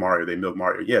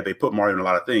 Yeah, they put Mario in a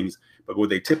lot of things, but what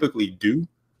they typically do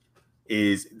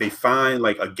is they find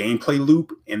like a gameplay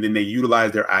loop and then they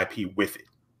utilize their IP with it.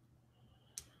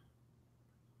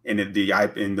 And the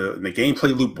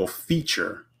gameplay loop will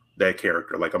feature that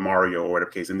character, like a Mario or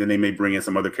whatever case, and then they may bring in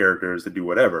some other characters to do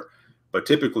whatever. But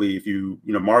typically, if you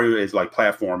know, Mario is like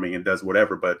platforming and does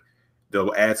whatever, but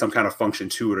they'll add some kind of function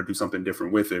to it or do something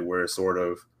different with it, where it's sort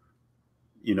of,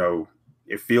 you know,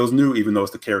 it feels new, even though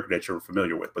it's the character that you're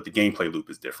familiar with, but the gameplay loop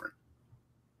is different.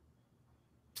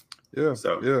 Yeah.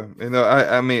 So yeah, and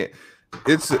I mean,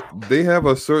 they have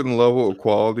a certain level of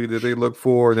quality that they look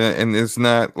for, and it's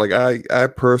not like I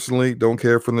personally don't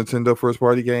care for Nintendo first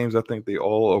party games. I think they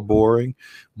all are boring,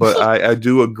 but I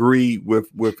do agree with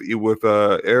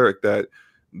Eric that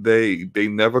they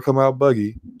never come out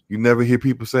buggy. You never hear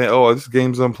people saying, "Oh, this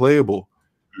game's unplayable."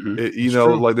 You know,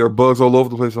 like there are bugs all over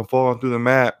the place. I'm falling through the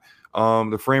map.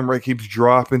 The frame rate keeps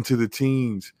dropping to the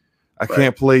teens. I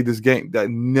can't play this game. That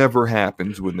never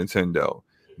happens with Nintendo.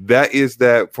 That is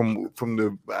that from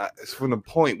the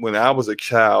point when I was a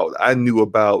child, I knew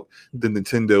about the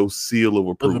Nintendo seal of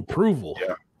approval.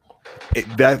 Yeah,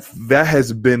 that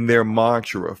has been their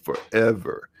mantra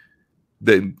forever.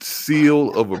 The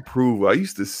seal of approval. I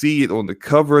used to see it on the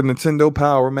cover of Nintendo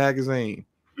Power magazine.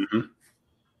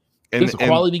 And it's a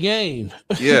quality game.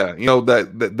 Yeah, you know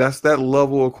that's that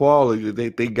level of quality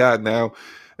that they got now.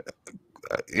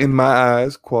 In my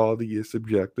eyes, quality is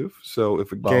subjective. So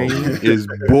if a game is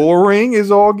boring as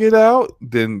all get out,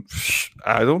 then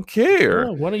I don't care.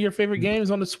 Yeah, one of your favorite games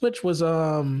on the Switch was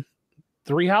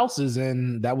Three Houses,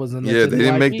 and that was they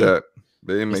didn't make that.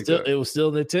 They didn't make that. It was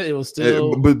still Nintendo. It was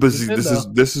still. But see,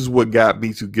 this is what got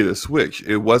me to get a Switch.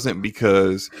 It wasn't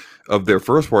because of their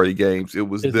first party games. It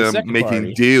was them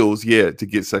making deals, to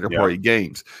get second party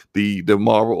games. The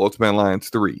Marvel Ultimate Alliance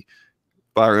 3,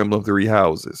 Fire Emblem 3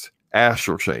 Houses,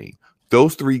 Astral Chain,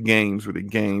 those 3 games were the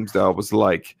games that I was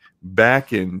like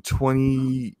back in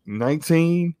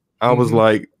 2019. I was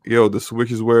like, yo, the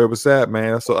Switch is where it was at,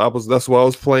 man. So that's why I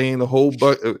was playing the whole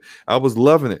I was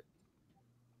loving it.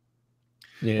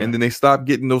 Yeah. And then they stopped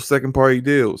getting those second party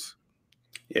deals.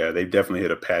 Yeah, they definitely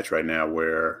hit a patch right now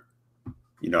where,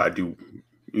 you don't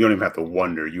even have to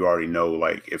wonder. You already know,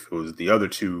 like, if it was the other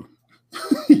 2,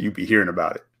 you'd be hearing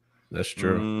about it. That's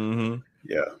true.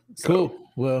 Yeah. So. Cool.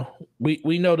 Well,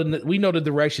 we know the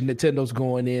direction Nintendo's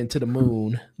going into the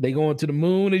moon. They going to the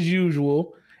moon as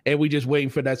usual, and we just waiting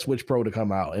for that Switch Pro to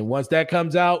come out. And once that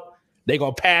comes out, they're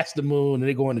gonna pass the moon and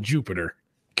they're going to Jupiter.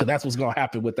 Because that's what's gonna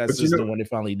happen with that system when they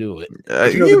finally do it.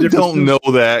 You don't know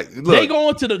that. Look, they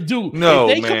going to the dude. No,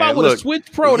 if they come out with a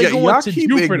Switch Pro, they going to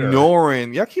Jupiter.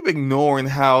 Y'all keep ignoring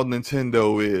how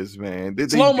Nintendo is, man.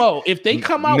 SloMo, if they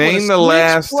come out with a Switch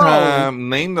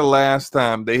name the last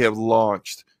time they have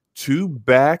launched 2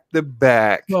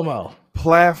 back-to-back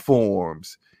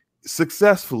platforms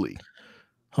successfully.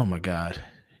 Oh my God.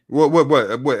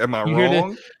 What am I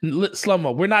wrong?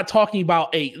 SloMo, we're not talking about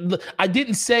I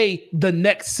didn't say the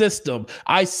next system.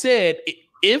 I said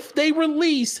if they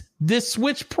release this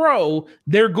Switch Pro,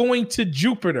 they're going to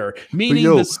Jupiter,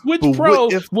 meaning the Switch Pro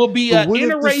will be an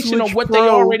iteration of what they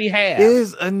already have.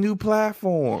 Is a new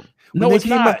platform. No, it's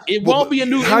not. It won't be a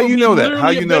new. How you know that? How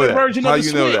you know that? How you know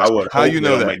that? How you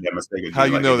know that? How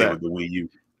you know that? The Wii U.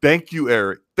 Thank you,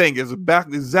 Eric. It's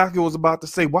exactly what I was about to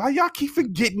say. Why y'all keep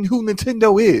forgetting who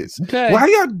Nintendo is? Okay. Why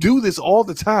y'all do this all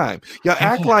the time? Y'all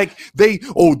act like they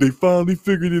finally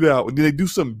figured it out, and then they do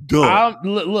something dumb.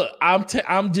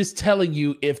 I'm just telling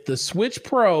you, if the Switch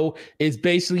Pro is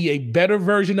basically a better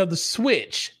version of the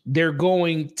Switch, they're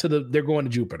going to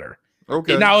Jupiter.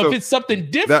 Okay. Now, if it's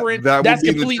something different, that's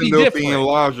completely different. Being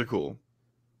logical.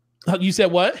 You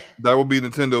said what? That would be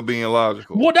Nintendo being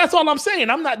logical. Well, that's all I'm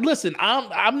saying. I'm not. Listen,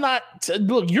 I'm not.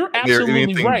 Look, you're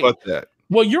absolutely right. But that.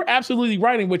 Well, you're absolutely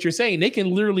right in what you're saying. They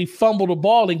can literally fumble the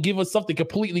ball and give us something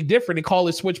completely different and call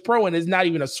it Switch Pro, and it's not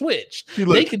even a Switch.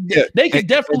 They could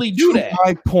definitely do that.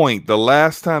 My point: the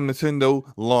last time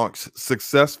Nintendo launched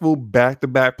successful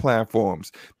back-to-back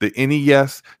platforms, the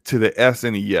NES to the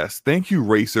SNES. Thank you,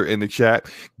 Racer, in the chat.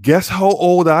 Guess how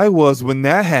old I was when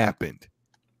that happened.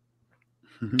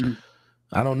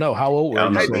 I don't know how old. I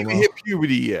haven't even hit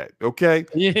puberty yet. Okay,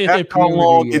 that's how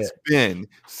long it's been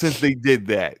since they did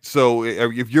that. So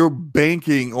if you're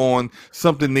banking on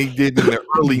something they did in the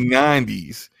early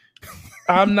 '90s,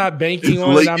 I'm not banking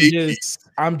on it.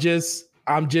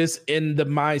 I'm just in the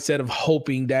mindset of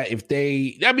hoping that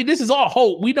this is all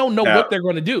hope. We don't know what they're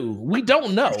going to do. We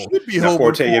don't know. Should be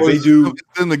hoping if they do,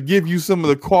 then to give you some of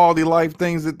the quality life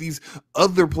things that these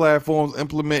other platforms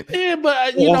implement. Yeah, but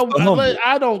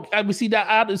I don't.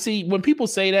 See when people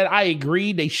say that, I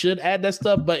agree they should add that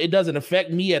stuff, but it doesn't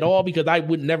affect me at all because I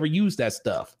would never use that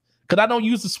stuff because I don't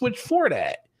use the Switch for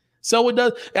that. So it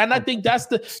does, and I think that's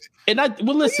the. And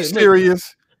listen,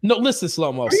 serious. No, listen,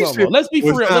 SloMo. Let's be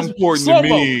for real.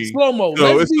 SloMo.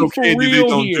 Let's be for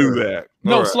real here.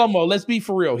 No, SloMo. Let's be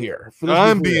for real here.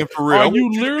 I'm being for real. Are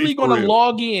you literally going to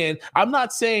log in? I'm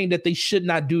not saying that they should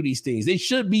not do these things. It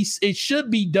should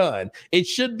be done. It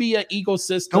should be an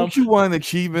ecosystem. Don't you want an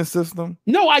achievement system?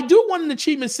 No, I do want an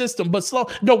achievement system, but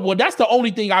that's the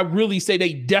only thing I really say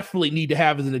they definitely need to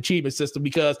have as an achievement system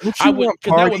because that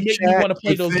would make me want to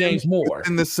play those games more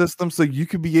in the system, so you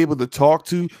could be able to talk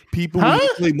to people who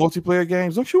play multiplayer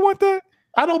games. Don't you want that?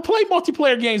 I don't play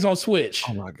multiplayer games on Switch.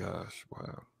 Oh my gosh!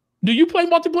 Wow. Do you play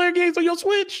multiplayer games on your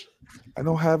Switch? I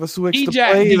don't have a Switch to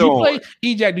play it on.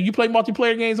 Ejak, do you play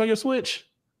multiplayer games on your Switch?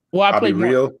 Well, I'll be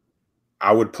real.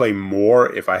 I would play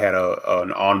more if I had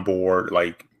an onboard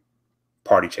like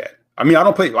party chat. I mean, I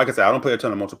don't play, like I said, I don't play a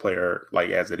ton of multiplayer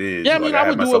like as it is. Yeah, I mean, I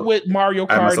would do it with Mario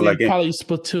Kart and probably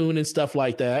Splatoon and stuff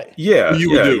like that. Yeah, you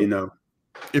would do.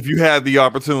 If you had the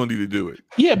opportunity to do it.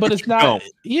 Yeah, but it's not.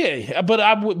 Yeah,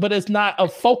 but it's not a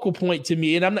focal point to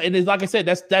me. And it's like I said,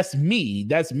 that's me.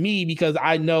 That's me because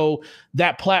I know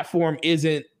that platform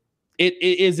isn't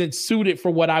suited for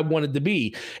what I wanted to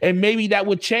be. And maybe that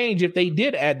would change if they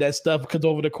did add that stuff because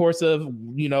over the course of,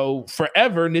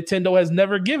 forever, Nintendo has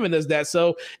never given us that.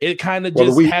 So it kind of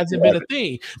just hasn't been a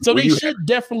thing. So they should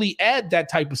definitely add that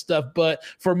type of stuff. But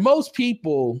for most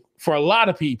people, for a lot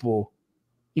of people,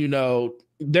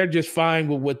 they're just fine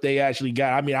with what they actually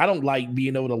got. I mean, I don't like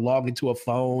being able to log into a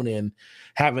phone and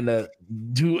having to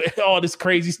do all this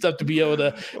crazy stuff to be able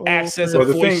to access a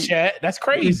voice chat. That's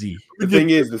crazy. The thing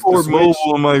is, the mobile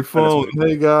on my phone.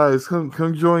 Hey guys,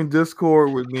 come join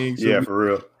Discord with me. For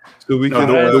real. So we can.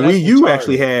 The Wii U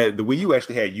actually had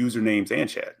usernames and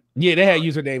chat. Yeah, they had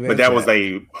username, but that was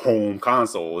a home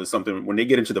console. It's something when they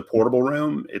get into the portable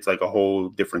realm, it's like a whole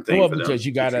different thing. Well, because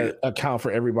you got to account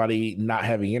for everybody not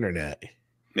having internet.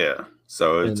 Yeah,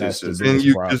 so it's just and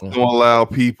you just don't allow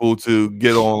people to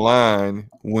get online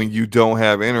when you don't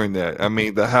have internet. I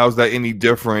mean, how's that any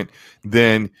different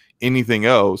than anything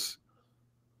else?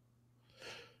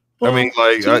 Well, I mean,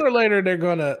 like sooner or later they're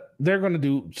gonna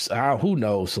do. Who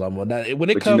knows, SloMo? When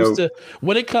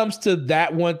it comes to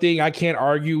that one thing, I can't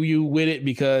argue you with it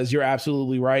because you're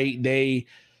absolutely right.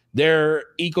 Their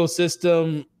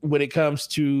ecosystem when it comes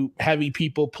to having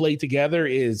people play together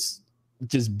is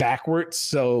just backwards.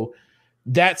 So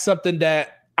that's something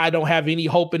that I don't have any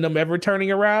hope in them ever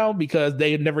turning around because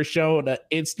they have never shown an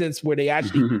instance where they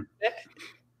actually do that.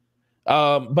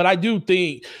 But I do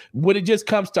think when it just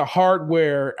comes to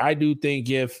hardware, I do think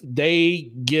if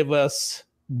they give us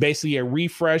basically a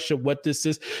refresh of what this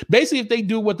is, basically if they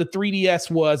do what the 3DS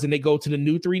was and they go to the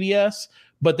new 3DS,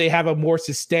 but they have a more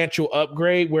substantial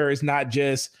upgrade where it's not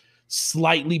just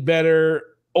slightly better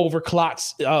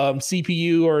overclocked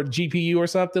CPU or GPU or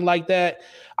something like that,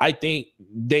 I think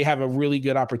they have a really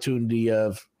good opportunity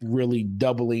of really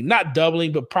not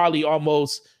doubling, but probably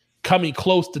almost coming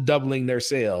close to doubling their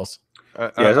sales.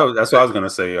 Yeah, that's what I was gonna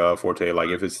say, Forte. Like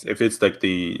if it's like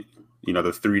the the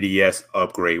 3DS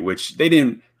upgrade, which they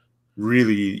didn't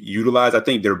really utilize. I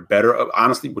think they're better,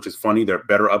 honestly, which is funny. Their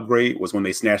better upgrade was when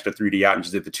they snatched the 3D out and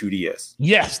just did the 2DS.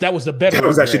 Yes, that was the better. That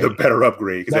was actually the better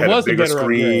upgrade because they had a bigger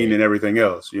screen and everything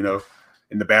else.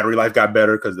 And the battery life got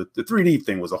better because the 3D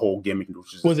thing was a whole gimmick.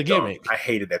 Which was a gimmick. I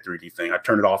hated that 3D thing. I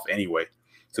turned it off anyway.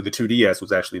 So the 2DS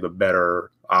was actually the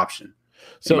better option.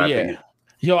 So yeah.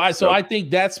 I think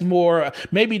that's more,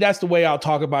 maybe that's the way I'll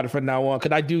talk about it from now on,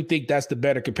 because I do think that's the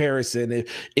better comparison.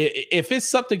 If it's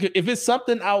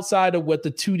something outside of what the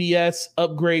 2DS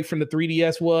upgrade from the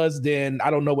 3DS was, then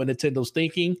I don't know what Nintendo's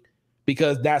thinking,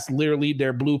 because that's literally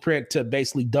their blueprint to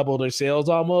basically double their sales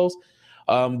almost.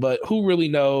 But who really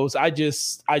knows? I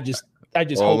just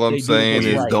all I'm saying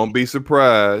is don't be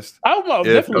surprised.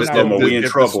 If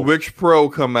the Switch Pro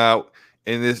come out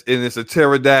and it's a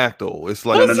pterodactyl. It's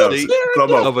like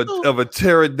of a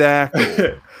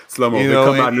pterodactyl. SloMo, they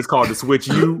come out and it's called the Switch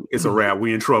U. It's a wrap.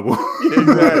 We in trouble.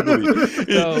 Exactly.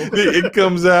 It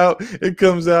comes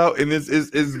out and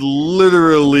it's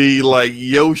literally like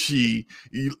Yoshi,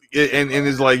 and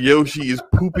it's like Yoshi is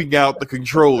pooping out the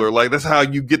controller. Like that's how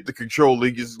you get the controller.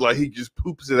 He just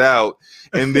poops it out,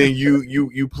 and then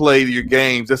you play your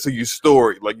games. That's how you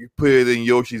store it. Like you put it in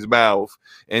Yoshi's mouth,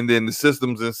 and then the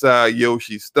system's inside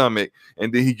Yoshi's stomach,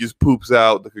 and then he just poops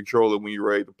out the controller when you're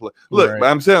ready to play. Look, right.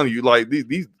 I'm telling you, like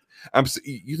these.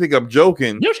 You think I'm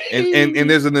joking? And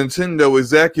there's a Nintendo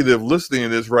executive listening to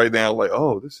this right now, like,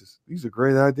 oh, these are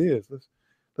great ideas.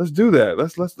 Let's do that.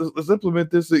 Let's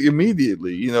implement this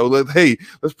immediately.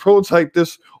 Let's prototype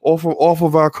this off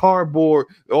of our cardboard,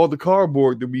 all the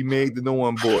cardboard that we made that no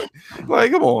one bought.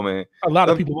 Like, come on, man. A lot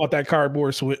of people bought that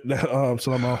cardboard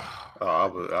SloMo.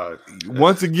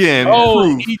 Once again,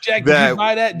 Ecjaxson, did you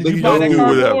buy that? Did you buy that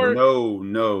cardboard?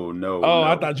 No. Oh,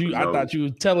 I thought you were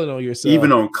telling on yourself.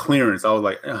 Even on clearance, I was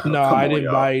like, no, I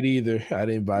didn't buy it either. I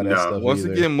didn't buy that stuff. Once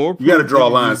again, more. You got to draw a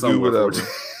line somewhere.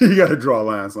 You got to draw a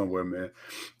line somewhere, man.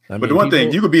 But the one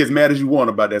thing, you could be as mad as you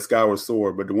want about that Skyward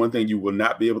Sword, but the one thing you will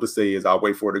not be able to say is, "I'll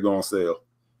wait for it to go on sale."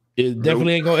 It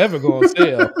definitely ain't gonna ever go on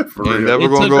sale. Never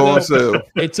gonna go on sale.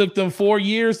 It took them 4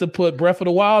 years to put Breath of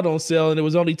the Wild on sale, and it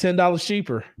was only $10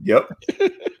 cheaper. Yep.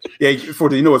 Yeah,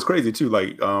 what's crazy too?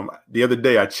 Like the other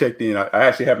day, I checked in. I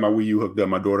actually have my Wii U hooked up.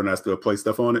 My daughter and I still play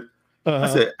stuff on it. I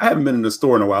said, I haven't been in the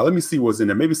store in a while. Let me see what's in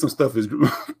there. Maybe some stuff is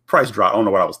price drop. I don't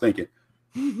know what I was thinking.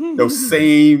 Those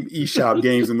same eShop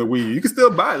games in the Wii U, you can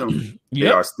still buy them. Yep.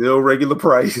 They are still regular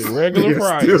price. Still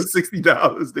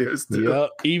 $60. They're still. Yep.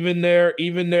 Even their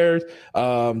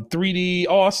 3D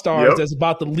All Stars that's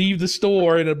about to leave the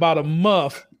store in about a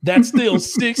month. That's still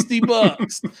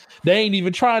 $60. They ain't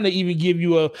even trying to even give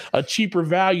you a cheaper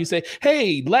value. Say,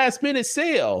 hey, last minute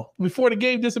sale before the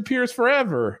game disappears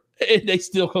forever. And they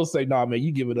still gonna say, nah, man,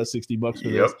 you giving us $60 for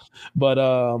this.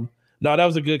 But no, that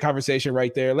was a good conversation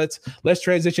right there. Let's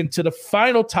transition to the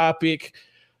final topic.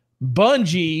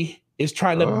 Bungie is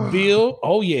trying to build.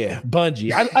 Oh yeah,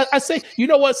 Bungie. I say, you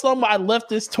know what, SloMo? I left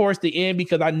this towards the end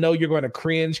because I know you're going to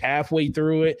cringe halfway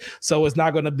through it, so it's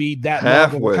not going to be that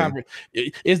long of a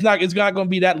conversation. It's not going to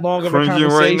be that long of a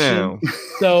conversation. Right now.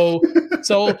 So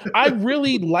So I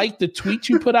really liked the tweet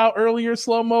you put out earlier,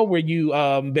 SloMo, where you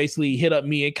basically hit up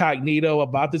me incognito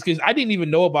about this, because I didn't even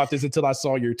know about this until I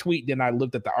saw your tweet. Then I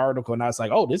looked at the article and I was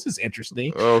like, oh, this is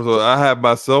interesting. Oh, so I have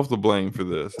myself to blame for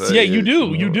this. Yeah, you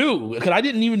do. Because I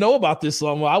didn't even know about this,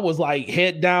 SloMo. I was like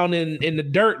head down in the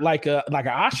dirt like an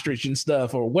ostrich and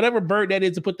stuff, or whatever bird that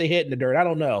is to put the head in the dirt. I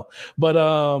don't know. But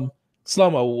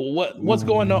SloMo, what's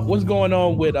going on? What's going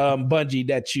on with Bungie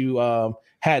that you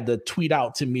had to tweet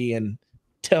out to me and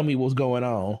tell me what's going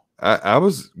on? I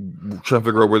was trying to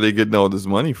figure out where they're getting all this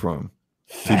money from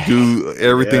to do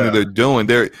everything that they're doing.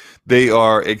 They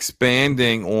are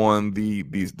expanding on the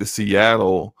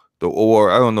Seattle,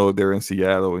 or I don't know if they're in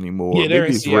Seattle anymore. Yeah, they're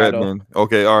in Seattle. Redmond.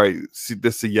 Okay, all right. See,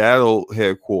 the Seattle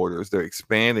headquarters, they're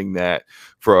expanding that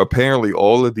for apparently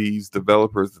all of these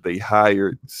developers that they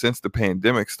hired since the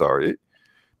pandemic started,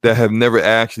 that have never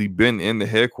actually been in the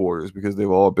headquarters because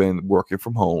they've all been working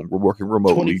from home. We're working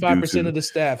remotely. 25% of the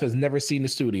staff has never seen the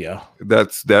studio.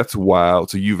 That's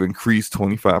wild. So you've increased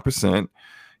 25%.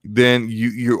 Then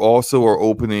you also are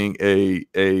opening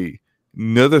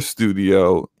another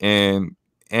studio in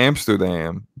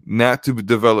Amsterdam, not to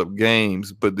develop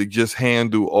games, but to just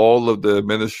handle all of the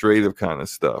administrative kind of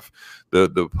stuff,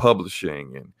 the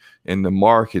publishing and the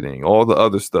marketing, all the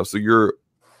other stuff. So you're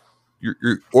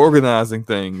organizing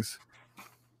things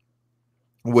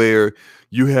where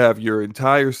you have your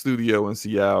entire studio in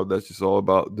Seattle that's just all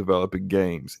about developing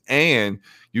games, and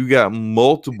you got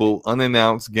multiple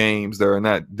unannounced games that are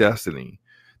not Destiny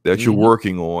that you're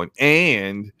working on,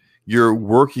 and you're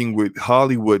working with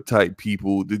Hollywood type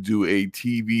people to do a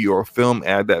TV or film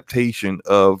adaptation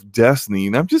of Destiny.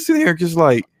 And I'm just sitting here just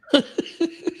like,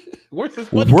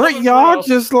 weren't y'all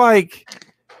just like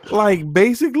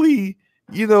basically,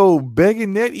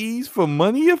 begging NetEase for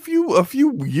money a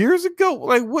few years ago?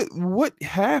 Like what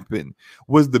happened?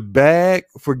 Was the bag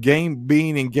for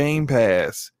being in Game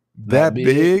Pass that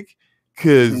big?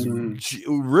 Because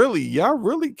really, y'all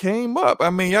really came up.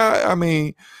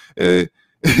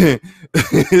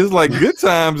 It's like good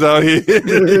times out here.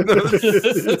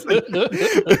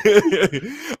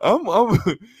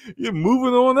 You're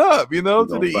moving on up, to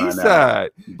the east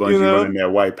side. Bungie running that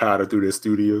white powder through the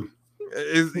studio.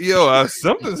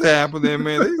 Something's happening,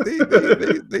 man.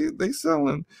 They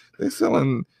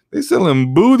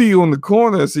selling booty on the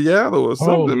corner of Seattle or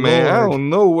something, man. Lord. I don't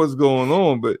know what's going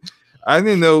on, but I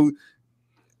didn't know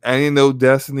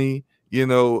Destiny.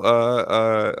 Dust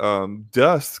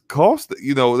cost. That's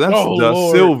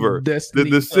Dust silver.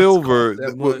 The silver,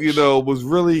 was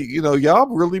really, y'all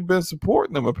really been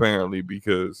supporting them apparently,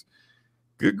 because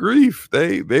good grief,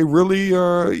 they really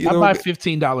are. I buy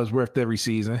 $15 worth every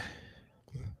season.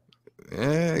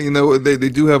 Yeah, they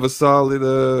do have a solid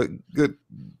good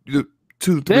 2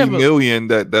 to 3 million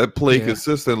that play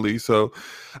consistently. So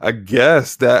I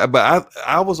guess that, but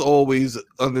I was always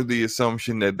under the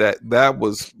assumption that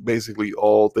was basically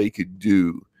all they could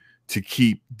do to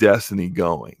keep Destiny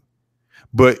going.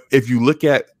 But if you look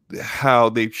at how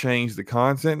they've changed the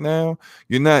content now,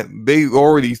 they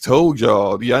already told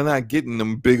y'all you're not getting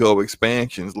them big old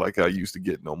expansions like I used to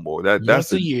get no more.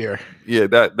 That's a year. Yeah,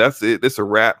 that's it. It's a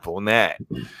wrap on that.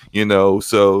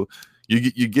 So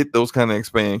you get those kind of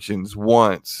expansions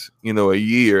once, a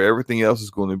year. Everything else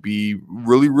is going to be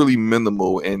really, really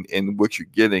minimal in what you're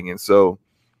getting. And so,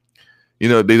 they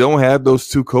don't have those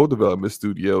 2 co-development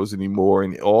studios anymore,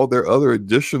 and all their other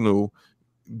additional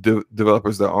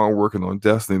developers that aren't working on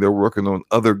Destiny, they're working on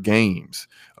other games.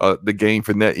 The game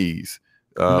for NetEase,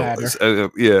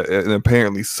 and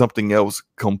apparently something else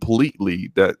completely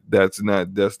that's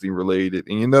not Destiny related.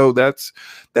 And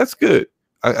that's good.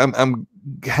 I'm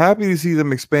happy to see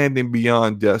them expanding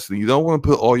beyond Destiny. You don't want to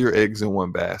put all your eggs in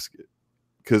one basket,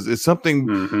 because it's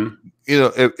something.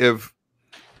 If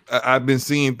I've been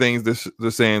seeing things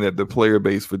they're saying that the player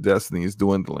base for Destiny is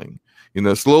dwindling.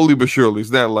 Slowly but surely.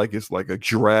 It's not like it's like a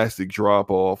drastic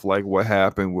drop off like what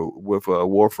happened with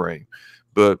Warframe,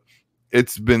 but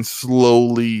it's been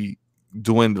slowly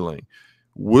dwindling.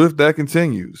 What if that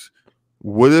continues?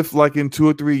 What if, like, in 2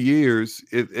 or 3 years,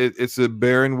 it's a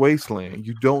barren wasteland?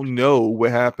 You don't know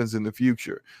what happens in the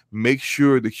future. Make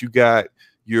sure that you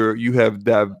have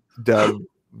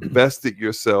divested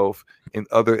yourself in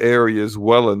other areas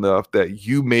well enough that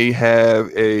you may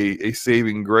have a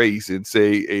saving grace and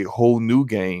say a whole new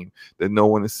game that no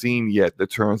one has seen yet that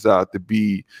turns out to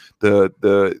be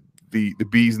the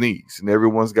bee's knees, and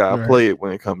everyone's got to play it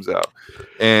when it comes out.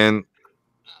 And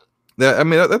I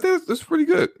think that's pretty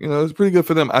good. It's pretty good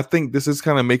for them. I think this is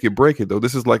kind of make it break it, though.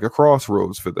 This is like a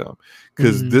crossroads for them,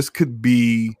 because this could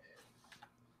be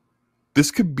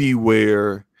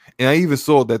where, And I even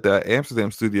saw that the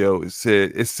Amsterdam studio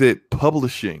said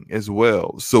publishing as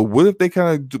well. So what if they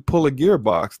kind of pull a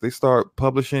Gearbox? They start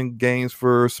publishing games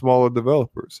for smaller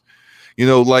developers,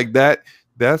 like that.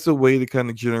 That's a way to kind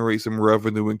of generate some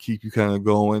revenue and keep you kind of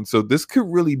going. So this could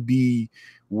really be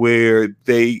where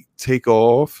they take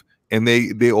off. And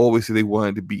they always say they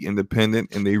wanted to be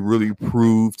independent, and they really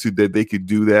proved that they could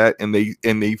do that, and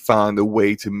they find a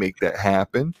way to make that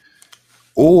happen.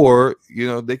 Or,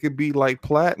 they could be like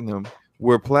Platinum,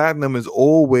 where Platinum is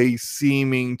always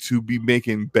seeming to be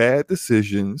making bad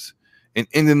decisions and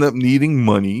ending up needing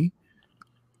money,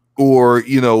 or,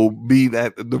 be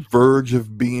at the verge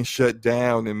of being shut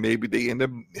down, and maybe they end up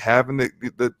having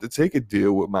to take a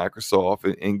deal with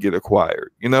Microsoft and get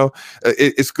acquired.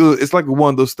 It's good. It's like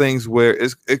one of those things where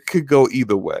it could go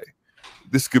either way.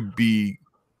 This could be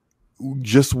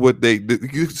just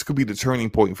this could be the turning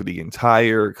point for the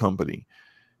entire company.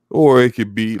 Or it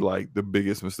could be like the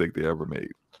biggest mistake they ever made.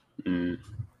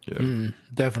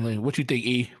 Definitely. What you think,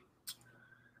 E?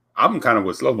 I'm kind of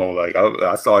with SloMo. Like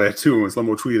I saw that too when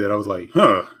SloMo tweeted that. I was like,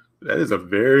 huh, that is a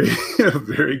very,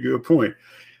 very good point.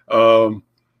 But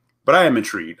I am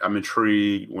intrigued. I'm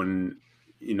intrigued when,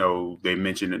 they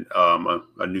mentioned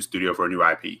a new studio for a new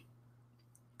IP.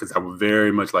 Because I would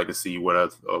very much like to see what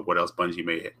else Bungie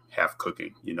may have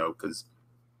cooking, because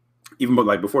even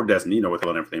like before Destiny, with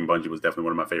Halo and everything, Bungie was definitely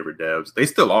one of my favorite devs. They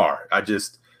still are. I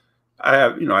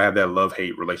have that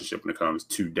love-hate relationship when it comes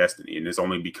to Destiny, and it's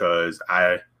only because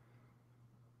I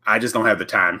just don't have the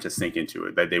time to sink into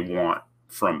it that they want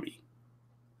from me.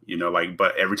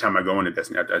 But every time I go into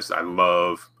Destiny, I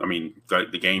love,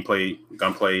 the gameplay,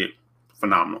 gunplay,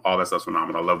 phenomenal. All that stuff's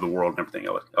phenomenal. I love the world and everything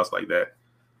else like that.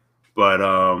 But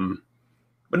I'm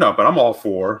all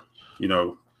for,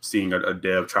 seeing a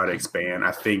dev try to expand.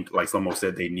 I think, like SloMo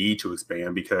said, they need to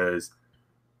expand because,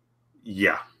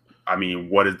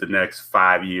 what does the next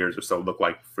 5 years or so look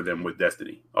like for them with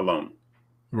Destiny alone?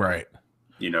 Right.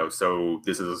 So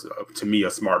this is, to me,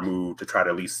 a smart move to try to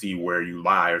at least see where you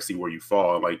lie or see where you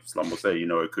fall. Like SloMo said,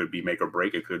 it could be make or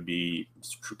break. It could be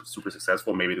super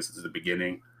successful. Maybe this is the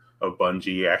beginning of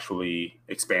Bungie actually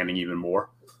expanding even more.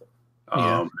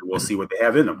 We'll see what they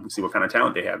have in them. We'll see what kind of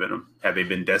talent they have in them. Have they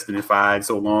been Destiny-fied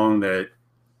so long that,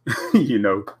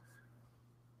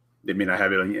 they may not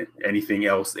have anything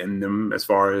else in them as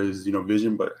far as,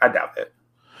 vision, but I doubt that.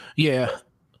 Yeah.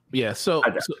 Yeah. So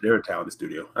they're a talented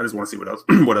studio. I just want to see what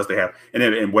else they have.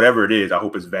 And whatever it is, I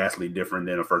hope it's vastly different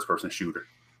than a first-person shooter.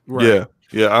 Right.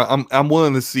 Yeah. I'm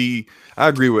willing to see. I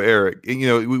agree with Eric.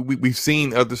 We've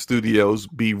seen other studios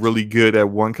be really good at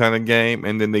one kind of game,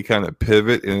 and then they kind of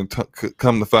pivot and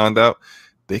come to find out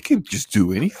they can just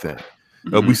do anything.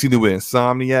 We've seen it with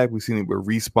Insomniac. We've seen it with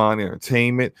Respawn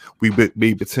Entertainment. We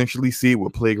may potentially see it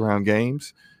with Playground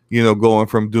Games. Going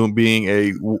from being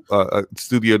a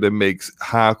studio that makes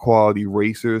high quality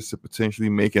racers to potentially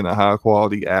making a high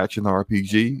quality action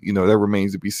RPG. That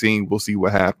remains to be seen. We'll see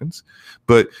what happens.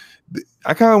 But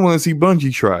I kind of want to see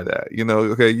Bungie try that.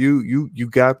 Okay, you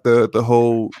got the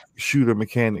whole shooter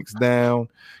mechanics down.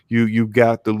 You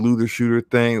got the looter shooter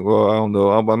thing. Well, I don't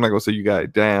know. I'm not gonna say you got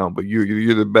it down, but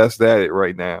you're the best at it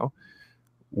right now.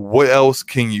 What else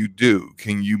can you do?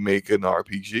 Can you make an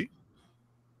RPG?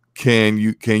 Can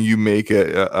you make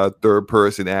a third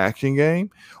person action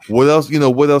game? What else?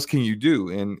 What else can you do?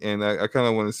 And I kind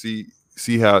of want to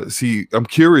see how. I'm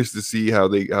curious to see how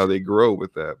they grow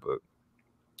with that, but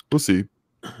we'll see.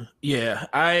 Yeah,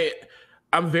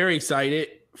 I'm very excited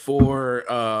for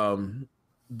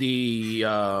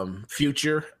the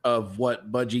future of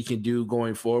what Bungie can do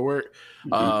going forward.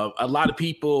 A lot of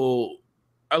people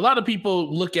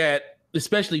look at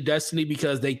especially Destiny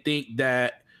because they think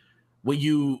that when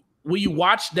you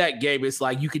watch that game, it's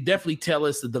like you could definitely tell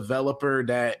it's the developer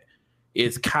that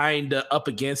is kind of up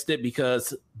against it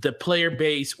because the player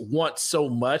base wants so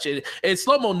much. And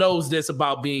SloMo knows this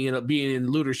about being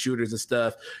in looter shooters and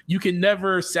stuff. You can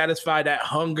never satisfy that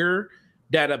hunger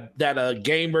that a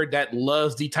gamer that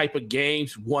loves the type of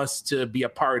games wants to be a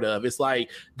part of. It's like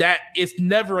that. It's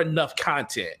never enough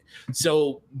content.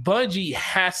 So Bungie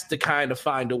has to kind of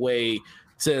find a way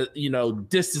to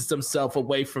distance themselves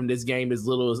away from this game as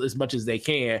much as they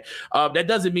can. That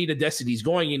doesn't mean that Destiny's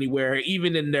going anywhere.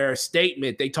 Even in their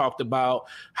statement, they talked about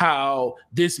how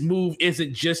this move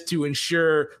isn't just to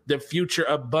ensure the future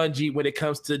of Bungie when it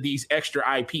comes to these extra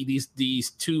IP,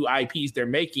 these two IPs they're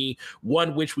making.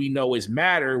 One which we know is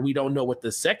Matter. We don't know what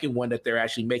the second one that they're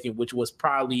actually making, which was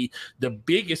probably the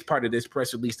biggest part of this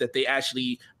press release, that they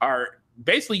actually are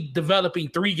basically developing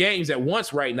 3 games at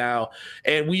once right now.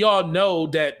 And we all know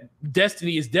that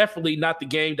Destiny is definitely not the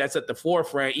game that's at the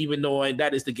forefront, even knowing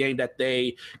that is the game that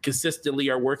they consistently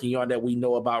are working on that we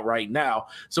know about right now.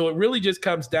 So it really just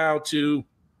comes down to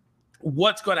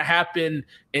what's going to happen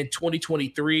in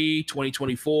 2023,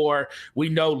 2024. We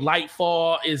know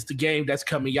Lightfall is the game that's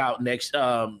coming out next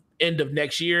end of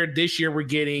next year. This year we're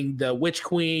getting the Witch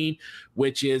Queen,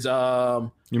 which is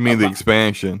you mean the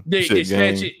expansion? The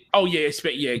expansion. Game. Oh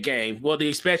yeah, game. Well, the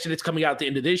expansion that's coming out at the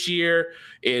end of this year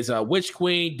is Witch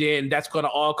Queen. Then that's going to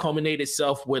all culminate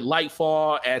itself with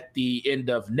Lightfall at the end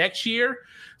of next year.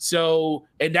 So,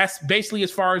 and that's basically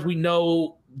as far as we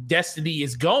know Destiny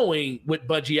is going with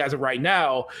Bungie as of right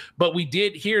now. But we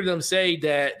did hear them say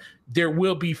that there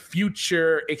will be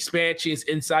future expansions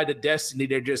inside of Destiny.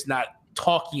 They're just not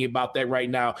talking about that right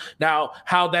now. Now,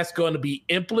 how that's going to be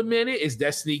implemented, is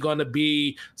Destiny going to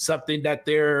be something that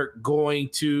they're going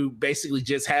to basically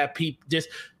just have people just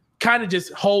kind of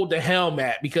just hold the helm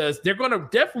at, because they're going to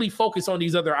definitely focus on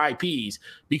these other IPs,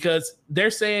 because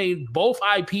they're saying both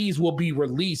IPs will be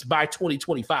released by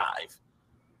 2025,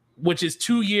 which is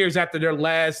 2 years after their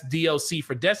last DLC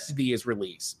for Destiny is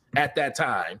released at that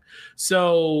time.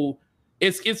 So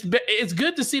it's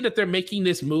good to see that they're making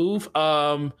this move.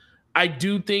 I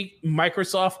do think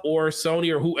Microsoft or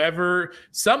Sony or whoever,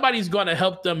 somebody's going to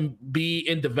help them be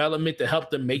in development to help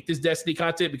them make this Destiny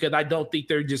content, because I don't think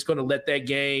they're just going to let that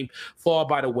game fall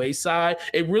by the wayside.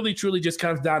 It really, truly just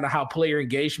comes down to how player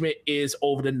engagement is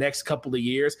over the next couple of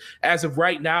years. As of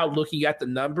right now, looking at the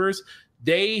numbers,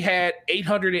 they had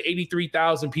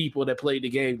 883,000 people that played the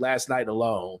game last night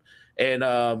alone. And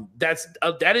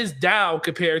that is down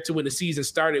compared to when the season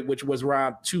started, which was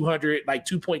around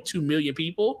 2.2 million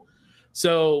people.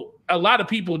 So a lot of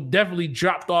people definitely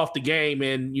dropped off the game,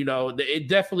 and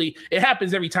it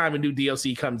happens every time a new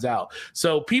DLC comes out.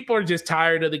 So people are just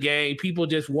tired of the game. People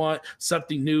just want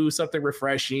something new, something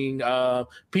refreshing.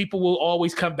 People will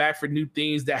always come back for new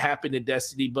things that happen in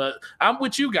Destiny. But I'm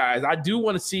with you guys. I do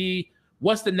want to see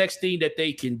what's the next thing that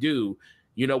they can do.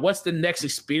 What's the next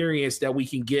experience that we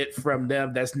can get from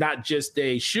them that's not just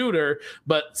a shooter,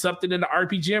 but something in the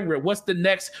RPG genre? What's the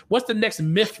next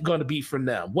myth going to be from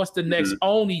them? What's the next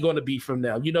Oni going to be from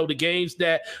them? The games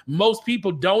that most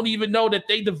people don't even know that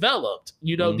they developed.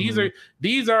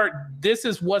 This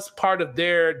is what's part of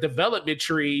their development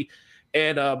tree.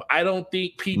 And I don't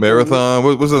think people Marathon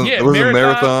was a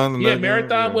Marathon. Yeah,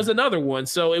 Marathon was another one.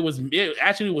 So it was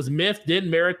Myth, then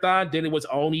Marathon, then it was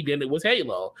Oni, then it was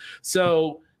Halo.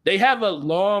 So they have a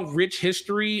long, rich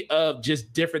history of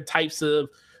just different types of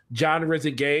genres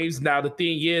and games. Now the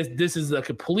thing is, this is a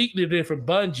completely different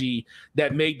Bungie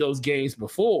that made those games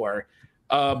before.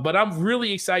 But I'm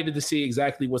really excited to see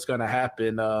exactly what's going to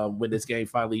happen when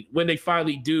they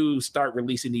finally do start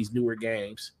releasing these newer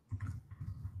games.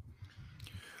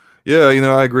 Yeah,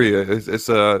 I agree. It's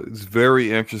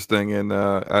very interesting, and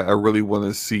I really want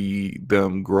to see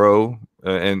them grow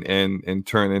and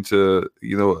turn into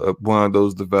one of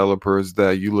those developers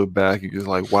that you look back and you're just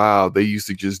like, wow, they used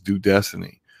to just do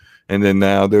Destiny, and then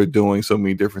now they're doing so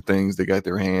many different things. They got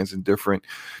their hands in different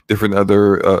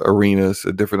other arenas,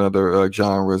 different other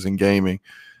genres in gaming,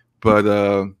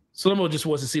 but. SloMo just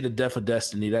wants to see the death of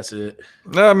Destiny. That's it.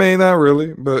 I mean, not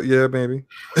really, but yeah, maybe.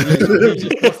 He just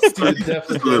wants to see the death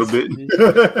of a little bit.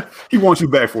 He wants you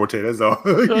back, Forte. That's all.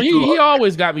 He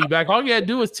always got me back. All you gotta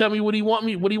do is tell me what he want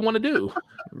to do.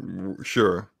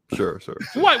 Sure.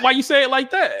 Why you say it like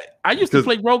that? I used to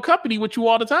play Rogue Company with you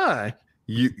all the time.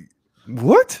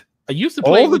 What? I used to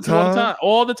play all the time.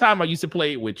 All the time I used to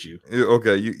play it with you.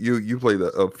 Okay, you played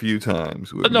a few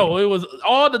times with No, me. it was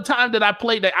all the time that I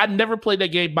played that. I never played that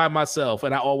game by myself,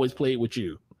 and I always played with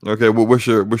you. Okay, well, what's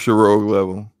your rogue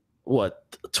level? What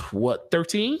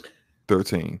 13?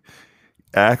 13.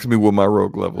 Ask me what my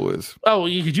rogue level is. Oh,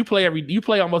 you play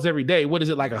almost every day. What is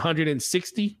it, like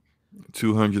 160?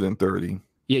 230.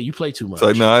 Yeah, you play too much. It's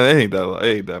like, no, it ain't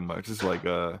that much. It's like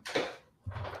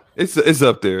It's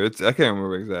up there. I can't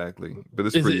remember exactly, but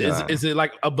it's pretty high. Is it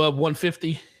like above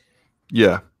 150?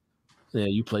 Yeah. Yeah,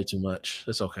 you play too much.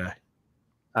 That's okay.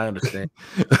 I understand.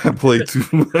 I play too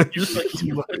much. You play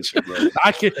too much.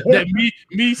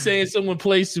 Me saying someone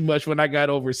plays too much when I got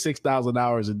over 6,000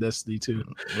 hours in Destiny 2.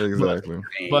 Exactly.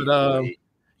 But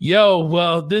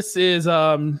this is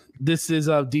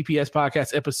DPS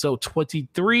Podcast episode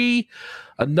 23.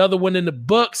 Another one in the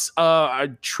books.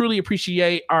 I truly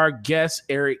appreciate our guest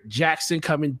Ecjaxson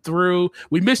coming through.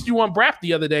 We missed you on BRAP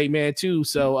the other day, man, too.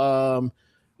 So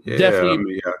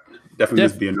definitely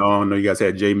missed being on. I know you guys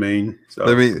had J-Main. So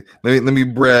let me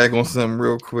brag on something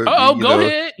real quick. Go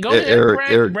ahead. Go ahead,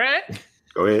 Eric. Brag.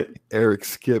 Go ahead. Eric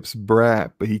skips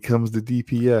BRAP, but he comes to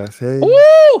DPS. Hey.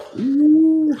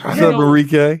 Woo! What's up,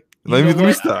 Enrique? Let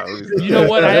me stop. You know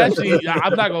what? I'm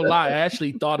not gonna lie. I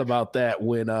actually thought about that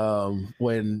when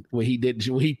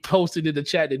he posted in the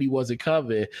chat that he wasn't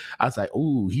coming. I was like,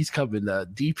 "Ooh, he's coming to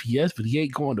DPS, but he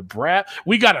ain't going to BRAP.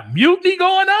 We got a mutiny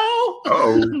going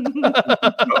on."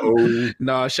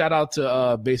 No, shout out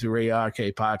to Basement Radio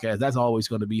Arcade Podcast. That's always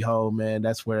going to be home, man.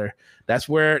 That's where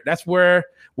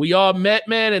we all met,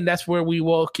 man, and that's where we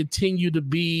will continue to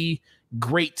be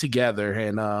great together.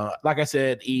 And like I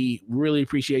said, really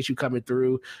appreciate you coming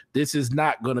through. This is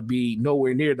not going to be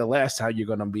nowhere near the last time you're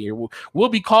going to be here. We'll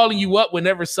be calling you up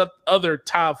whenever some other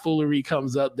tomfoolery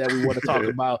comes up that we want to talk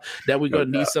about, that we're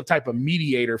going to need some type of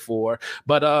mediator for.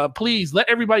 But please let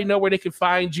everybody know where they can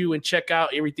find you and check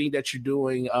out everything that you're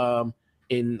doing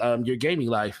in your gaming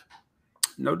life.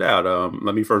 No doubt.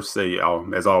 Let me first say,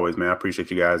 as always, man, I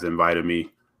appreciate you guys inviting me.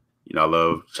 You know, I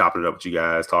love chopping it up with you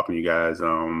guys, talking to you guys.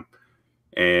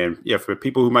 And yeah, for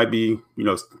people who might be,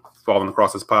 falling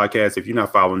across this podcast, if you're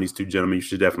not following these two gentlemen, you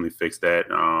should definitely fix that.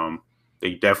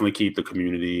 They definitely keep the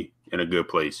community in a good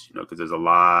place, because there's a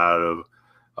lot of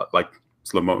like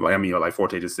SloMo, like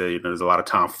Forte just said, there's a lot of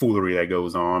tomfoolery that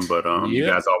goes on, but you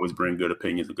guys always bring good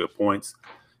opinions and good points.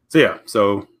 So yeah,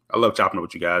 I love chopping up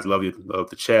with you guys. Love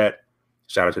the chat.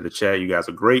 Shout out to the chat. You guys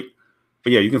are great.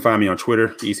 But yeah, you can find me on Twitter,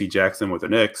 Ecjaxson with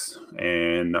an X.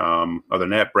 And other than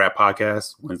that, BRAP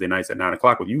Podcast, Wednesday nights at 9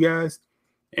 o'clock with you guys.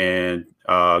 And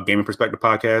Gaming Perspective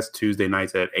Podcast, Tuesday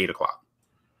nights at 8 o'clock.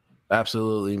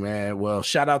 Absolutely, man. Well,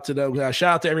 shout out to them.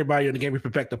 Shout out to everybody on the Gaming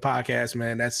Perspective Podcast,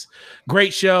 man. That's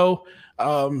great show.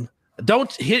 Don't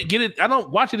get it. I don't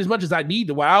watch it as much as I need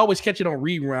to. I always catch it on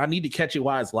rerun. I need to catch it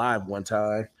while it's live one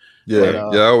time. Yeah,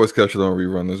 I always catch it on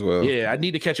rerun as well. Yeah, I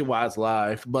need to catch it while it's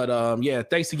live. But yeah,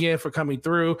 thanks again for coming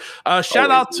through. Shout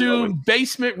out to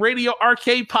Basement Radio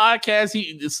Arcade Podcast.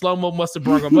 SloMo must have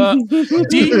brought him up.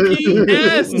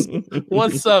 DPS,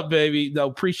 what's up, baby? No,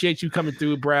 appreciate you coming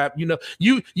through, BRAP. You the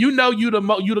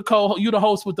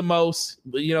host with the most.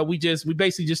 We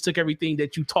basically just took everything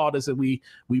that you taught us and we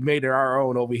made it our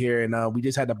own over here, and we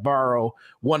just had to borrow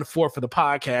 1/4 of the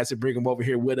podcast and bring them over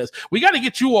here with us. We got to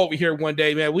get you over here one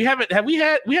day, man. We haven't had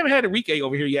Enrique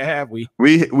over here yet, have we?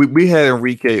 We had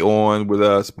Enrique on with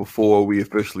us before we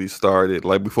officially started,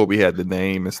 like before we had the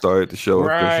name and started the show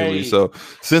officially. So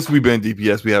since we've been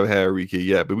DPS, we haven't had Enrique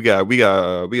yet, but we got rectify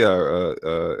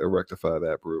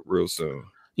that real soon.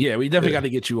 Yeah, we definitely got to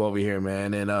get you over here,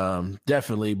 man, and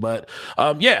definitely. But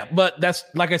but that's,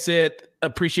 like I said,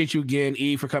 appreciate you again,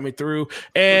 E, for coming through.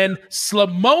 And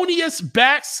Slamonius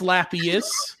backslappius.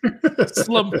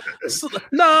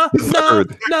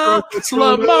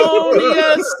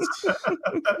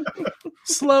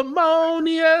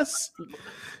 Slamonius.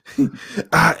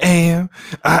 I am.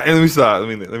 Let me stop. Let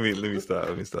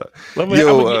me stop. I'm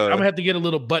gonna have to get a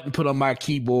little button put on my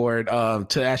keyboard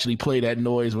to actually play that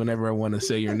noise whenever I want to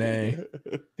say your name.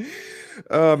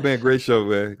 Oh man, great show,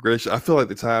 man. Great show. I feel like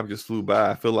the time just flew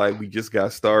by. I feel like we just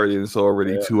got started and it's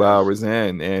already 2 hours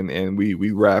in, and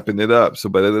we wrapping it up. So,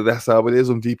 but that's how it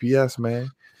is on DPS, man.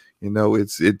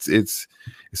 It's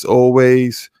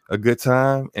always a good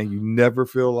time, and you never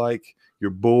feel like you're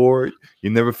bored.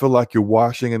 You never feel like you're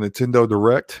watching a Nintendo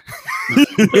Direct.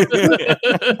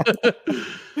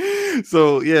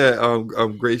 So yeah,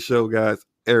 great show, guys.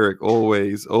 Eric,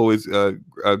 always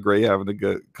great having a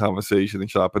good conversation and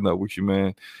chopping up with you,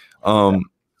 man.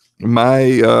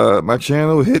 My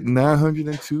channel hit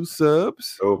 902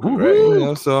 subs. Oh,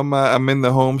 great. So I'm in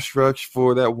the home stretch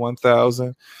for that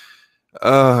 1,000.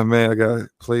 Man, I gotta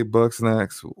play Buck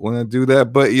Snacks when I do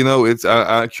that, but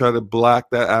I try to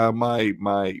block that out of my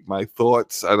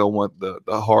thoughts. I don't want the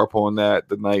harp on that,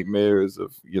 the nightmares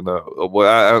of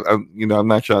I'm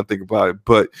not trying to think about it,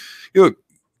 but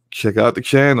check out the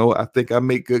channel. I think I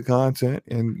make good content,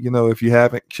 and if you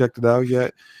haven't checked it out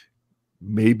yet,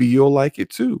 maybe you'll like it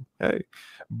too. Hey,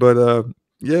 but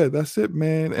yeah, that's it,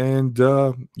 man. And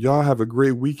y'all have a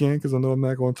great weekend, because I know I'm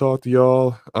not going to talk to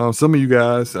y'all, some of you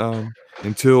guys,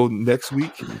 until next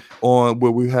week on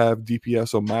where we have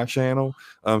DPS on my channel.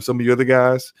 Some of you other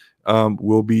guys,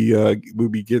 we'll be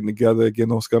getting together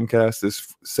again on Scumcast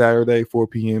this Saturday, 4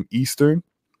 p.m. Eastern,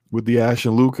 with the Ash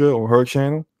and Luca on her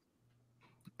channel.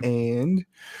 And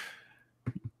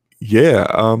yeah,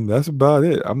 that's about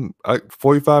it. I'm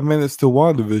 45 minutes to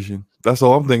WandaVision. That's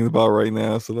all I'm thinking about right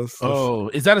now. So let's. Oh,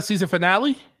 is that a season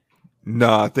finale?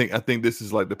 No, I think this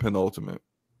is like the penultimate.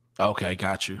 Okay,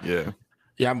 got you. Yeah.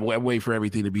 I'm waiting for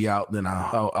everything to be out. Then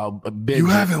I'll binge. You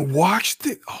haven't watched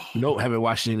it? Nope, haven't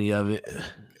watched any of it.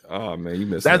 Oh man, you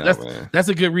missed out, man. That's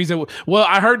a good reason. Well,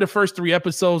 I heard the first 3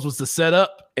 episodes was the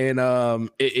setup, and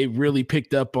it really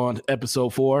picked up on episode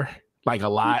 4 like a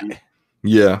lot.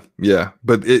 Yeah,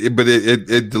 but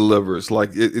it delivers.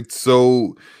 Like it's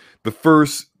so the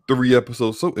first 3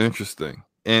 episodes so interesting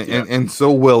and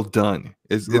so well done.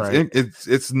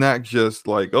 It's not just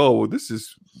like, oh, well, this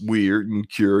is weird and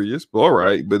curious, but all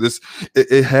right, but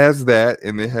it has that,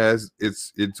 and it has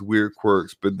its weird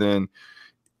quirks, but then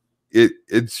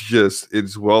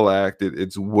it's well acted,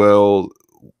 it's well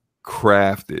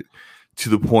crafted to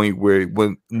the point where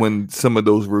when some of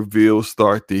those reveals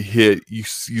start to hit, you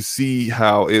see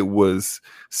how it was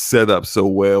set up so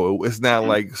well. It's not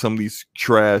like some of these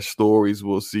trash stories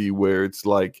we'll see where it's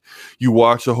like you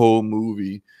watch a whole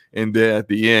movie and then at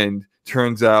the end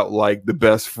turns out like the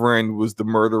best friend was the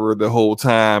murderer the whole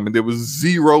time and there was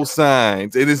 0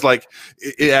 signs. And it's like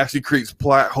it actually creates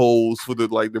plot holes for the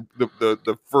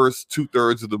first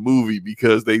 2/3 of the movie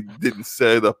because they didn't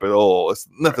set it up at all. It's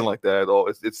nothing like that at all.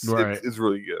 It's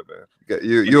really good, man.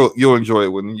 You'll enjoy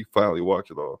it when you finally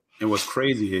watch it all. And what's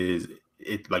crazy is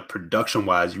it, like, production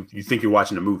wise, you think you're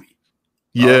watching a movie.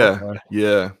 Yeah.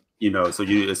 You know, so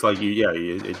it's like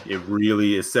it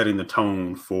really is setting the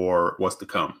tone for what's to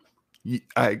come.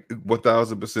 I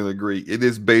 1000% agree. It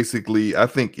is basically, I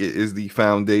think it is the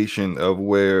foundation of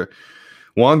where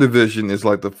WandaVision is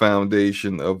like the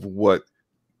foundation of what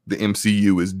the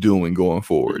MCU is doing going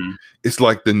forward. It's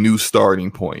like the new starting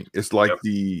point. It's like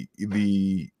the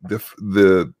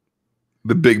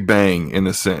Big Bang in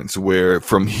a sense, where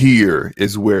from here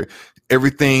is where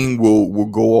everything will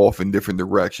go off in different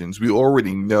directions. We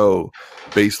already know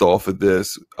based off of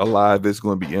this, a lot of it's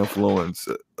going to be influence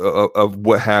of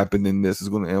what happened in this is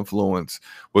going to influence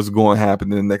what's going to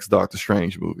happen in the next Doctor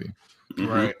Strange movie.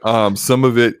 Right. Some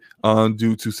of it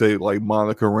due to, say, like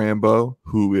Monica Rambeau,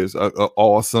 who is an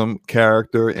awesome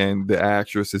character, and the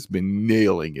actress has been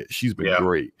nailing it. She's been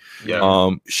great.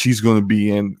 She's going to be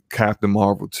in Captain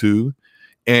Marvel 2.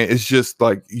 And it's just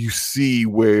like you see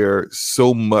where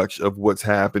so much of what's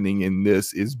happening in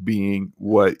this is being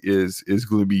what is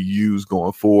going to be used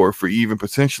going forward for even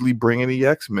potentially bringing the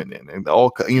X-Men in and all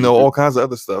kinds of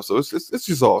other stuff. So it's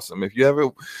just awesome. If you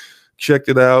haven't checked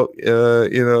it out,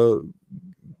 you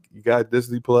got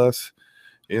Disney Plus,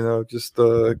 just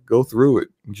go through it,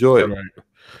 enjoy it.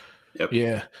 Yep.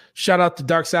 Yeah. Shout out to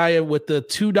Darksaya with the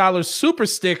 $2 super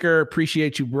sticker.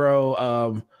 Appreciate you,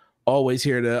 bro. Always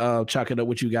here to chalk it up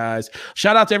with you guys.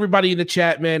 Shout out to everybody in the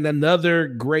chat, man. Another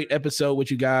great episode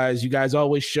with you guys. You guys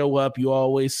always show up. You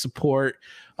always support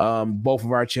both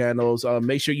of our channels.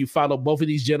 Make sure you follow both of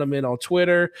these gentlemen on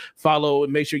Twitter. Follow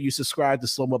and make sure you subscribe to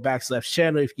SloMo Backslash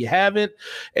channel if you haven't.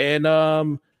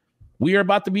 And we are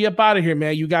about to be up out of here,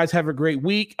 man. You guys have a great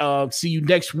week. See you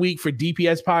next week for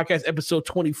DPS Podcast episode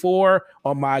 24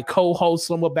 on my co-host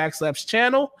SloMo Backslash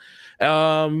channel.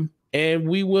 And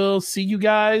we will see you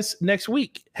guys next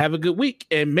week. Have a good week.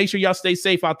 And make sure y'all stay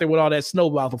safe out there with all that snow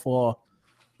about to fall.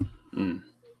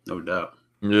 No doubt.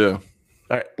 Yeah. All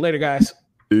right. Later, guys.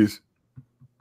 Peace.